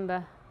you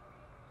remember.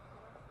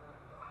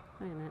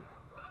 Wait a minute.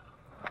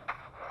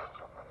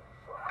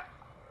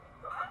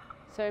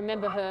 So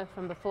remember her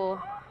from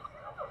before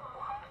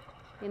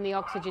in the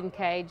oxygen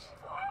cage,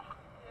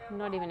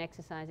 not even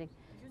exercising.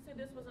 Did you say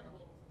this was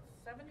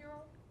a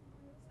 7-year-old?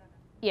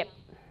 Yep,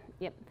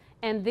 yep.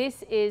 And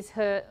this is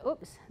her,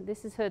 oops,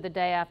 this is her the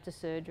day after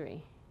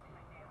surgery.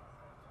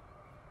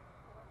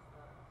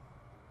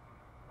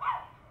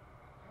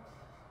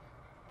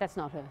 That's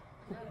not her.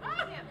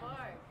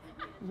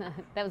 No,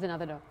 that was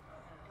another dog.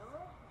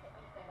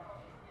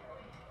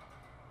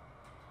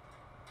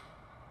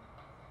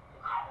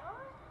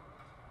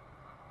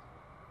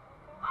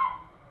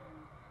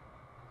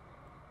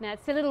 Now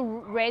it's a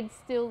little red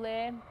still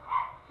there,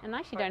 and I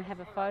actually don't have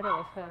a photo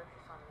of her.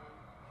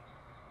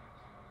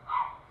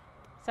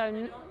 So They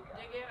don't dig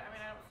it? I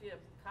mean, I don't see a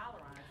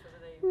collar on it, so do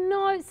they?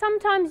 no,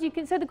 sometimes you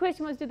can. So the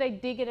question was, do they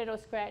dig at it or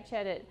scratch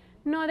at it?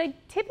 No,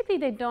 typically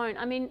they don't.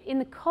 I mean, in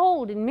the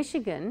cold in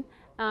Michigan,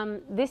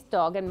 this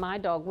dog and my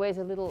dog wears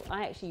a little.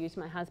 I actually use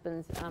my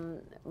husband's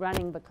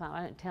running club.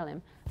 I don't tell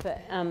him,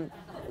 but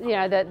you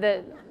know,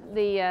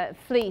 the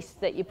fleece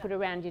that you put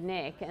around your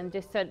neck, and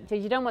just so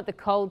you don't want the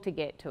cold to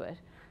get to it.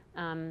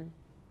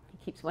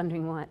 He keeps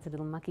wondering why it's a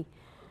little mucky,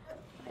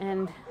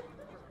 and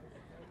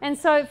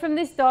so from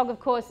this dog, of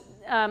course,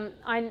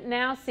 I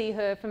now see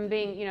her from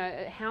being, you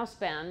know,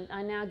 housebound.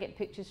 I now get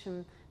pictures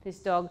from this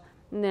dog.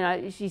 You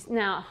know, she's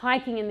now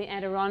hiking in the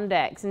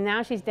Adirondacks, and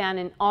now she's down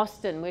in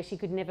Austin, where she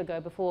could never go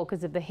before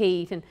because of the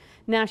heat, and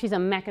now she's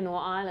on Mackinac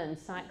Island,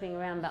 cycling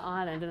around the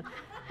island. And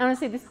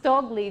honestly, this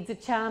dog leads a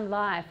charmed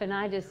life, and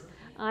I just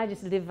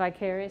live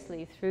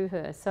vicariously through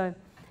her. So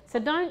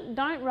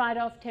don't write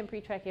off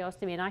temporary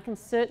tracheostomy, and I can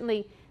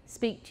certainly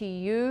speak to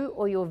you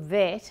or your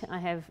vet. I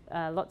have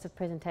lots of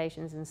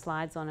presentations and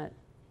slides on it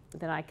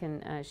that I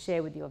can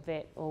share with your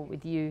vet or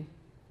with you.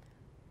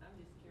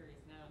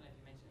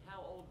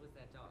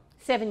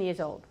 7 years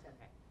old.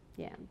 Okay.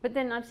 Yeah, but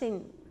then I've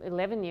seen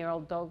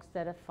 11-year-old dogs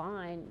that are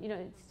fine. You know,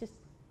 it's just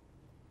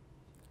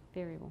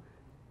variable.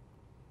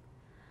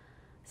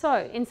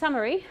 So, in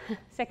summary,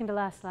 second to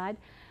last slide,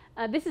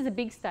 this is a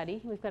big study.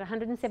 We've got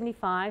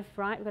 175,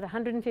 right? We've got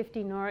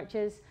 150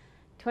 Norwiches,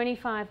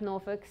 25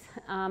 Norfolks.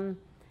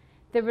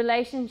 The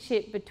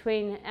relationship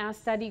between our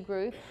study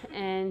group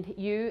and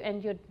you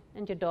and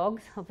your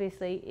dogs,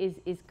 obviously,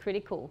 is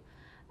critical.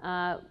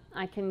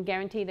 I can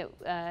guarantee that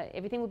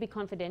everything will be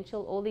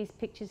confidential. All these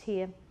pictures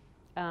here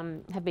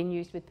have been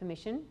used with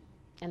permission,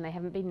 and they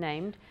haven't been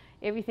named.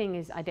 Everything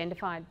is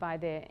identified by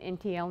their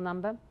NTL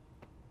number,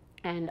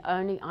 and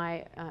only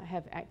I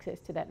have access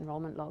to that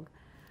enrollment log.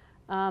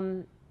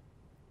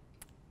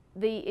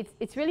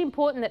 It's really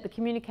important that the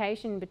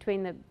communication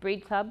between the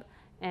breed club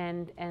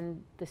and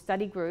the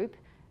study group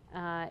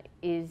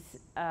is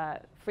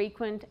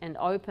frequent and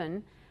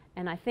open,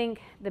 and I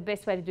think the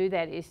best way to do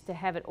that is to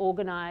have it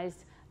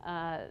organised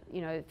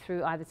you know,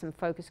 through either some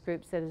focus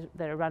groups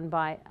that are run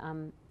by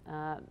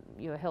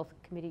your health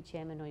committee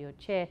chairman or your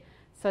chair,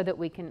 so that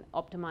we can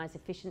optimise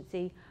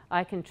efficiency.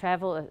 I can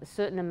travel a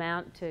certain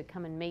amount to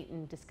come and meet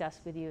and discuss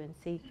with you and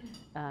see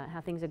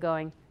how things are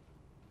going.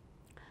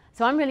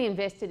 So I'm really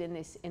invested in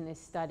this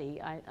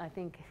study. I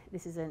think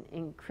this is an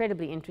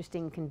incredibly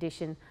interesting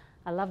condition.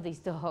 I love these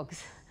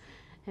dogs.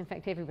 In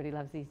fact, everybody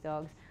loves these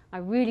dogs. I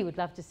really would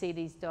love to see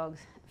these dogs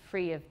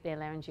free of their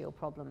laryngeal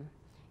problem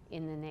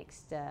in the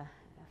next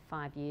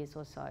 5 years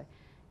or so.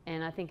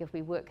 And I think if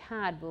we work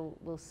hard,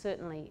 we'll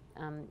certainly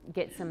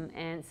get some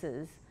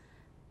answers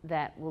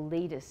that will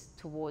lead us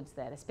towards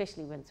that,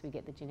 especially once we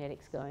get the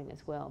genetics going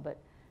as well. But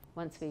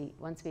once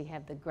we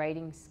have the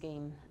grading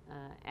scheme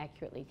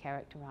accurately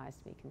characterised,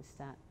 we can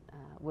start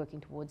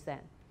working towards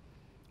that.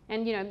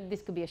 And you know,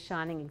 this could be a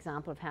shining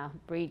example of how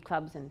breed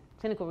clubs and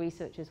clinical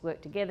researchers work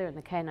together, and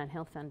the Canine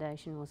Health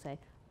Foundation will say,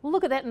 well,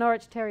 look at that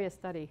Norwich Terrier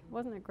study.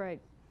 Wasn't it great?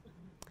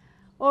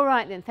 All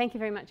right then, thank you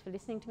very much for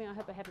listening to me. I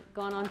hope I haven't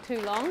gone on too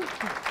long. You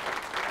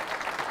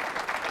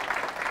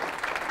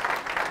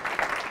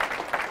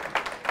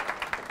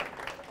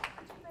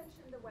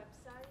mentioned the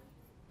website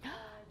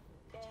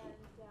and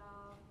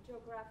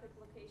geographic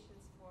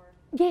locations for...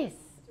 Yes.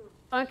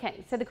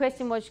 Okay, so the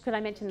question was, could I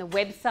mention the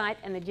website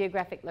and the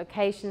geographic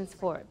locations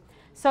for it?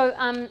 So,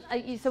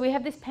 so we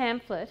have this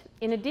pamphlet.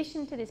 In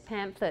addition to this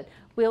pamphlet,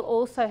 we'll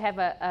also have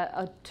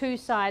a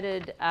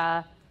two-sided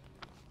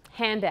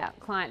handout,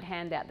 client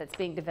handout that's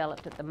being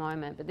developed at the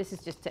moment, but this is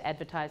just to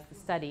advertise the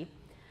study.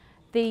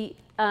 The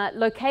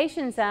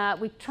locations are,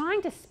 we're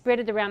trying to spread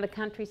it around the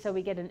country so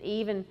we get an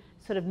even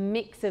sort of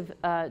mix of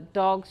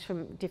dogs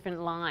from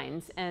different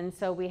lines. And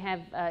so we have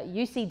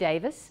UC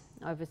Davis,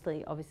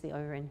 obviously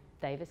over in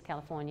Davis,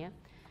 California.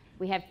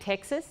 We have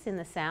Texas in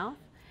the south.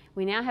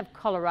 We now have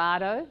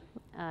Colorado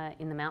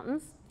in the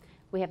mountains.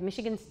 We have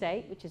Michigan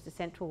State, which is the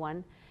central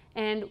one.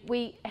 And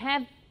we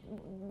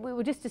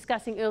were just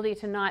discussing earlier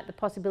tonight the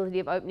possibility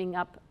of opening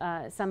up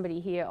somebody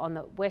here on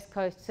the west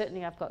coast.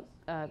 Certainly I've got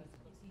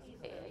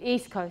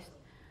east coast,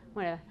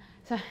 whatever.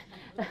 So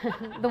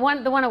the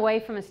one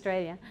away from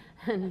Australia.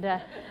 And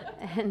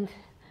actually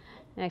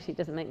it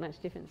doesn't make much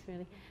difference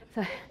really.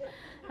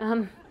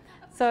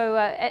 So,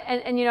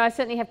 and you know, I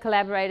certainly have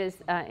collaborators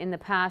in the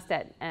past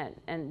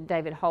and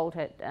David Holt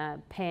at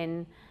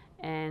Penn,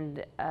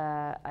 and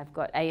I've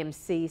got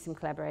AMC, some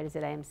collaborators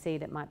at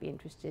AMC that might be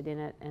interested in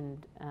it,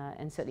 and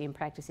certainly in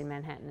practice in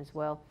Manhattan as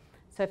well.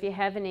 So if you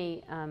have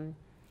any,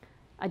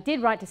 I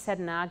did write to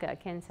Sadanaga,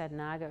 Ken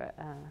Sadanaga,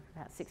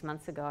 about 6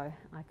 months ago.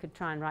 I could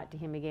try and write to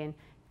him again.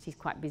 He's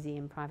quite busy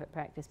in private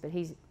practice, but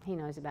he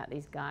knows about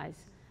these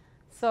guys.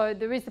 So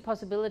there is the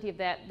possibility of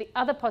that. The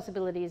other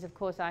possibility is, of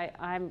course,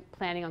 I'm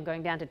planning on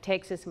going down to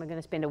Texas, and we're going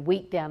to spend a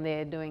week down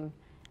there doing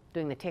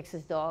the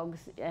Texas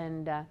dogs,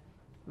 and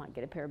might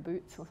get a pair of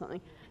boots or something.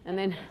 And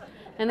then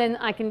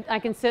I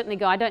can certainly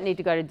go. I don't need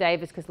to go to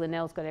Davis because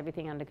Linnell's got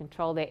everything under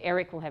control there.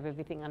 Eric will have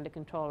everything under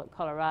control at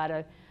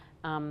Colorado,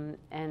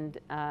 and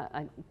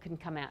I can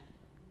come out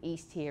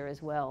east here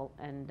as well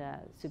and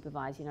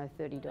supervise, you know,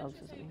 30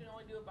 dogs or something. You can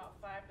only do about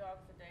 5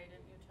 dogs a day,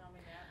 didn't you tell me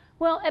that?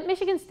 Well, at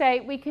Michigan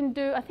State, we can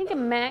do, I think, a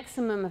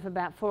maximum of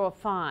about 4 or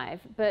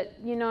 5, but,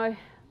 you know,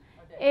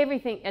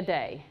 everything a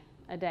day.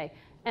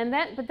 And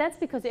but that's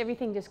because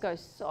everything just goes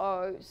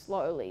so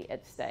slowly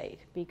at State,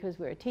 because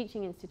we're a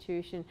teaching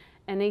institution,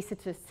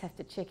 anaesthetists have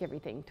to check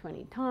everything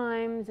 20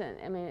 times, and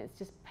I mean, it's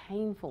just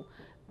painful.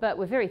 But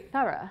we're very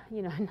thorough,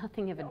 you know,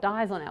 nothing ever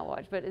dies on our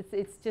watch, but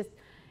it's just,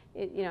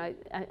 you know,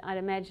 I'd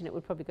imagine it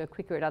would probably go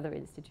quicker at other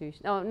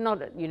institutions. Oh,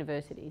 not at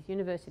universities.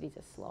 Universities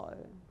are slow,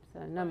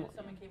 so no more. If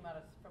someone came from out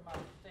of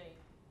state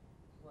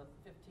with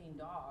 15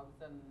 dogs,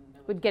 then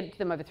we'd get it to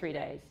them over 3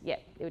 days. Yeah,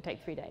 it would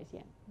take 3 days.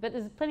 Yeah, but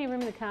there's plenty of room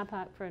in the car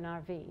park for an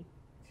RV.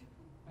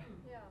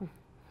 Yeah.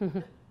 If you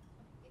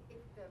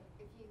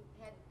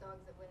had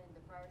dogs that went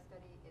into prior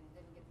study and didn't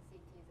get the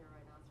CTs or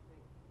rhinoscopy,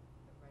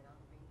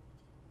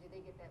 do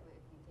they get that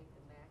if you take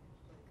them back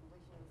for the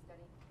completion of the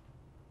study?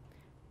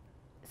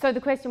 So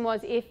the question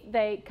was, if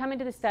they come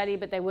into the study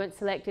but they weren't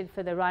selected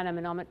for the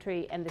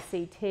rhinomanometry and the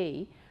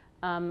CT,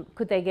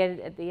 could they get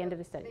it at the end of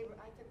the study? I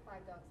took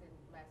 5 dogs in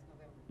last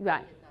November.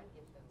 Right. I did not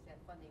get those. That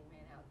funding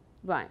ran out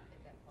Right. at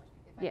that point.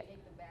 If Yeah. I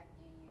take them back,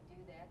 do you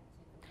do that?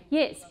 To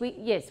complete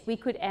the Yes, we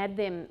could add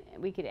them.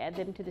 We could add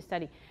them to the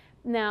study.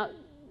 Now,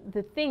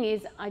 the thing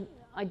is, I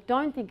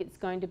don't think it's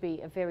going to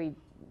be a very.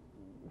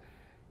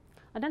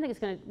 I don't think it's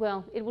going to.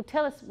 Well, it will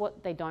tell us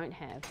what they don't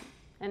have,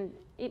 and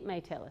it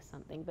may tell us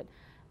something. But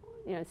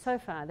you know, so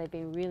far they've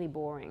been really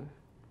boring,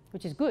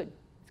 which is good.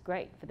 It's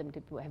great for them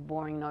to have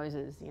boring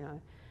noses, you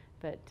know.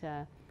 But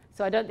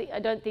so I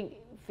don't think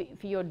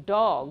for your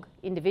dog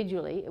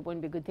individually it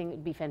wouldn't be a good thing. It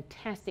would be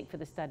fantastic for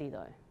the study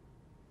though.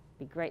 It'd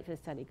be great for the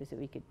study because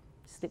we could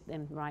slip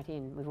them right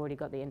in. We've already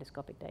got the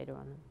endoscopic data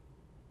on them.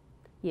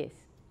 Yes.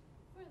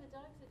 For the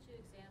dogs that you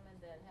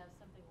examined that have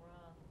something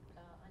wrong,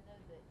 I know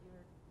that you're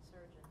a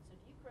surgeon, so do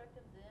you correct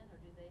them then, or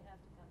do they have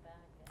to come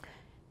back?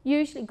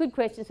 Usually, good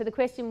question. So the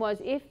question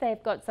was, if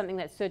they've got something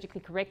that's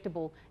surgically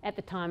correctable at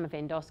the time of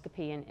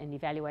endoscopy and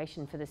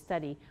evaluation for the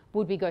study,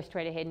 would we go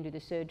straight ahead and do the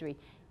surgery?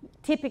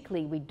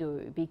 Typically we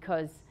do,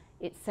 because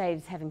it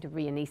saves having to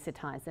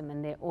re-anaesthetize them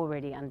and they're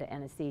already under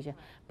anaesthesia.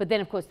 But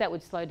then of course that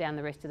would slow down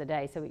the rest of the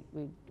day, so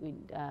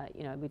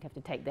we'd have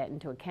to take that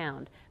into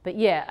account. But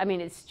yeah, I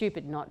mean, it's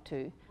stupid not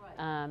to.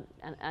 Right.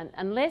 And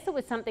unless it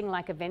was something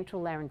like a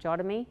ventral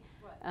laryngotomy,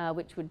 Right.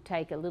 which would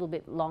take a little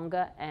bit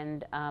longer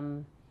and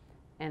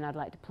I'd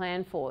like to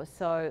plan for.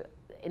 So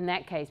in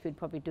that case, we'd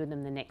probably do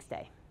them the next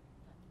day.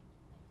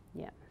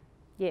 Yeah.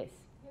 Yes.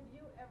 Have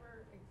you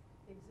ever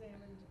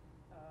examined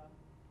a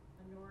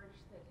Norwich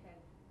that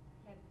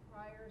had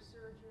prior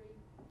surgery?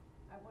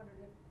 I wondered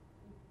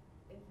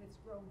if it's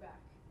grown back.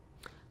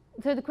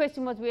 So the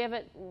question was, we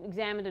ever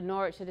examined a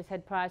Norwich that has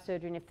had prior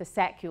surgery and if the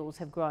saccules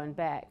have grown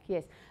back?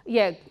 Yes.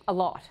 Yeah, a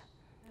lot.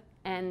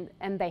 And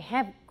they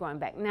have grown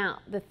back. Now,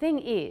 the thing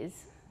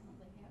is,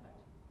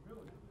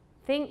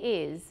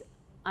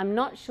 I'm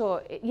not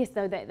sure, yes,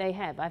 though they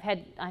have. I've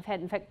had,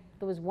 in fact,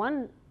 there was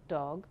one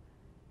dog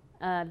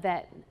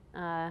that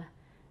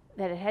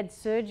had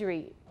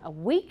surgery a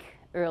week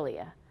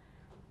earlier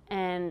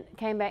and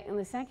came back and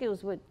the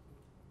saccules were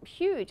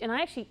huge. And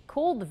I actually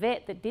called the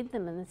vet that did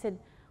them and I said,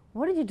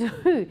 what did you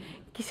do?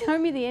 Show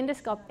me the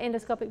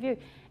endoscopic view.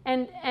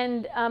 And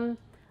I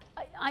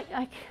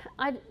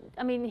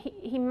mean,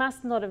 he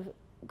must not have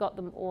got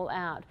them all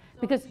out.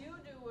 So because if you do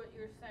what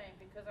you're saying,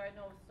 because I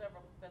know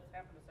that's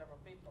happened to several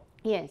people.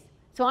 yes.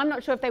 So I'm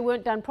not sure if they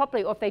weren't done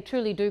properly or if they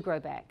truly do grow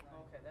back.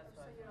 Okay, that's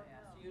what I was going to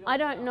ask. You I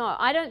don't know.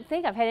 I don't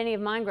think I've had any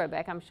of mine grow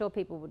back. I'm sure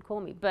people would call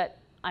me, but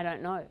I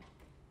don't know.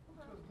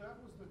 Because that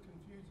was the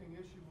confusing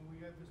issue when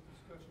we had this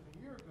discussion a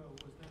year ago,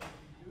 was that if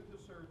you do the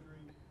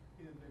surgery,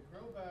 either they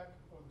grow back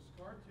or the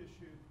scar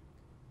tissue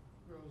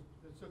grows.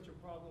 That's such a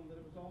problem that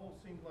it was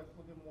almost seemed like,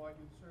 well, then why do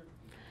the surgery?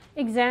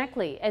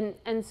 Exactly.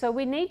 And so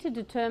we need to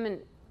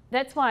determine,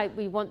 that's why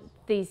we want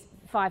these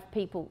 5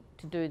 people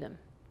to do them.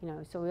 You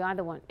know, so we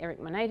either want Eric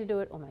Monet to do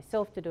it, or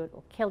myself to do it,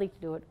 or Kelly to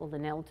do it, or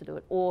Linnell to do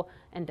it, or,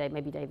 and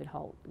maybe David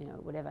Holt, you know,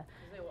 whatever.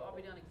 Because they will all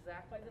be done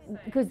exactly the same.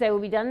 Because they will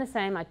be done the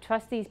same. I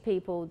trust these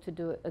people to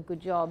do a good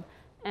job.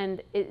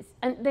 And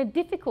they're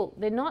difficult.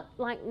 They're not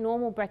like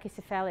normal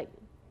brachycephalic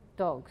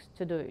dogs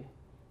to do.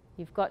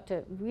 You've got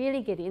to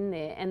really get in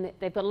there, and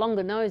they've got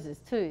longer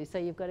noses too, so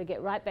you've got to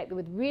get right back there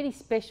with really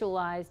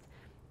specialised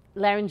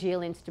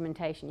laryngeal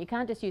instrumentation. You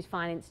can't just use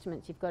fine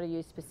instruments, you've got to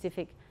use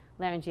specific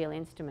laryngeal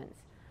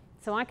instruments.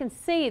 So I can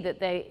see that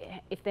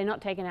if they're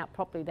not taken out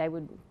properly, they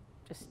would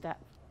just start.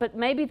 But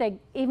maybe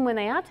even when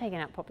they are taken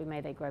out properly, may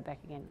they grow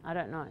back again. I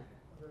don't know. Are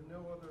there no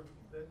other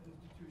vet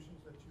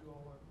institutions that you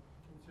all are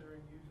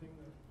considering using?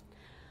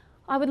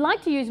 I would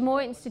like to use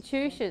more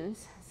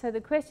institutions. So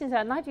the questions are,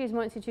 I'd like to use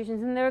more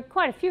institutions, and there are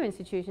quite a few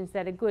institutions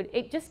that are good.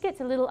 It just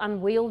gets a little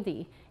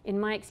unwieldy in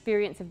my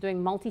experience of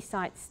doing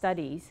multi-site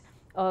studies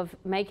of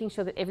making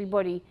sure that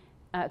everybody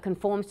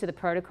conforms to the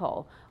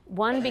protocol.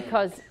 One,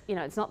 because, you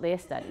know, it's not their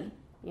study,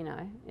 you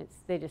know,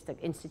 they're just an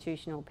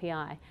institutional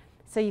PI.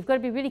 So you've got to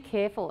be really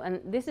careful,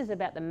 and this is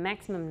about the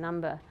maximum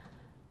number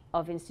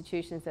of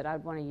institutions that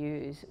I'd want to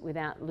use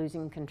without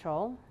losing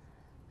control.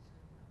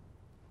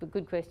 But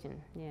good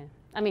question, yeah.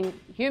 I mean,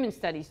 human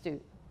studies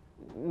do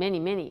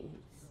many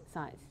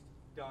sites.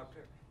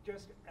 Doctor,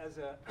 just as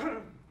a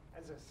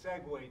as a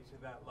segue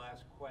to that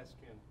last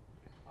question,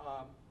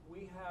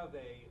 we have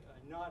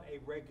not a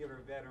regular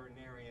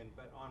veterinarian,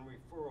 but on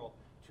referral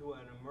to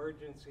an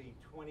emergency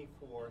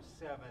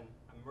 24/7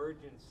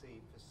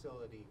 emergency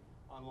facility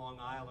on Long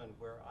Island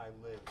where I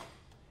live,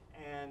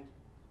 and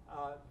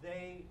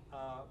they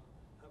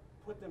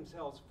put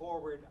themselves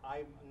forward.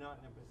 I'm not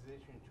in a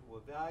position to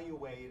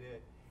evaluate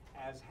it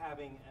as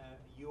having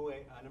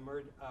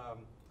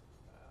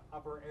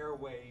upper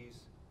airways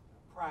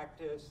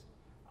practice.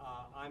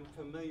 I'm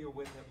familiar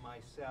with it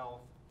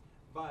myself,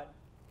 but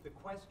the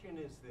question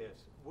is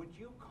this: would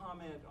you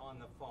comment on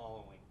the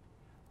following?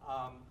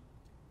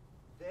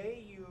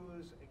 They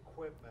use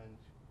equipment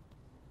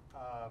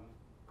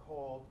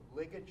called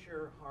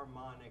ligature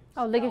harmonic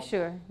Oh,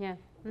 ligature, yeah.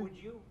 Would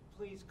you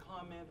please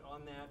comment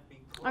on that?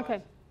 Because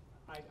okay.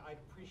 I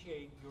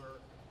appreciate your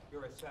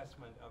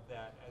assessment of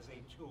that as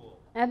a tool.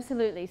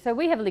 Absolutely. So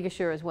we have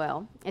ligature as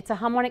well. It's a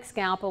harmonic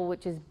scalpel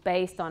which is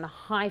based on a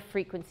high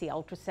frequency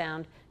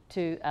ultrasound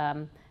to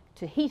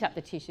heat up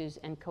the tissues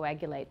and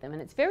coagulate them,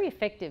 and it's very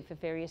effective for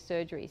various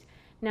surgeries.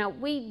 Now,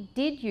 we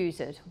did use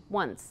it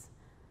once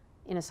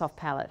in a soft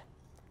palate,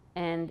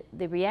 and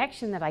the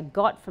reaction that I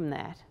got from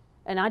that,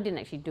 and I didn't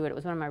actually do it, it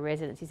was one of my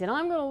residents. He said,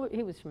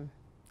 he was from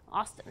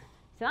Austin.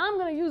 He said, I'm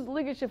going to use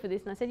ligature for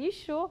this. And I said, you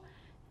sure?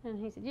 And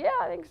he said, yeah,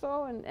 I think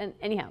so. And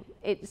anyhow,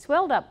 it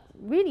swelled up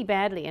really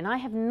badly, and I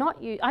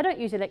don't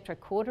use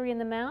electrocautery in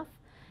the mouth,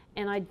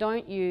 and I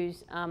don't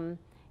use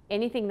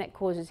anything that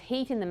causes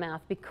heat in the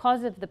mouth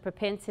because of the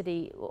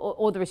propensity,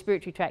 or the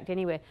respiratory tract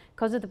anywhere,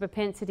 because of the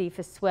propensity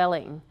for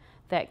swelling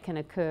that can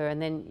occur,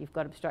 and then you've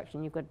got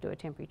obstruction, you've got to do a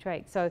temporary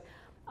trach. So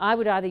I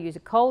would either use a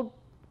cold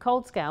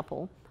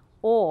scalpel,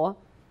 or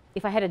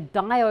if I had a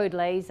diode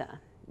laser,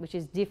 which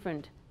is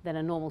different than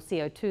a normal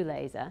CO2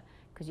 laser,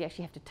 because you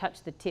actually have to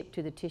touch the tip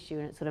to the tissue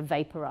and it sort of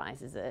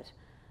vaporizes it,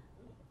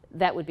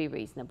 that would be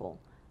reasonable.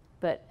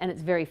 And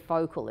it's very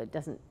focal, it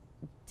doesn't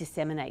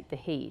disseminate the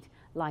heat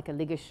like a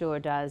ligature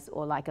does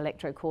or like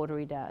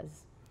electrocautery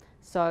does.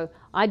 So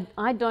I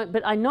don't,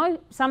 but I know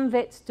some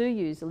vets do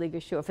use a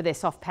ligature for their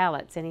soft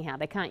palates anyhow.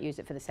 They can't use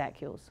it for the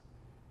saccules.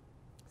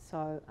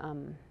 So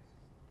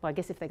well, I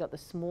guess if they got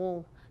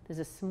there's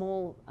a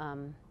small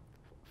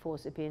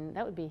forcep in,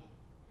 that would be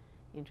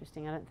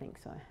interesting. I don't think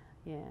so.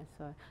 Yeah,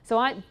 so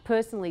I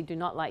personally do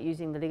not like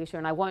using the ligature,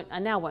 and I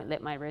now won't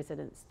let my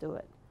residents do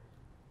it.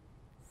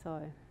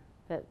 So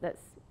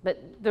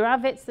but there are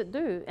vets that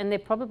do, and there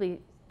are probably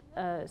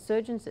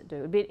surgeons that do.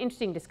 It would be an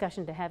interesting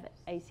discussion to have at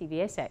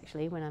ACVS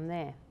actually when I'm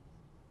there.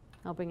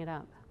 I'll bring it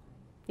up.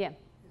 Yeah. I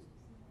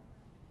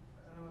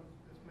know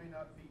this may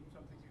not be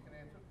something you can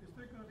answer. Is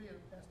there going to be an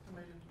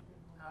estimated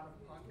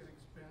out-of-pocket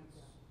expense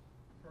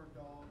per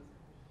dog?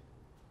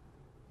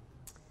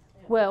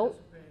 Well,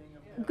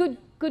 Anticipating of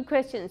good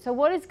question. So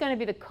what is going to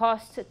be the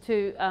cost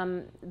to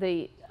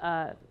the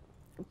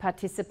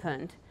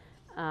participant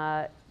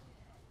that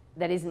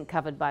isn't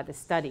covered by the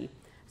study?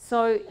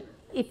 So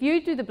if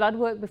you do the blood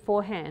work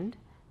beforehand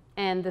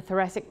and the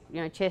thoracic,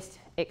 chest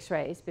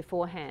x-rays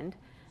beforehand,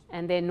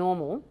 and they're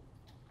normal,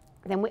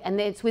 then and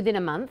it's within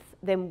a month,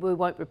 then we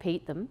won't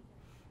repeat them.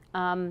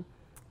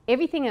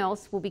 Everything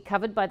else will be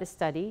covered by the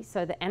study.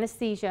 So the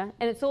anesthesia,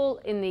 and it's all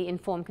in the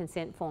informed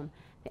consent form.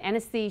 The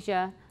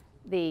anesthesia,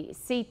 the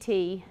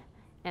CT,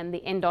 and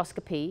the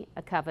endoscopy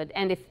are covered,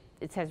 and if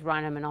it has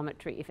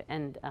rhinomanometry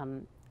and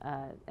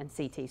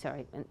CT,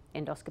 sorry, and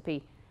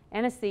endoscopy,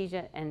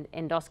 anesthesia and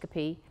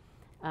endoscopy.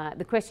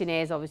 The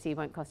questionnaires obviously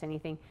won't cost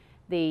anything.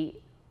 The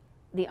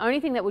only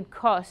thing that would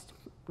cost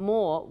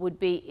more would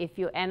be if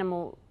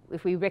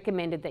we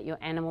recommended that your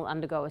animal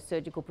undergo a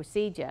surgical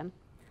procedure,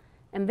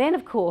 and then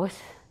of course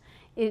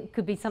it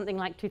could be something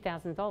like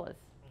 $2,000.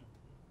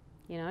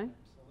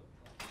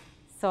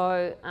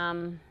 So.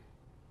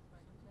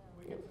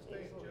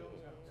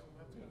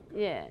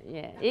 Yeah.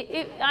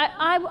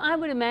 I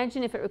would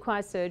imagine if it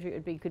requires surgery,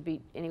 it could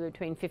be anywhere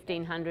between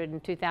 $1,500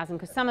 and $2,000,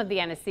 because some of the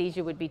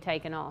anesthesia would be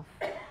taken off.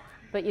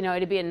 But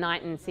it'd be a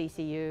night in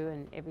CCU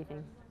and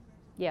everything.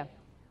 Yeah.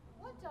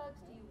 What dogs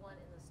do you want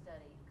in the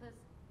study? Because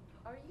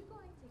are you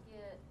going to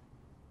get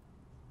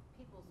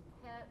people's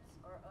pets,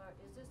 or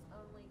is this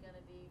only going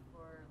to be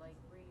for like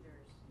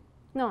breeders?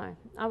 No,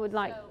 I would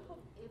like. So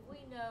if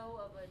we know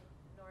of a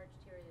Norwich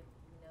Terrier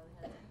that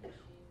has an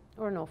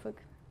issue, Or a Norfolk.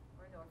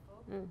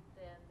 then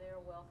they're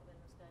welcome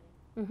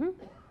in the study.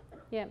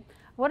 Yeah.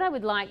 What I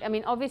would like,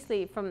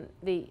 obviously from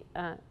the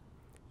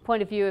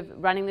point of view of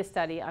running the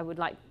study, I would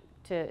like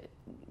to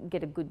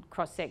get a good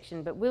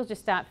cross-section, but we'll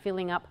just start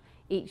filling up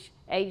each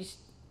age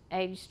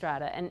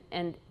strata,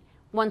 and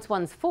once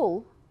one's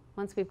full,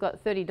 once we've got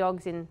 30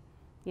 dogs in,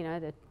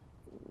 the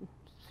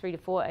 3 to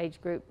 4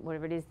 age group,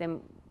 whatever it is,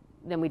 then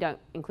we don't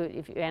include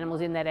if your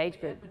animal's in that age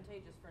group.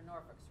 Advantageous for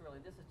Norfolks, really.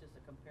 This is just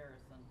a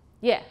comparison.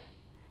 Yeah. So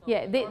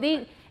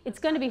Yeah, it's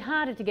going to be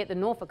harder to get the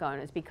Norfolk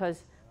owners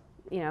because,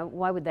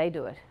 why would they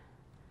do it?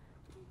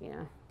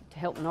 To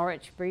help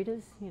Norwich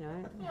breeders,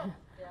 Well,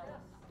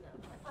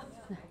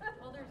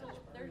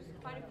 there's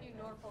quite a few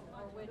Norwich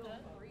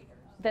breeders.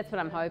 That's what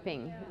I'm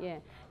hoping, yeah.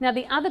 Now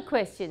the other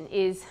question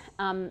is,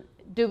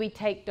 do we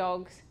take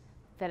dogs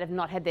that have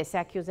not had their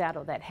saccules out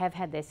or that have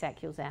had their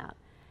saccules out?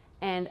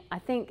 And I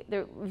think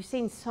we've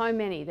seen so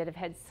many that have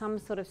had some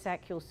sort of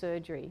saccule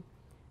surgery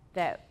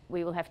that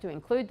we will have to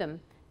include them.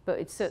 But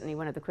it's certainly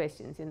one of the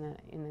questions in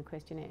the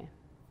questionnaire. What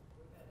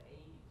about age?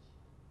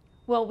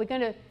 Well, we're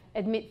going to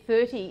admit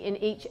 30 in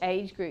each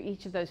age group,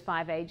 each of those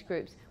 5 age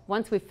groups.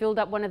 Once we've filled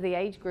up one of the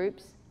age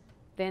groups,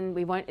 then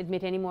we won't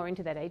admit any more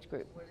into that age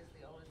group. What is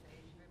the oldest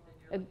age group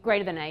that you're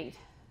Greater than 8. Okay.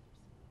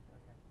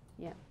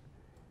 Yeah.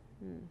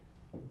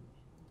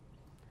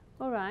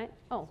 All right.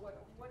 Oh.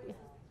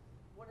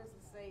 What is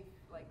the safe,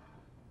 like,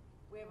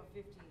 we have a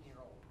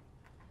 15-year-old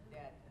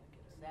that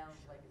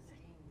sounds like a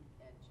steam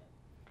engine.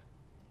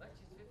 Like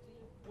she's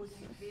 15? Would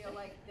you feel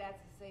like that's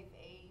a safe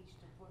age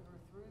to put her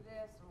through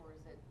this, or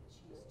is it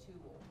she's too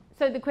old?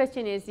 So the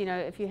question is,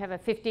 if you have a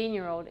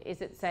 15-year-old,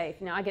 is it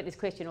safe? Now, I get this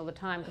question all the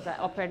time because I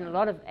operate on a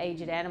lot of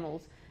aged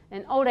animals.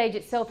 And old age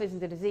itself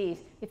isn't a disease.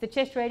 If the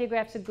chest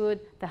radiographs are good,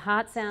 the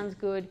heart sounds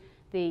good,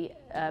 the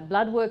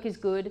blood work is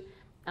good,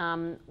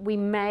 we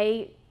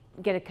may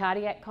get a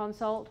cardiac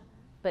consult,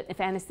 but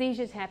if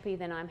anesthesia is happy,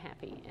 then I'm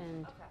happy.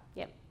 And Okay.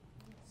 yep.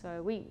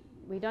 So we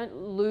don't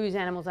lose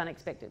animals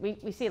unexpected.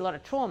 We see a lot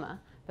of trauma,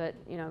 but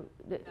No,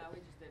 we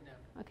just didn't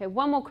know. Okay,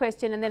 one more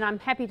question, and then I'm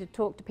happy to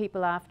talk to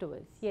people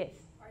afterwards. Yes.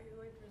 Are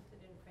you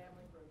interested in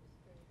family groups?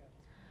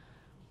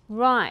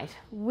 Right.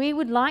 We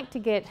would like to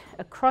get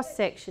a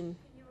cross-section.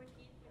 Can you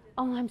repeat?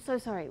 Oh, I'm so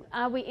sorry.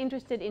 Are we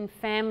interested in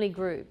family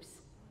groups?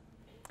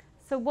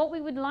 So what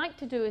we would like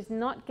to do is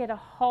not get a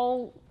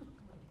whole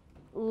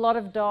lot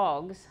of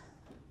dogs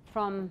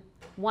from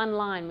one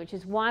line, which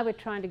is why we're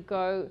trying to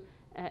go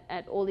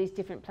at all these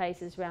different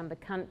places around the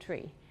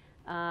country.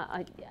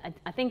 I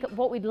think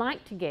what we'd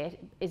like to get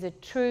is a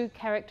true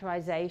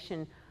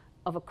characterization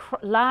of a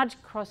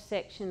large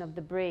cross-section of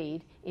the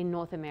breed in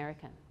North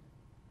America.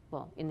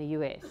 Well, in the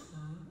US,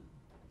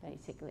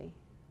 basically.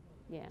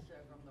 Yeah. So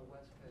from the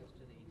west coast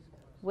to the east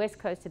coast. West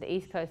coast to the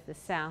east coast, the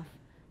south,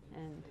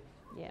 and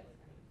yeah.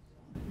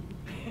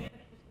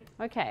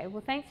 Okay,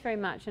 well thanks very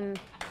much, and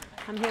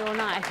I'm here all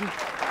night.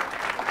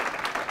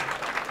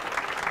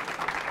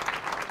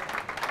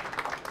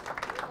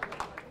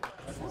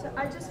 So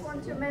I just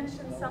want to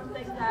mention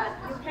something that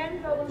you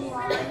can go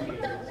online.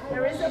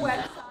 There is a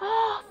website.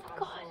 Oh,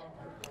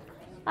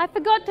 I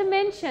forgot to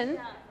mention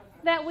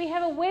that we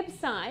have a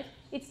website.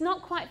 It's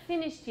not quite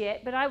finished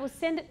yet, but I will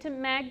send it to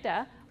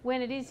Magda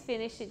when it is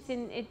finished.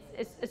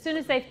 As soon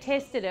as they've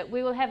tested it,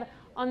 we will have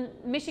on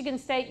Michigan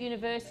State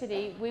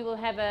University, we will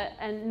have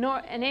an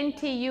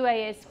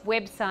NTUAS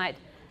website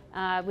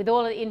with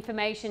all the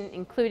information,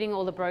 including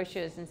all the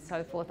brochures and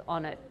so forth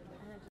on it.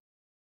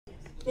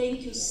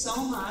 Thank you so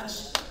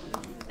much.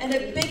 And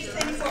a big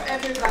thing for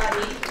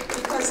everybody,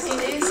 because it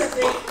is a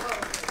big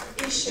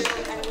issue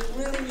and we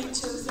really need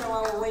to throw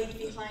our weight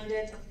behind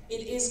it.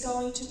 It is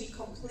going to be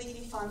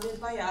completely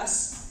funded by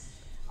us.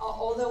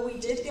 Although we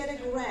did get a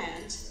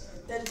grant,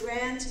 that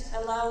grant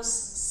allows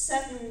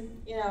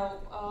certain,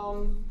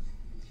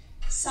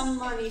 some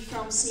money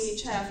from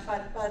CHF,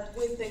 but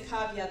with the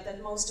caveat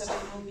that most of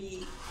it will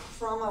be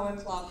from our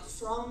club,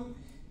 from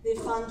the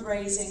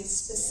fundraising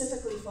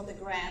specifically for the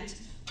grant.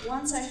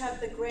 Once I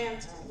have the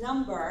grant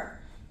number,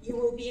 you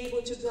will be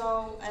able to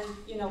go and,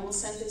 we'll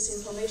send this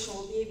information,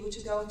 we'll be able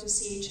to go to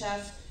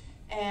CHF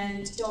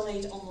and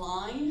donate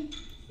online,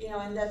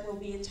 and that will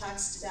be a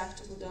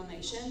tax-deductible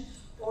donation.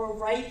 Or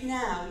right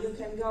now, you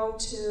can go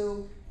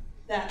to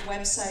that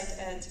website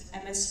at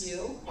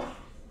MSU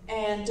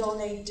and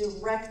donate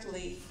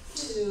directly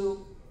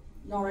to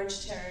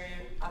Norwich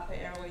Terrier Upper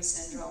Airway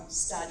Syndrome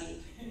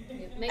study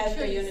at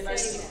the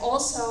university.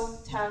 Also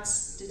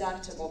tax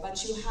deductible,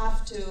 but you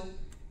have to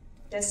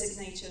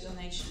designate your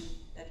donation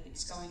that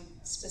it's going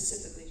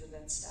specifically to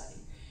that study.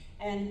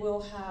 And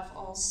we'll have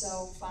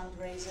also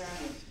fundraiser.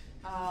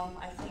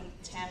 I think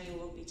Tammy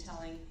will be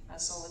telling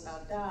us all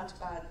about that,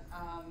 but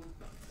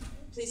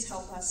please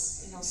help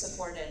us,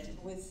 support it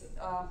with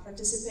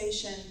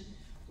participation,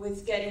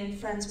 with getting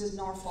Friends with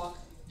Norfolk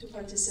to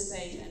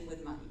participate, and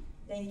with money.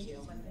 Thank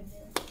you.